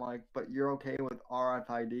 and I'm like, but you're okay with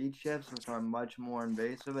RFID chips, which are much more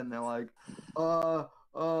invasive, and they're like, uh,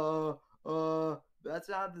 uh, that's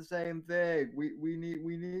not the same thing. We need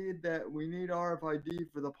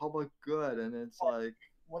RFID for the public good, and it's like,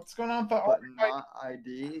 What's going on with the but RFID? not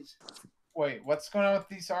IDs. Wait, what's going on with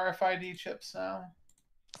these RFID chips now?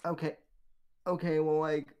 Okay, okay, well,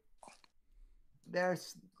 like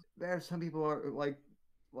there's some people are like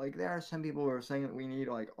there are some people who are saying that we need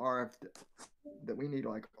like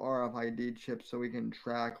RFID chips so we can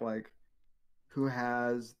track like who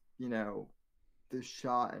has, you know, the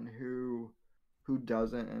shot and who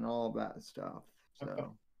doesn't and all of that stuff.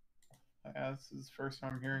 So Yeah, this is the first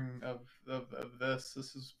time I'm hearing of this.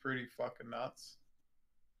 This is pretty fucking nuts.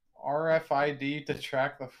 RFID to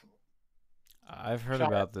track the. I've heard Sean-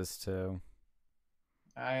 about this too.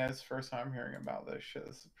 It's the first time I'm hearing about this shit.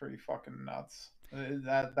 This is pretty fucking nuts.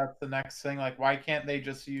 That's the next thing. Like, why can't they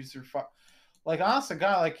just use their like, honest to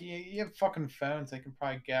God, like you have fucking phones. They can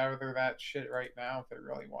probably gather that shit right now if they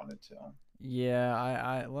really wanted to. Yeah,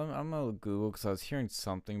 I'm gonna Google because I was hearing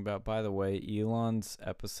something about. By the way, Elon's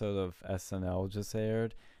episode of SNL just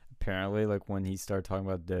aired. Apparently, like when he started talking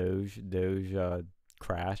about Doge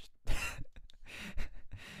crashed.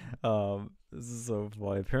 This is so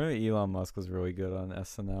funny. Apparently, Elon Musk was really good on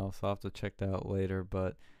SNL, so I'll have to check that out later.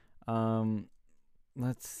 But,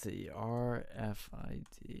 let's see,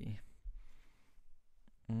 RFID.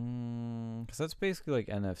 Because that's basically like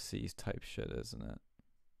NFC type shit, isn't it?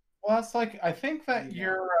 Well, it's like I think that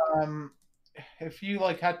you're if you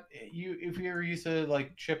like had if you ever use a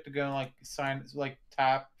like chip to go and like sign like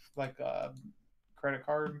tap like a credit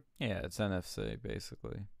card. Yeah, it's NFC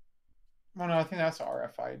basically. Well, no, I think that's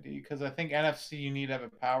RFID because I think NFC you need to have a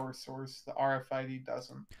power source. The RFID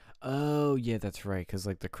doesn't. Oh, yeah, that's right. Because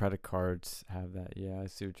like the credit cards have that. Yeah, I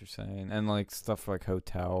see what you're saying. And like stuff like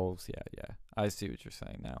hotels. Yeah. I see what you're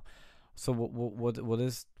saying now. So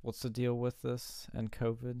what's the deal with this and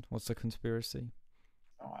COVID? What's the conspiracy?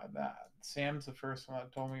 Oh, that Sam's the first one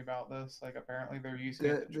that told me about this. Like apparently they're using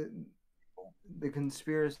it. The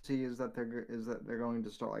conspiracy is that they're going to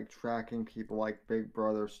start like tracking people like Big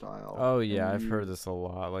Brother style. Oh yeah, I've heard this a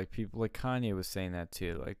lot. Like people, like Kanye was saying that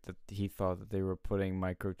too. Like that he thought that they were putting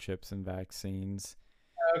microchips in vaccines.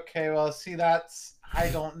 Okay, well, see, that's I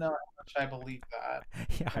don't know how much I believe that.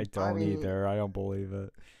 Yeah, I don't mean- either. I don't believe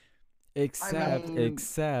it. Except, mean-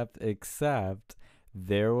 except,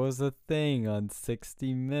 there was a thing on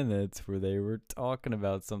 60 Minutes where they were talking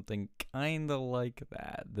about something kind of like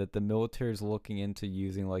that the military is looking into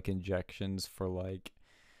using like injections for like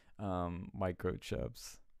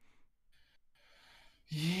microchips.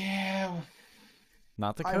 Yeah.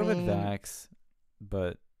 Not the I COVID mean- vax,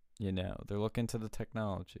 but you know, they're looking to the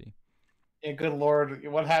technology. Yeah, good lord.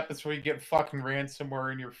 What happens when you get fucking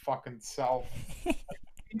ransomware in your fucking self?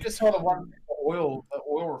 You just saw the oil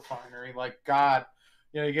refinery. Like, God,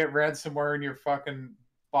 you know, you get ransomware in your fucking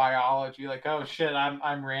biology. Like, oh shit,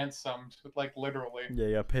 I'm ransomed. Like, literally.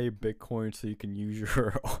 Yeah, pay Bitcoin so you can use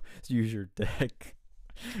your dick.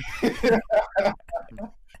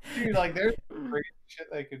 Dude, like, there's crazy shit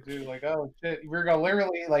they could do. Like, oh shit, we're gonna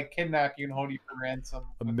literally like kidnap you and hold you for ransom.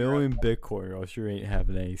 A with million Bitcoin, or else you ain't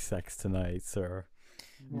having any sex tonight, sir.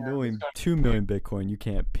 Yeah, 2 million Bitcoin, you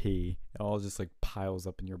can't pee. It all just like piles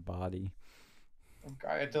up in your body.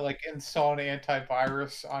 I had to like install an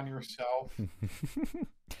antivirus on yourself.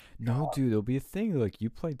 No, dude, it'll be a thing. Like you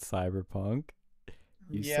played Cyberpunk.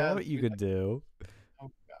 You saw what you dude, could do.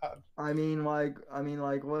 oh God. I mean,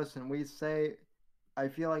 listen, we say, I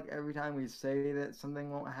feel like every time we say that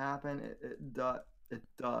something won't happen, it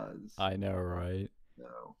does. I know, right?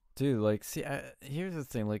 So, Dude, like, see, here's the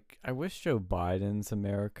thing. Like, I wish Joe Biden's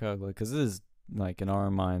America, like, because this is, like, in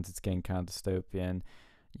our minds, it's getting kind of dystopian.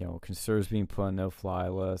 You know, conservatives being put on no-fly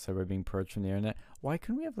lists, everybody being purged from the internet. Why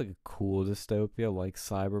couldn't we have, like, a cool dystopia like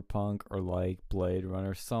Cyberpunk or, like, Blade Runner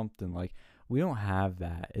or something? Like, we don't have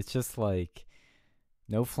that. It's just, like,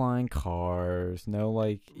 no flying cars, no,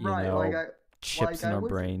 like, you right, know, chips in I our wish-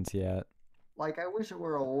 brains yet. like I wish it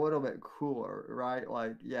were a little bit cooler, right?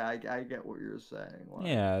 Like, yeah, I get what you're saying. Like,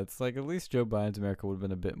 Yeah, it's like at least Joe Biden's America would have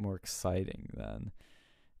been a bit more exciting then.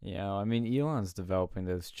 You know, I mean, Elon's developing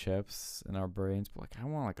those chips in our brains, but like, I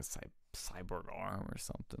want like a cyborg arm or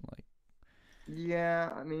something. Like,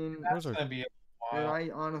 yeah, I mean, That's are- gonna be a and while. I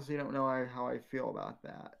honestly don't know how I feel about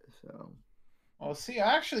that. So, Well, see,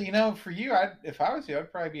 actually, you know, for you, if I was you,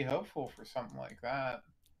 I'd probably be hopeful for something like that.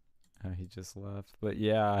 he just left. But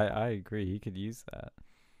yeah, I agree. He could use that.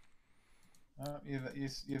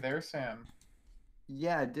 You there, Sam?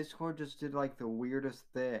 yeah, Discord just did like the weirdest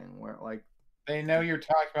thing where like, They know you're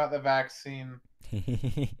talking about the vaccine.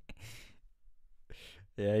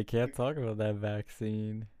 Yeah, you can't talk about that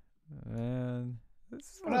vaccine, man. This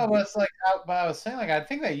is No, but it's like, but I was saying, like, I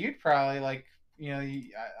think that you'd probably like, you know,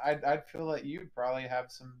 I'd feel that you'd probably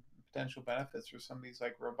have some potential benefits for some of these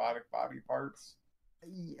like robotic body parts.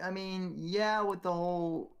 I mean, yeah, with the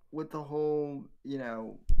whole, you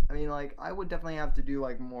know, I mean, like, I would definitely have to do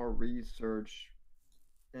like more research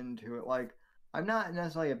into it. Like, I'm not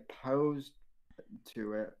necessarily opposed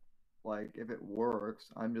to it. Like, if it works,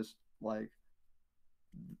 I'm just like,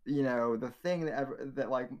 you know, the thing that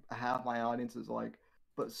like half my audience is like,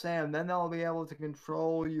 but Sam, then they'll be able to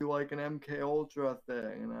control you like an MK Ultra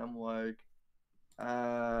thing, and I'm like,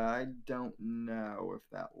 I don't know if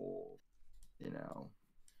that will, you know.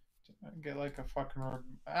 Get like a fucking.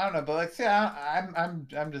 I don't know, but like, see,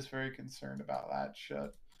 I'm just very concerned about that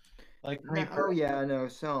shit. Like me, Oh yeah, no,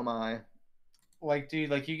 so am I. like, dude,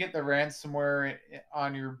 like you get the ransomware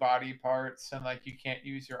on your body parts, and like you can't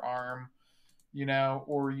use your arm,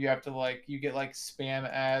 or you have to like you get like spam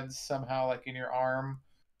ads somehow like in your arm.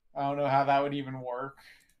 I don't know how that would even work,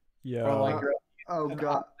 but like Yo, Oh an,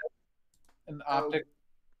 god. an Oh, optic.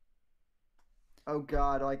 oh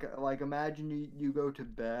god, like imagine you go to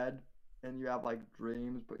bed and you have like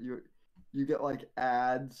dreams, but you get like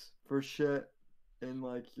ads for shit in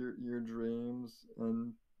like your dreams,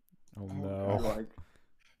 and oh you're no. like,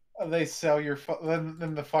 They sell your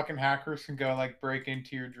then the fucking hackers can go and like break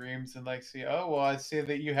into your dreams and like see, oh well, I see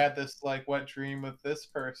that you had this like wet dream with this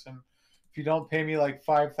person. If you don't pay me like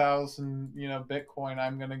 5,000 Bitcoin,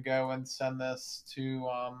 I'm gonna go and send this to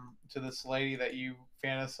this lady that you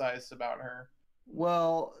fantasized about her.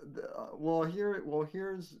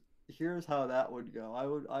 here's how that would go.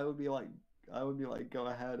 I would be like go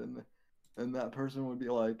ahead, and that person would be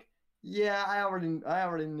like, yeah, I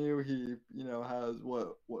already knew he has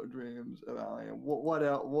what dreams about him. What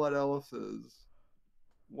else is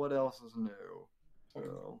new?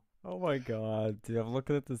 So Oh my god, dude, I'm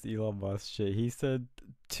looking at this Elon Musk shit. He said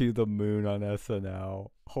to the moon on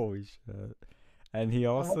SNL. Holy shit. And he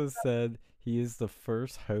also said he is the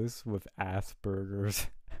first host with Asperger's.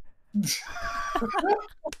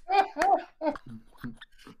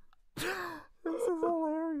 This is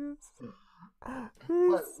hilarious.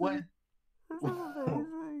 what This is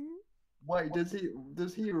amazing. wait, does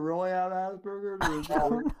he really have Asperger's, or is he I like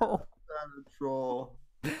don't know. trying to troll?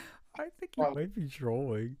 I think he might be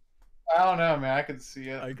trolling. I don't know, man. I could see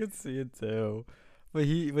it. I could see it too. But when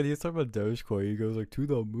he was talking about Dogecoin, he goes like to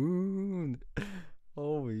the moon.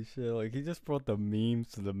 Holy shit! Like he just brought the memes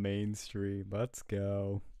to the mainstream. Let's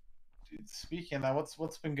go. Dude, speaking of that,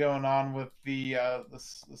 what's been going on with the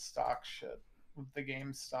stock shit with the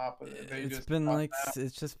GameStop? They It's just been bought like that.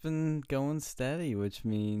 it's just been going steady, which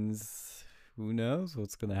means who knows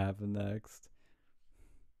what's gonna happen next.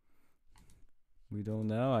 We don't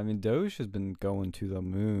know. I mean, Doge has been going to the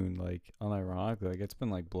moon, like unironically. Like it's been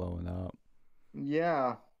like blowing up.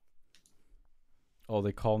 Yeah. Oh,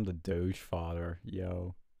 they call him the Doge father.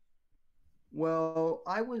 Yo. Well,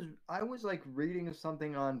 I was like reading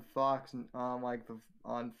something on Fox,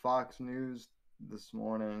 on Fox News this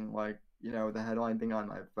morning, like the headline thing on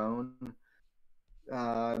my phone,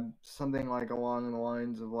 something like along the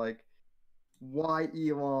lines of like why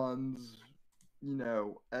Elon's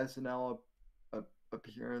SNL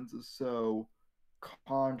appearance is so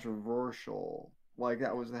controversial. Like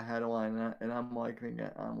that was the headline, and I'm like thinking,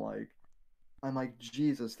 I'm like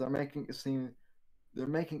Jesus, they're making it seem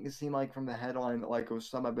like from the headline that like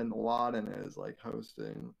Osama bin Laden is like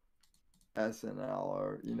hosting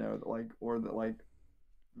SNL, or that like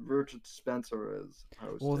Richard Spencer is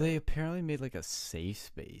Well, they hosting. apparently made like a safe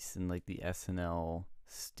space in like the SNL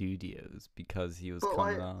studios because he was But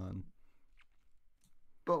coming like, on.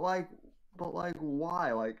 but like, but like,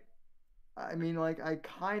 why? Like, I mean, like, I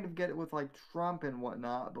kind of get it with like Trump and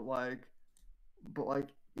whatnot, but like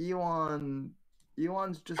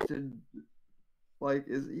Elon's just a like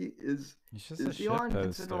He's just a is shit Elon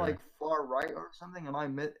considered like poster. far right or something? Am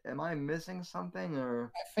I missing something,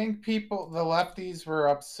 or? I think the lefties were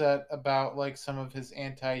upset about like some of his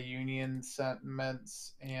anti-union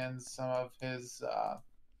sentiments and some of his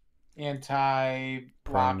anti-lockdown.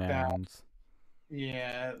 Pronouns.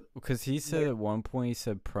 Yeah, Because he said at one point he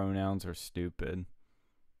said pronouns are stupid.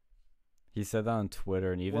 He said that on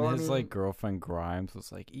Twitter, and even Well, I his like mean, girlfriend Grimes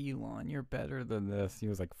was like, "Elon, you're better than this." He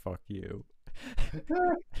was like, "Fuck you."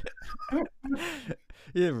 He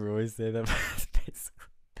didn't really say that, but that's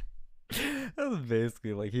that was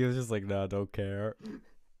basically like he was just like, "Nah, don't care."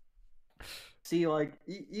 see, like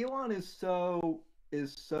Elon is so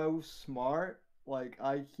smart, like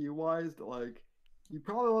IQ wise, that like he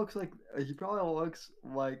probably looks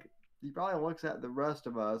at the rest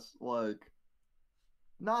of us like,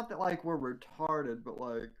 not that like we're retarded, but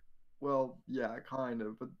like, well, yeah, kind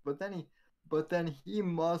of, but then he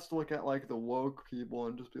must look at like the woke people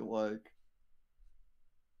and just be like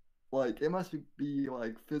it must be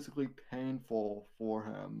like physically painful for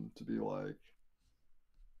him to be like,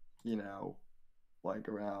 you know like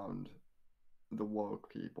around the woke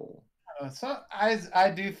people. so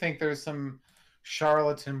I do think there's some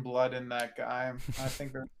charlatan blood in that guy. I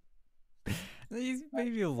think there's He's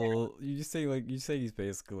maybe a little. You say he's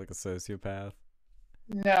basically like a sociopath.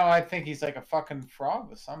 no. I think he's like a fucking fraud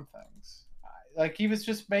with some things. Like he was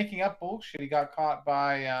just making up bullshit. He got caught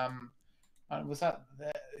by was that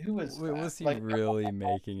who was Wait, that? was he Like really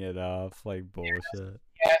making it up? Like bullshit.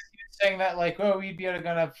 yes, saying that like, oh, we'd be able to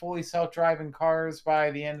have fully self-driving cars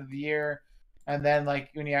by the end of the year, and then like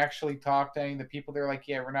when you actually talk to any of the people, they're like,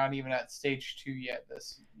 yeah, we're not even at stage 2 yet.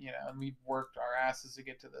 This, and we've worked our asses to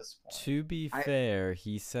get to this point. To be fair,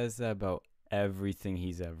 he says that about everything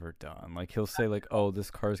he's ever done. Like he'll say like, "Oh,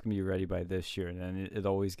 this car's gonna be ready by this year," and then it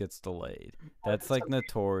always gets delayed. That's like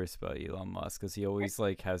notorious about Elon Musk, because he always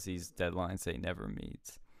like has these deadlines that he never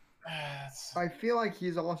meets. I feel like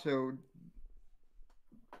he's also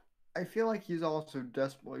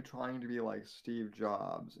desperately trying to be like Steve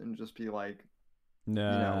Jobs and just be like,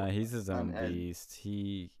 Nah, he's his own on edge. beast.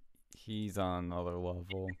 He's on another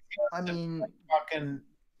level. I mean, Fucking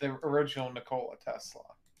the original Nikola Tesla.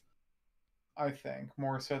 I think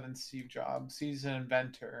more so than Steve Jobs. He's an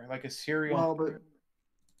inventor, like a serial.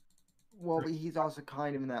 well, but he's also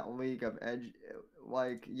kind of in that league of edge.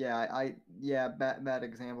 Like, bad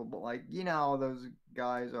example, but like, those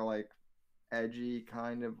guys are like edgy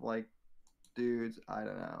kind of like dudes. I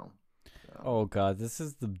don't know. So. Oh god, this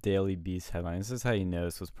is the Daily Beast headline. This is how you know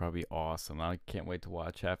this was probably awesome. I can't wait to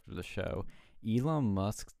watch after the show. Elon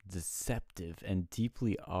Musk's deceptive and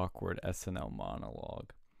deeply awkward SNL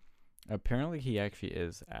monologue. Apparently, he actually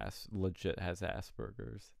is legit has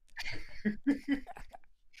Asperger's.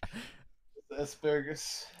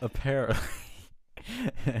 Asperger's. Apparently.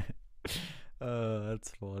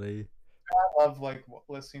 That's funny. I love like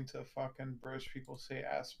listening to fucking British people say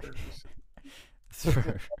Asperger's.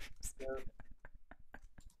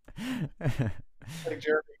 Like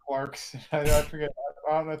Jeremy Clarkson. I forget.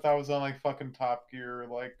 I don't know if that was on like fucking Top Gear or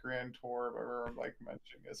like Grand Tour, but I remember like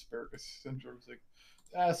mentioning Asperger's syndrome. It's like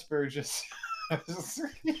Asperger's.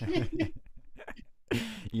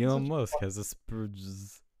 Elon Musk has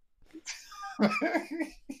Asperger's.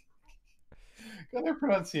 God, their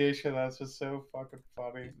pronunciation, that's just so fucking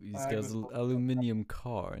funny. He's got an aluminium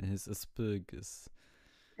car and his Asperger's.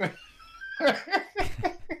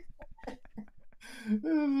 This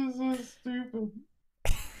is so stupid.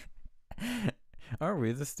 Aren't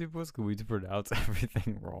we the stupidest? Can we pronounce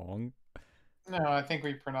everything wrong? No, I think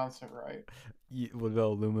we pronounce it right. What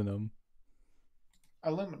about aluminum?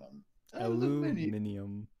 Aluminum.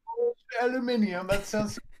 Aluminium. Aluminium. That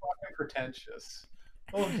sounds so fucking pretentious.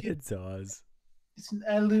 Oh, it does. It's an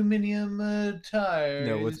aluminium tire.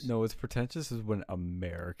 No, what's pretentious is when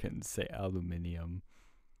Americans say aluminium.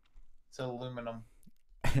 It's aluminum.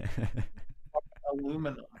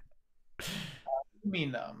 Aluminum.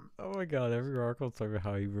 Aluminum. Oh my god, every article talking about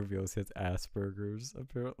how he reveals he has Asperger's.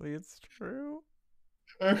 Apparently it's true.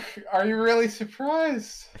 Are you really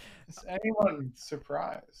surprised? Is anyone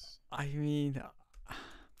surprised? I mean,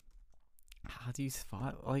 how do you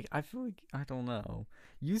spot? Like, I feel like, I don't know.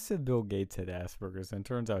 You said Bill Gates had Asperger's, and it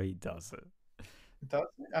turns out he doesn't. Does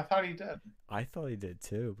he? I thought he did. I thought he did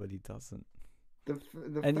too, but he doesn't.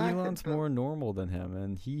 And Elon's more normal than him,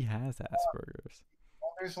 and he has Asperger's.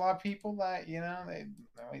 Well, there's a lot of people that, they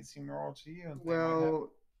might seem normal to you.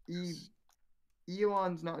 Well,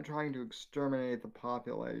 Elon's not trying to exterminate the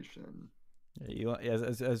population. Yeah, Elon,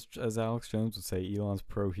 as Alex Jones would say, Elon's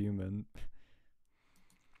pro-human.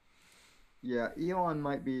 Yeah, Elon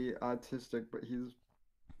might be autistic, but he's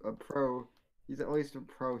at least a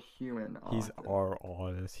pro-human. He's our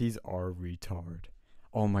autist. He's our retard.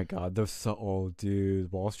 Oh my god,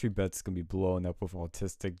 dude, Wall Street Bet's gonna be blowing up with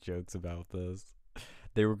autistic jokes about this.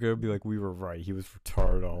 They were gonna be like, we were right, he was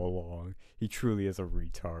retarded all along. He truly is a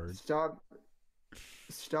retard.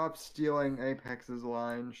 Stop stealing Apex's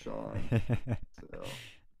line, Sean. So.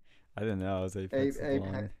 I didn't know it was Apex's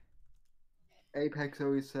line. Apex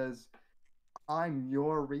always says, I'm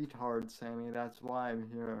your retard, Sammy, that's why I'm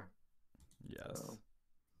here. Yes. So.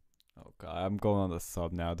 Oh god, I'm going on the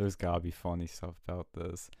sub now. There's gotta be funny stuff about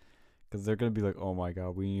this. Because they're gonna be like, oh my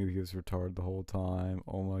god, we knew he was retarded the whole time.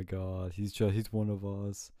 Oh my god, he's one of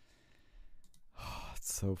us. Oh,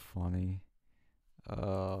 it's so funny.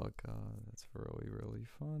 Oh god, that's really, really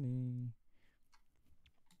funny.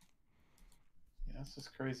 Yeah, it's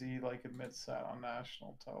just crazy. He like admits that on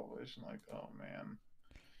national television. Like, oh man.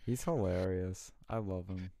 He's hilarious. I love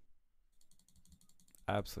him.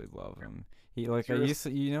 Absolutely love him. He like I used to,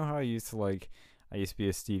 how I used to be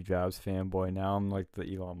a Steve Jobs fanboy. Now I'm like the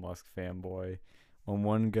Elon Musk fanboy. When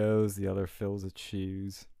one goes, the other fills its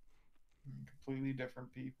shoes. Completely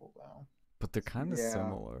different people, though. But they're kind of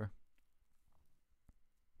similar.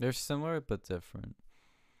 They're similar but different.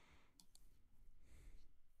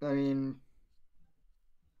 I mean,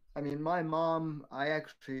 my mom.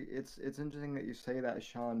 It's interesting that you say that,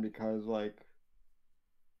 Sean, because like.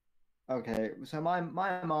 Okay, so my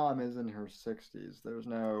mom is in her 60s. There's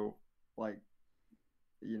no,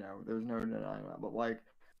 there's no denying that. But, like,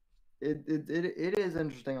 it is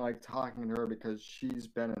interesting like talking to her because she's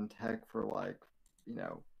been in tech for like, you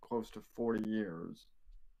know, close to 40 years.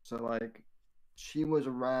 So like she was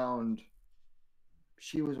around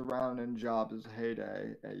in Jobs'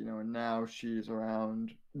 heyday, you know, and now she's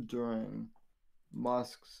around during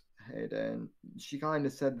Musk's heyday, and she kind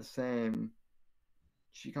of said the same.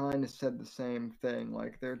 She kind of said the same thing.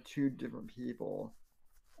 Like they're two different people,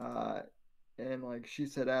 uh, and like she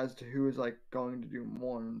said, as to who is like going to do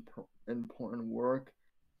more important work,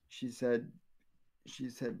 she said she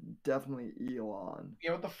said definitely Elon.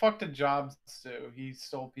 Yeah, what the fuck did Jobs do? He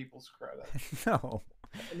stole people's credit. No.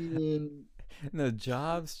 I mean, No,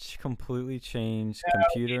 Jobs completely changed No,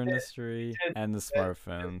 computer he did- industry did- and the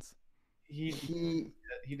smartphones. He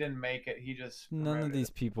didn't make it. He just None of promoted these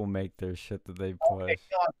it. people make their shit that they Okay, push.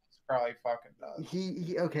 Elon Musk probably fucking does.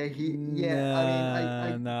 he okay he yeah.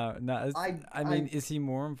 I mean, No. I mean, I- is he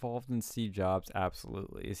more involved than Steve Jobs?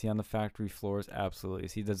 Absolutely. Is he on the factory floors? Absolutely.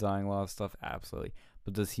 Is he designing a lot of stuff? Absolutely.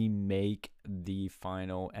 But does he make the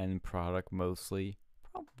final end product mostly?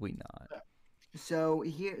 Probably not.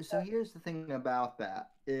 here's the thing about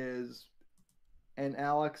that is, and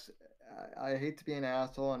Alex, I hate to be an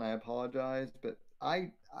asshole and I apologize, but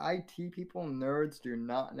IT people, nerds, do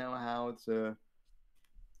not know how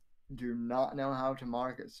to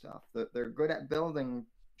market stuff. They're good at building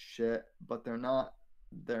shit, but they're not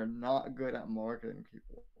good at marketing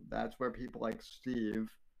people. That's where people like Steve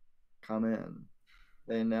come in.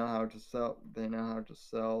 They know how to sell. They know how to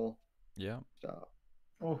sell Yeah. stuff.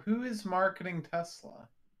 Well, who is marketing Tesla?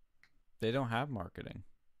 They don't have marketing.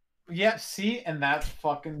 Yeah, see, and that's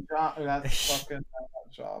fucking job. That's fucking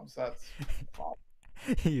Jobs. That's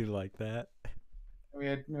You like that? we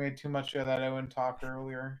had too much of that Owen talk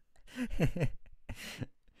earlier.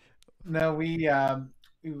 No,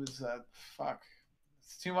 it was fuck.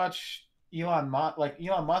 It's too much. Elon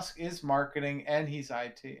Musk is marketing and he's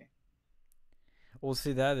IT. Well,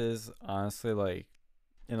 see, that is honestly like,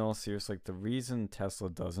 in all seriousness, like the reason Tesla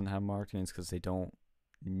doesn't have marketing is because they don't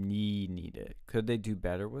need it. Could they do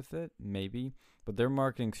better with it? Maybe, but their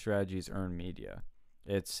marketing strategy is earned media.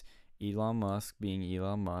 It's Elon Musk being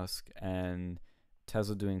Elon Musk and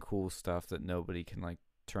Tesla doing cool stuff that nobody can like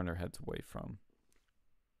turn their heads away from.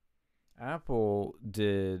 Apple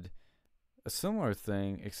did a similar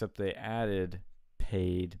thing, except they added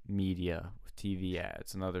paid media with TV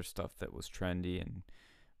ads and other stuff that was trendy and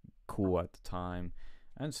cool at the time,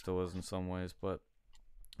 and still is in some ways. But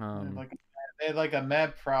They had like a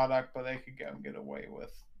med product, but they could go and get away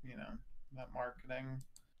with that marketing.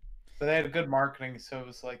 So they had good marketing, so it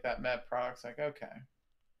was like that med product's like okay,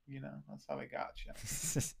 that's how we got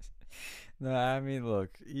you. no, I mean,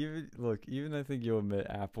 even I think you'll admit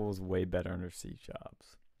Apple was way better under Steve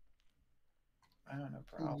Jobs. I don't know,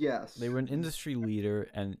 problem. Yes, They were an industry leader,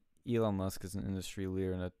 and Elon Musk is an industry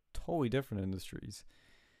leader in a totally different industries.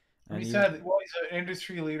 And And he even- said, well, he's an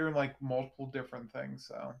industry leader in like multiple different things.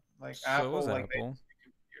 So like so Apple, is like they Apple. do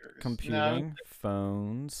computers. Computing,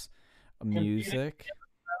 phones, music.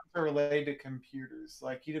 Are related to computers.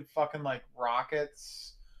 Like he did fucking like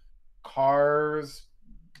rockets, cars,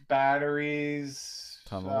 batteries,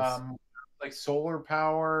 Tunnels. like solar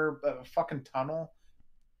power, a fucking tunnel.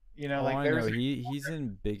 Oh, like I there's know. He's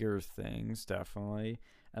in bigger things, definitely.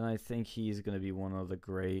 And I think he's going to be one of the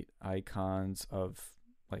great icons of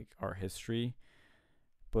like our history.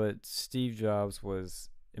 But Steve Jobs was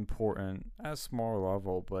important at a small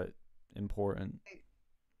level, but important.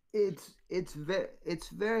 it's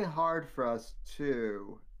very hard for us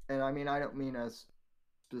too, and I mean I don't mean us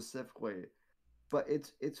specifically, but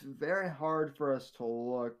it's very hard for us to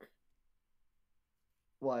look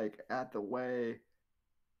like at the way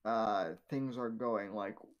things are going,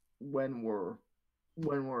 like when we're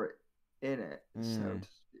in it, so to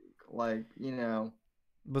speak. Like,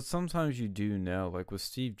 But sometimes you do know, like with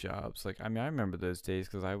Steve Jobs. Like I mean, I remember those days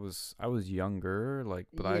because I was younger, like,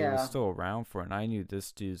 but I Yeah. was still around for it, and I knew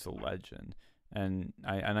this dude's a legend. And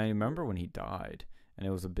I remember when he died, and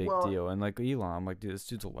it was a big Well- deal. And like Elon, I'm like, dude, this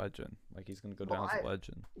dude's a legend. Like he's gonna go Well, down as a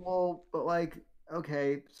legend. well, but like,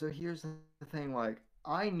 okay, so here's the thing. Like,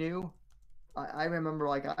 I remember,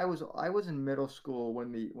 like, I was in middle school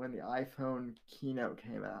when the iPhone keynote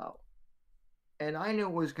came out, and I knew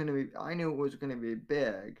it was gonna be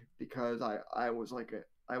big because I was like a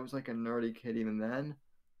nerdy kid even then,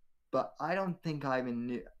 but I don't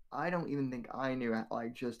even think I knew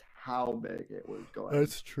like just how big it was going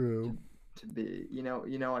true. to be. You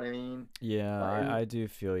know what I mean? Yeah, Like- I do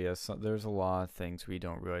feel yes. So there's a lot of things we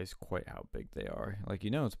don't realize quite how big they are. Like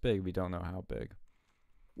it's big, we don't know how big.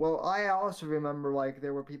 Well, I also remember like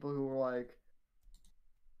there were people who were like,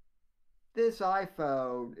 this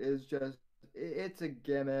iPhone is just it's a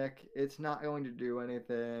gimmick. It's not going to do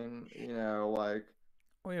anything, like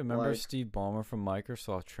Oh, yeah, remember like Steve Ballmer from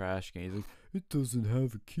Microsoft trash can? He's like, it doesn't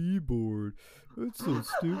have a keyboard. That's so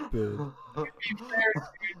stupid.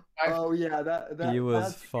 Oh yeah, He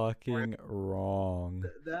was that's fucking wrong.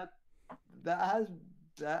 that that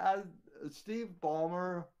has Steve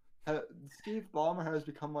Ballmer. Steve Ballmer has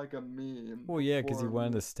become like a meme. Well, yeah, because he for went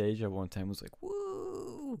on me. the stage at one time, was like,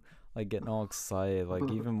 woo! Like, getting all excited. Like,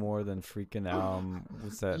 even more than freaking,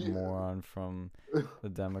 what's that You- moron from the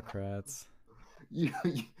Democrats? you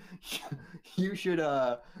you should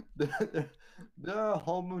there are a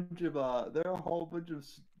whole bunch of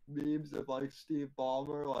memes of like Steve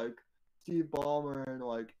Ballmer in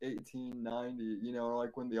like 1890, or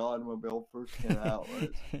like when the automobile first came out,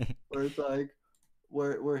 where it's like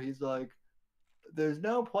where he's like, there's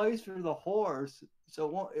no place for the horse,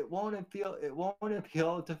 so it won't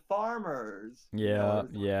appeal to farmers. Yeah,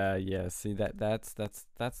 It's like, yeah. See, that's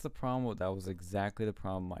the problem. That was exactly the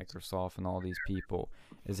problem with Microsoft and all these people,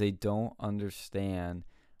 is they don't understand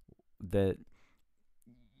that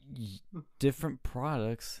different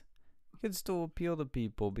products can still appeal to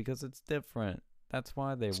people because it's different. That's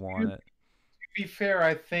why they want it. To be fair,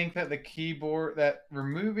 I think that that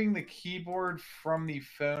removing the keyboard from the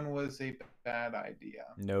phone was a bad idea.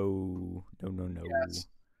 No. Yes.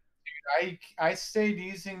 I stayed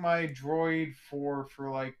using my Droid for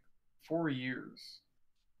like 4 years,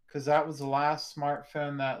 because that was the last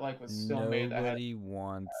smartphone that like was still made. Nobody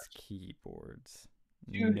wants keyboards.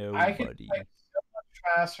 Dude, I could Nobody. play so much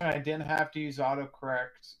faster, and I didn't have to use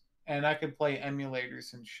autocorrect, and I could play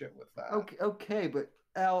emulators and shit with that. okay, but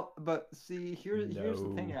see, here's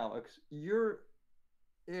the thing, No. Alex.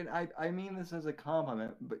 And I mean this as a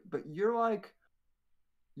compliment, but you're like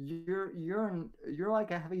you're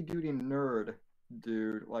like a heavy duty nerd,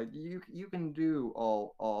 dude. Like you can do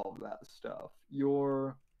all of that stuff.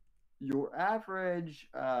 Your average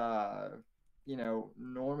normie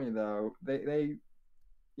though, they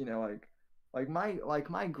like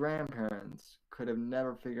my grandparents could have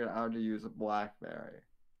never figured out how to use a BlackBerry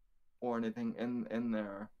or anything in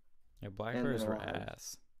there. Yeah, Blackberries were lives.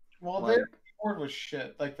 ass. Well, Like, their keyboard was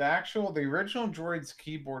shit. Like the original Droid's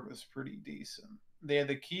keyboard was pretty decent. They had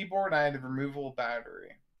the keyboard, I had the removable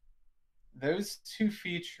battery. Those two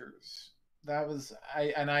features,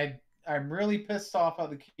 I'm really pissed off at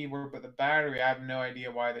the keyboard, but the battery, I have no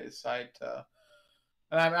idea why they decide to.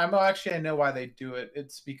 And I'm actually, I know why they do it.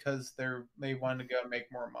 It's because they want to go and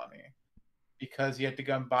make more money. Because you have to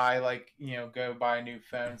go and buy go buy a new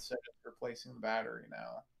phone instead of replacing the battery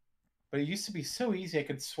now. But it used to be so easy. I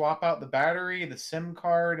could swap out the battery, the SIM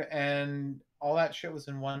card, and all that shit was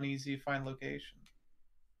in one easy to find location.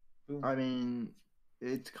 Boom. I mean,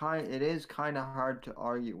 it is kind of hard to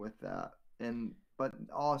argue with that, but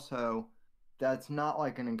also that's not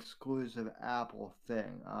like an exclusive Apple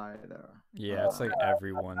thing either. Yeah, it's like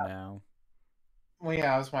everyone now. Well,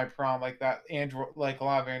 yeah, that was my problem. Like that Android, like a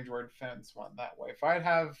lot of Android phones went that way. If I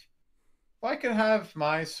could have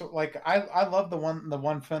I love the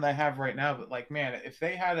one phone I have right now, but like, man, if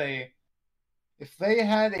they had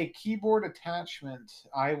a keyboard attachment,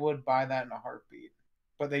 I would buy that in a heartbeat.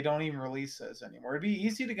 But they don't even release those anymore. It'd be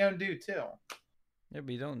easy to go and do too. Yeah,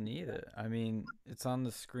 but you don't need it. I mean, it's on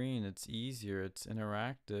the screen. It's easier. It's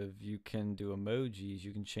interactive. You can do emojis.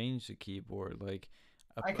 You can change the keyboard. Like,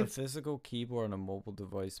 a physical keyboard on a mobile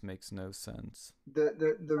device makes no sense.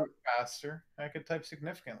 The faster. I could type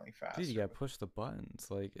significantly faster. Dude, you gotta push the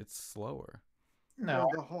buttons. Like, it's slower. No,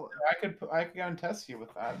 the whole I could go and test you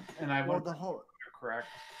with that, and I won't. Correct.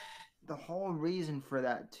 The whole reason for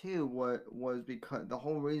that too was because the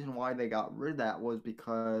whole reason why they got rid of that was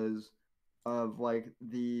because of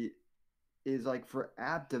for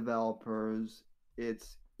app developers,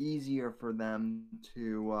 it's easier for them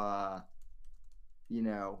to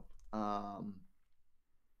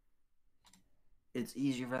it's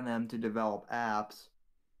easier for them to develop apps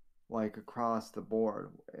like across the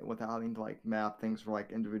board without having to like map things for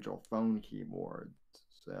like individual phone keyboards.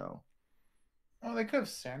 So well, they could have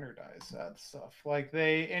standardized that stuff.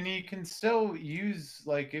 And you can still use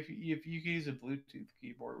if you could use a Bluetooth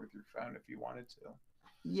keyboard with your phone if you wanted to.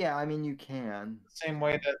 Yeah, I mean you can. Same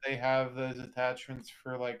way that they have those attachments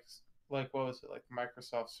for like what was it, like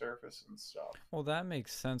Microsoft Surface and stuff. Well, that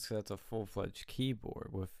makes sense 'cause that's a full-fledged keyboard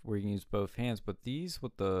where you can use both hands. But these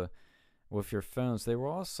with your phones, they were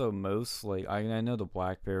also mostly. I know the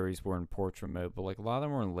Blackberries were in portrait mode, but like a lot of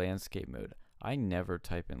them were in landscape mode. I never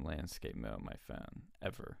type in landscape mode on my phone,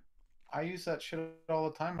 ever. I use that shit all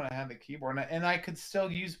the time when I had the keyboard, and I could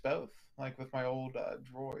still use both, like with my old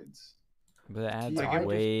droids. But it adds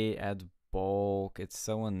Yeah, adds bulk. It's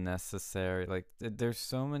so unnecessary. Like there's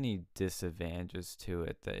so many disadvantages to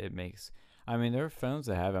it that it makes. I mean, there are phones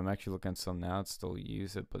that have it. I'm actually looking at some now that still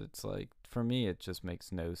use it, but it's like for me, it just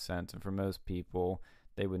makes no sense. And for most people,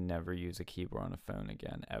 they would never use a keyboard on a phone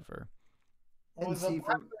again ever. Well, And the see,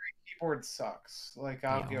 BlackBerry keyboard sucks. Like,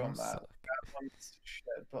 I'll They give all them that. suck. That one's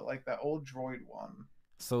shit. But like that old Droid one.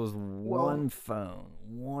 So it was Well- one phone,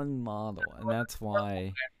 one model, and that's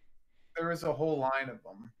why. There was a whole line of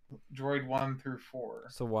them. Droid 1 through 4.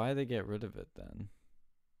 So why they get rid of it then?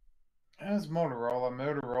 It was Motorola.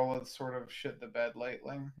 Motorola sort of shit the bed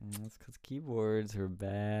lately. That's because keyboards are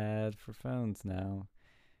bad for phones now.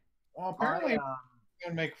 Well, apparently I, they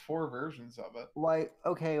can make 4 versions of it. like,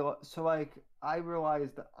 okay, so like I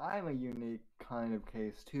realized that I'm a unique kind of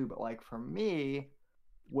case too, but like for me,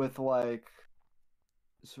 with like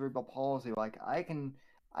cerebral palsy, like I can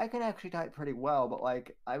actually type pretty well, but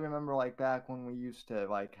like I remember like back when we used to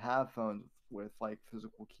like have phones with like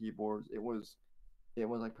physical keyboards, it was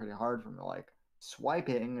like pretty hard for me. Like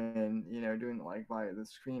swiping and doing like via the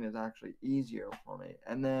screen is actually easier for me.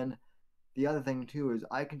 And then the other thing too is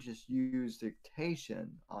I can just use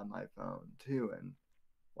dictation on my phone too, and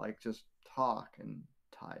like just talk and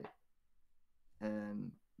type,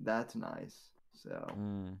 and that's nice. So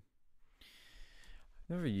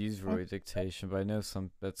Never used voice dictation, but I know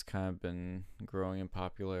that's kind of been growing in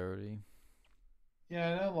popularity.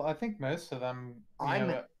 Yeah, I know. I think most of them.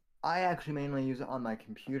 I actually mainly use it on my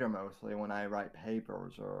computer mostly when I write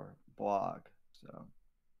papers or blog. So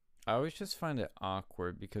I always just find it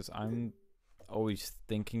awkward because I'm always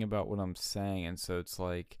thinking about what I'm saying, and so it's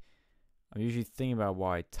like I'm usually thinking about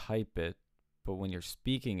why I type it, but when you're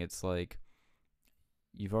speaking, it's like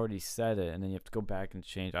you've already said it, and then you have to go back and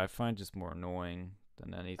change. I find it just more annoying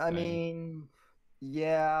than anything. I mean,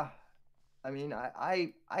 yeah, I mean,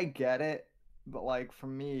 I get it, but like for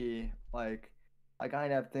me, like I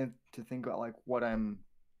kind of have to think about like what I'm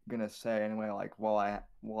gonna say anyway, like while I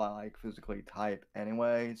like physically type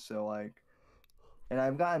anyway. So like, and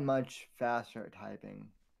I've gotten much faster at typing,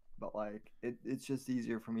 but like it's just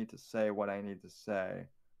easier for me to say what I need to say.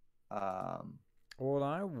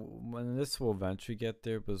 Well, when this will eventually get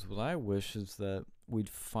there, but what I wish is that we'd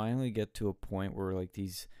finally get to a point where like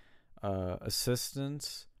these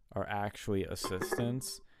assistants are actually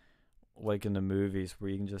assistants, like in the movies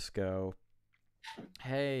where you can just go,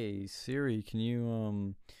 "Hey Siri, can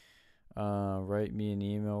you write me an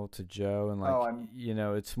email to Joe?" And like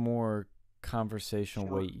it's more conversational,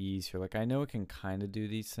 way easier. Like I know it can kind of do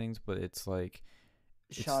these things, but it's like.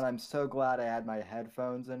 Sean, I'm so glad I had my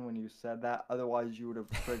headphones in when you said that. Otherwise, you would have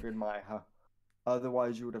triggered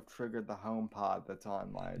otherwise you would have triggered the HomePod that's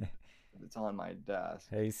on my desk.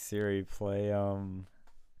 Hey Siri, play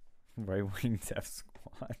Right Wing Death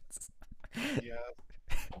Squads. Yeah.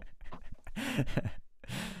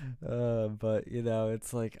 But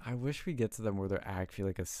it's like I wish we get to them where they're actually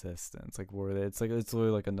like assistants, like where it's literally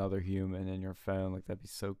like another human in your phone. Like that'd be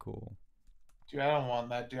so cool. Dude, I don't want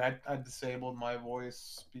that, dude. I disabled my voice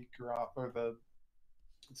speaker off or the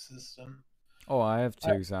assistant. Oh, I have two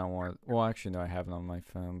because I don't want. Well, actually, no, I have it on my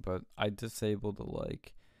phone, but I disabled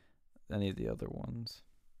like any of the other ones.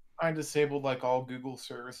 I disabled like all Google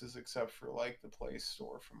services except for like the Play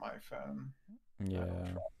Store for my phone. Yeah.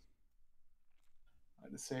 I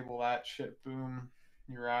disable that shit. Boom,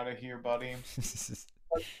 you're out of here, buddy.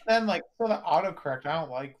 But then like for the autocorrect, I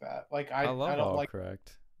don't like that. Like I love don't like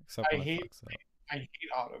autocorrect. Except I when it hate fucks up. I hate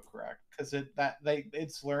autocorrect because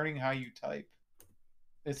it's learning how you type.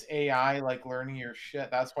 It's AI like learning your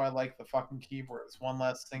shit. That's why I like the fucking keyboard. It's one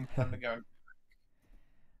less thing for them to go.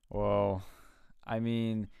 Well, I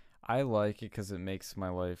mean, I like it because it makes my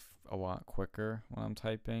life a lot quicker when I'm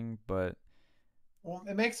typing, but Well,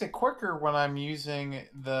 it makes it quicker when I'm using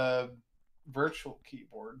the virtual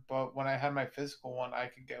keyboard, but when I had my physical one, I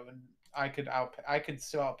could go and I could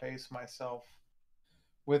still outpace myself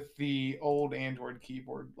with the old Android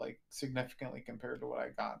keyboard, like significantly compared to what I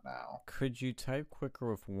got now. could you type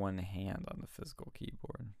quicker with one hand on the physical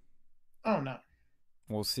keyboard? Oh no.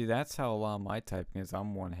 Well, see, that's how a lot of my typing is.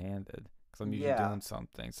 I'm one-handed because I'm usually doing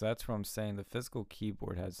something. So that's what I'm saying. The physical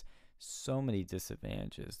keyboard has so many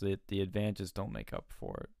disadvantages that the advantages don't make up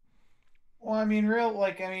for it. Well, I mean,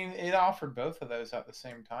 it offered both of those at the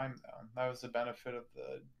same time, though. That was the benefit of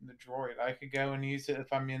the Droid. I could go and use it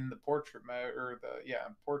if I'm in the portrait mode or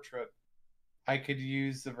portrait. I could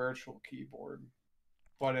use the virtual keyboard,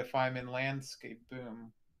 but if I'm in landscape,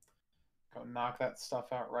 boom, go knock that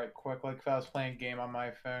stuff out right quick. Like if I was playing a game on my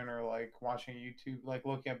phone or like watching YouTube, like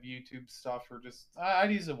looking up YouTube stuff, or just I'd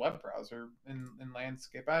use a web browser in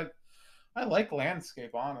landscape. I like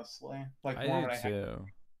landscape honestly. Like I more do when I have too.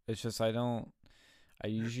 It's just I don't. I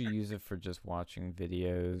usually use it for just watching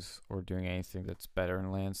videos or doing anything that's better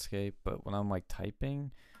in landscape. But when I'm like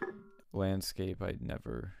typing, landscape I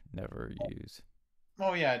never use.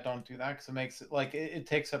 Oh yeah, don't do that because it makes it like it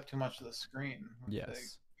takes up too much of the screen with the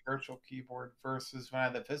Yes. virtual keyboard versus when I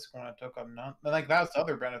had the physical one, it took up none. But like that's the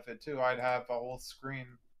other benefit too. I'd have a whole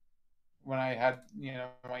screen when I had when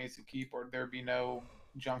I used the keyboard. There'd be no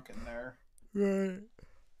junk in there. Right.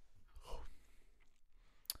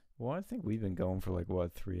 Well, I think we've been going for like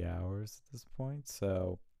what 3 hours at this point.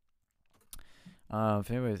 So,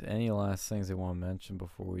 if anybody's any last things they want to mention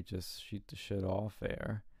before we just shoot the shit off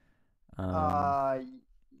air.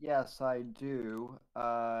 Yes, I do.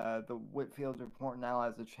 The Whitfield Report now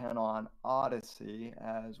has a channel on Odyssey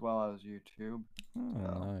as well as YouTube.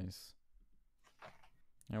 Oh, nice.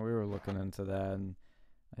 Yeah, we were looking into that, and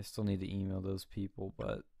I still need to email those people,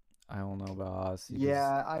 but I don't know about Odyssey.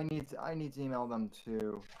 Yeah, I need to email them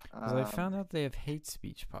too. Because I found out they have hate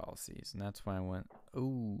speech policies, and that's why I went,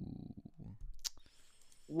 ooh.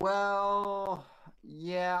 Well,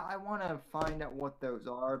 yeah, I want to find out what those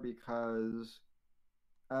are because,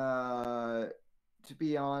 to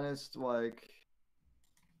be honest, like,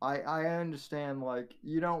 I understand, like,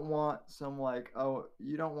 you don't want some, like,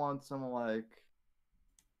 you don't want some, like,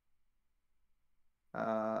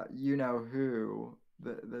 you know who,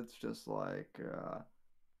 that's just like,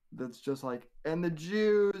 and the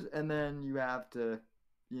Jews, and then you have to,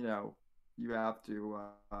 you have to,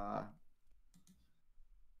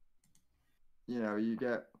 you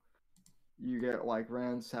get like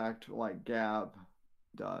ransacked like Gab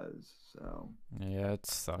does. So yeah, it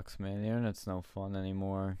sucks, man. The internet's no fun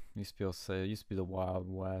anymore. Used to be able to say it used to be the Wild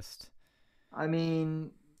West. I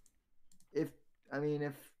mean, if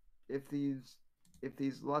if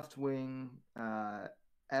these left wing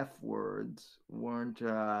F words weren't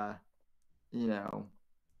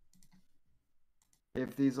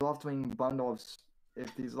if these left wing bundle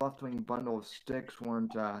of sticks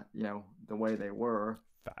weren't the way they were,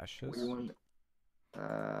 Fascist. we wouldn't.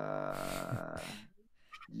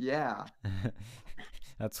 Yeah.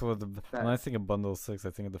 That's what when I think of Bundle of Six,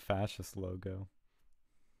 I think of the fascist logo.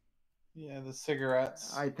 Yeah, the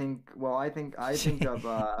cigarettes. I think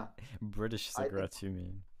of British cigarettes, you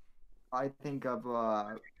mean? I think of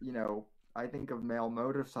I think of male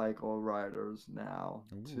motorcycle riders now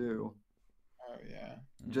too. Oh yeah.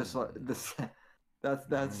 Just like this. That's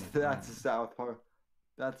a South Park.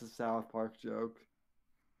 That's a South Park joke.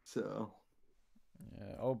 So.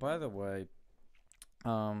 Yeah. Oh, by the way,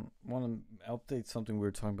 want to update something we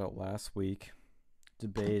were talking about last week,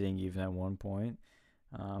 debating even at one point,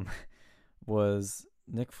 was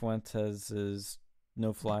Nick Fuentes'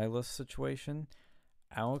 no-fly list situation.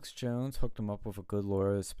 Alex Jones hooked him up with a good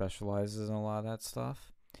lawyer that specializes in a lot of that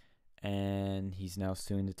stuff, and he's now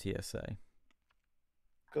suing the TSA.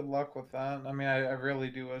 Good luck with that. I mean, I really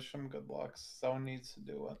do wish him good luck. Someone needs to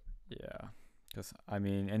do it. Yeah, because I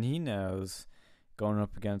mean, and he knows going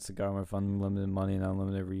up against the government with unlimited money and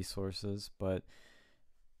unlimited resources, but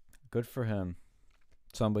good for him.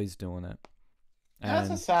 Somebody's doing it. And that's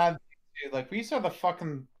a sad thing, too. Like, we used to have the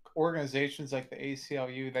fucking organizations like the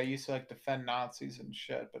ACLU that used to, like, defend Nazis and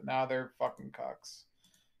shit, but now they're fucking cucks.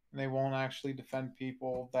 And they won't actually defend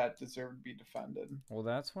people that deserve to be defended. Well,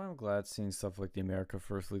 that's why I'm glad seeing stuff like the America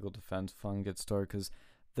First Legal Defense Fund get started, because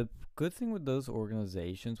the good thing with those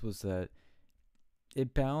organizations was that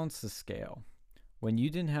it balanced the scale. When you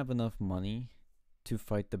didn't have enough money to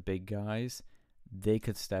fight the big guys, they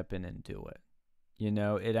could step in and do it.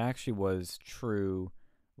 It actually was true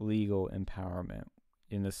legal empowerment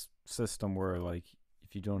in this system where, like,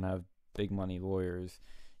 if you don't have big money lawyers,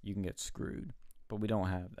 you can get screwed. But we don't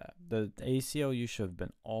have that. The ACLU should have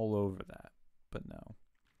been all over that, but no.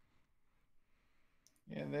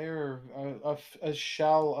 Yeah, they're a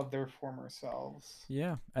shell of their former selves.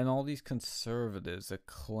 Yeah, and all these conservatives that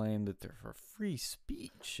claim that they're for free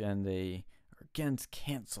speech and they are against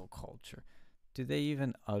cancel culture. Do they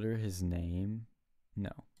even utter his name?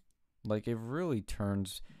 No. Like, it really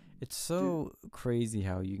turns... It's so crazy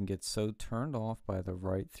how you can get so turned off by the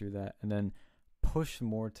right through that and then push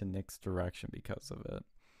more to Nick's direction because of it.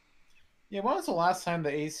 Yeah, when was the last time the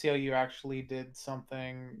ACLU actually did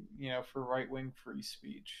something, for right-wing free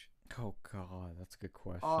speech? Oh God, that's a good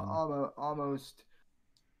question.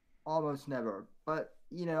 Almost never. But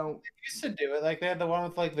they used to do it. Like they had the one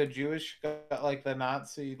with like the Jewish, like the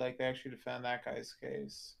Nazi, like they actually defend that guy's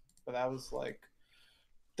case. But that was like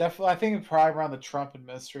definitely, I think probably around the Trump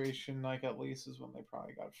administration, like at least is when they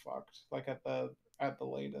probably got fucked. Like at the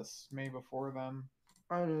latest, maybe before then.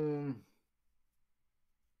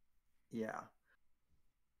 Yeah.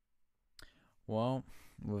 Well,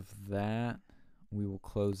 with that, we will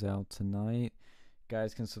close out tonight.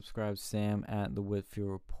 Guys can subscribe to Sam at the Whitfield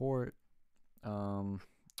Report on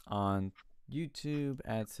YouTube,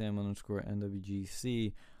 at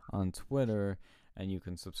Sam_NWGC on Twitter, and you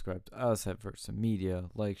can subscribe to us at Versa Media.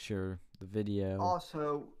 Like, share the video.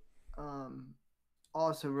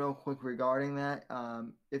 Also, real quick regarding that,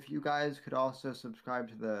 if you guys could also subscribe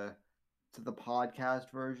to the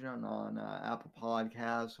podcast version on Apple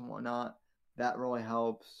Podcasts and whatnot, that really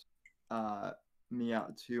helps me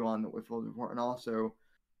out too on the Whitfield Report, and also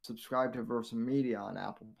subscribe to Versa Media on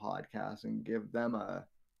Apple Podcasts and give them a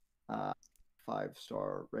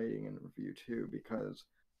 5-star rating and review too, because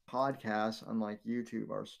podcasts, unlike YouTube,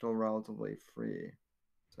 are still relatively free.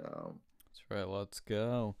 So that's right. Let's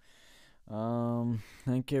go.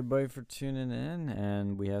 Thank you everybody for tuning in,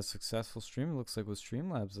 and we had a successful stream. It looks like with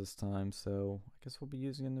Streamlabs this time, so I guess we'll be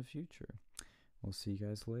using it in the future. We'll see you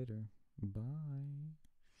guys later. Bye.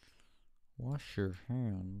 Wash your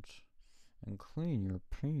hands and clean your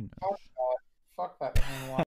penis. Fuck that. Fuck that.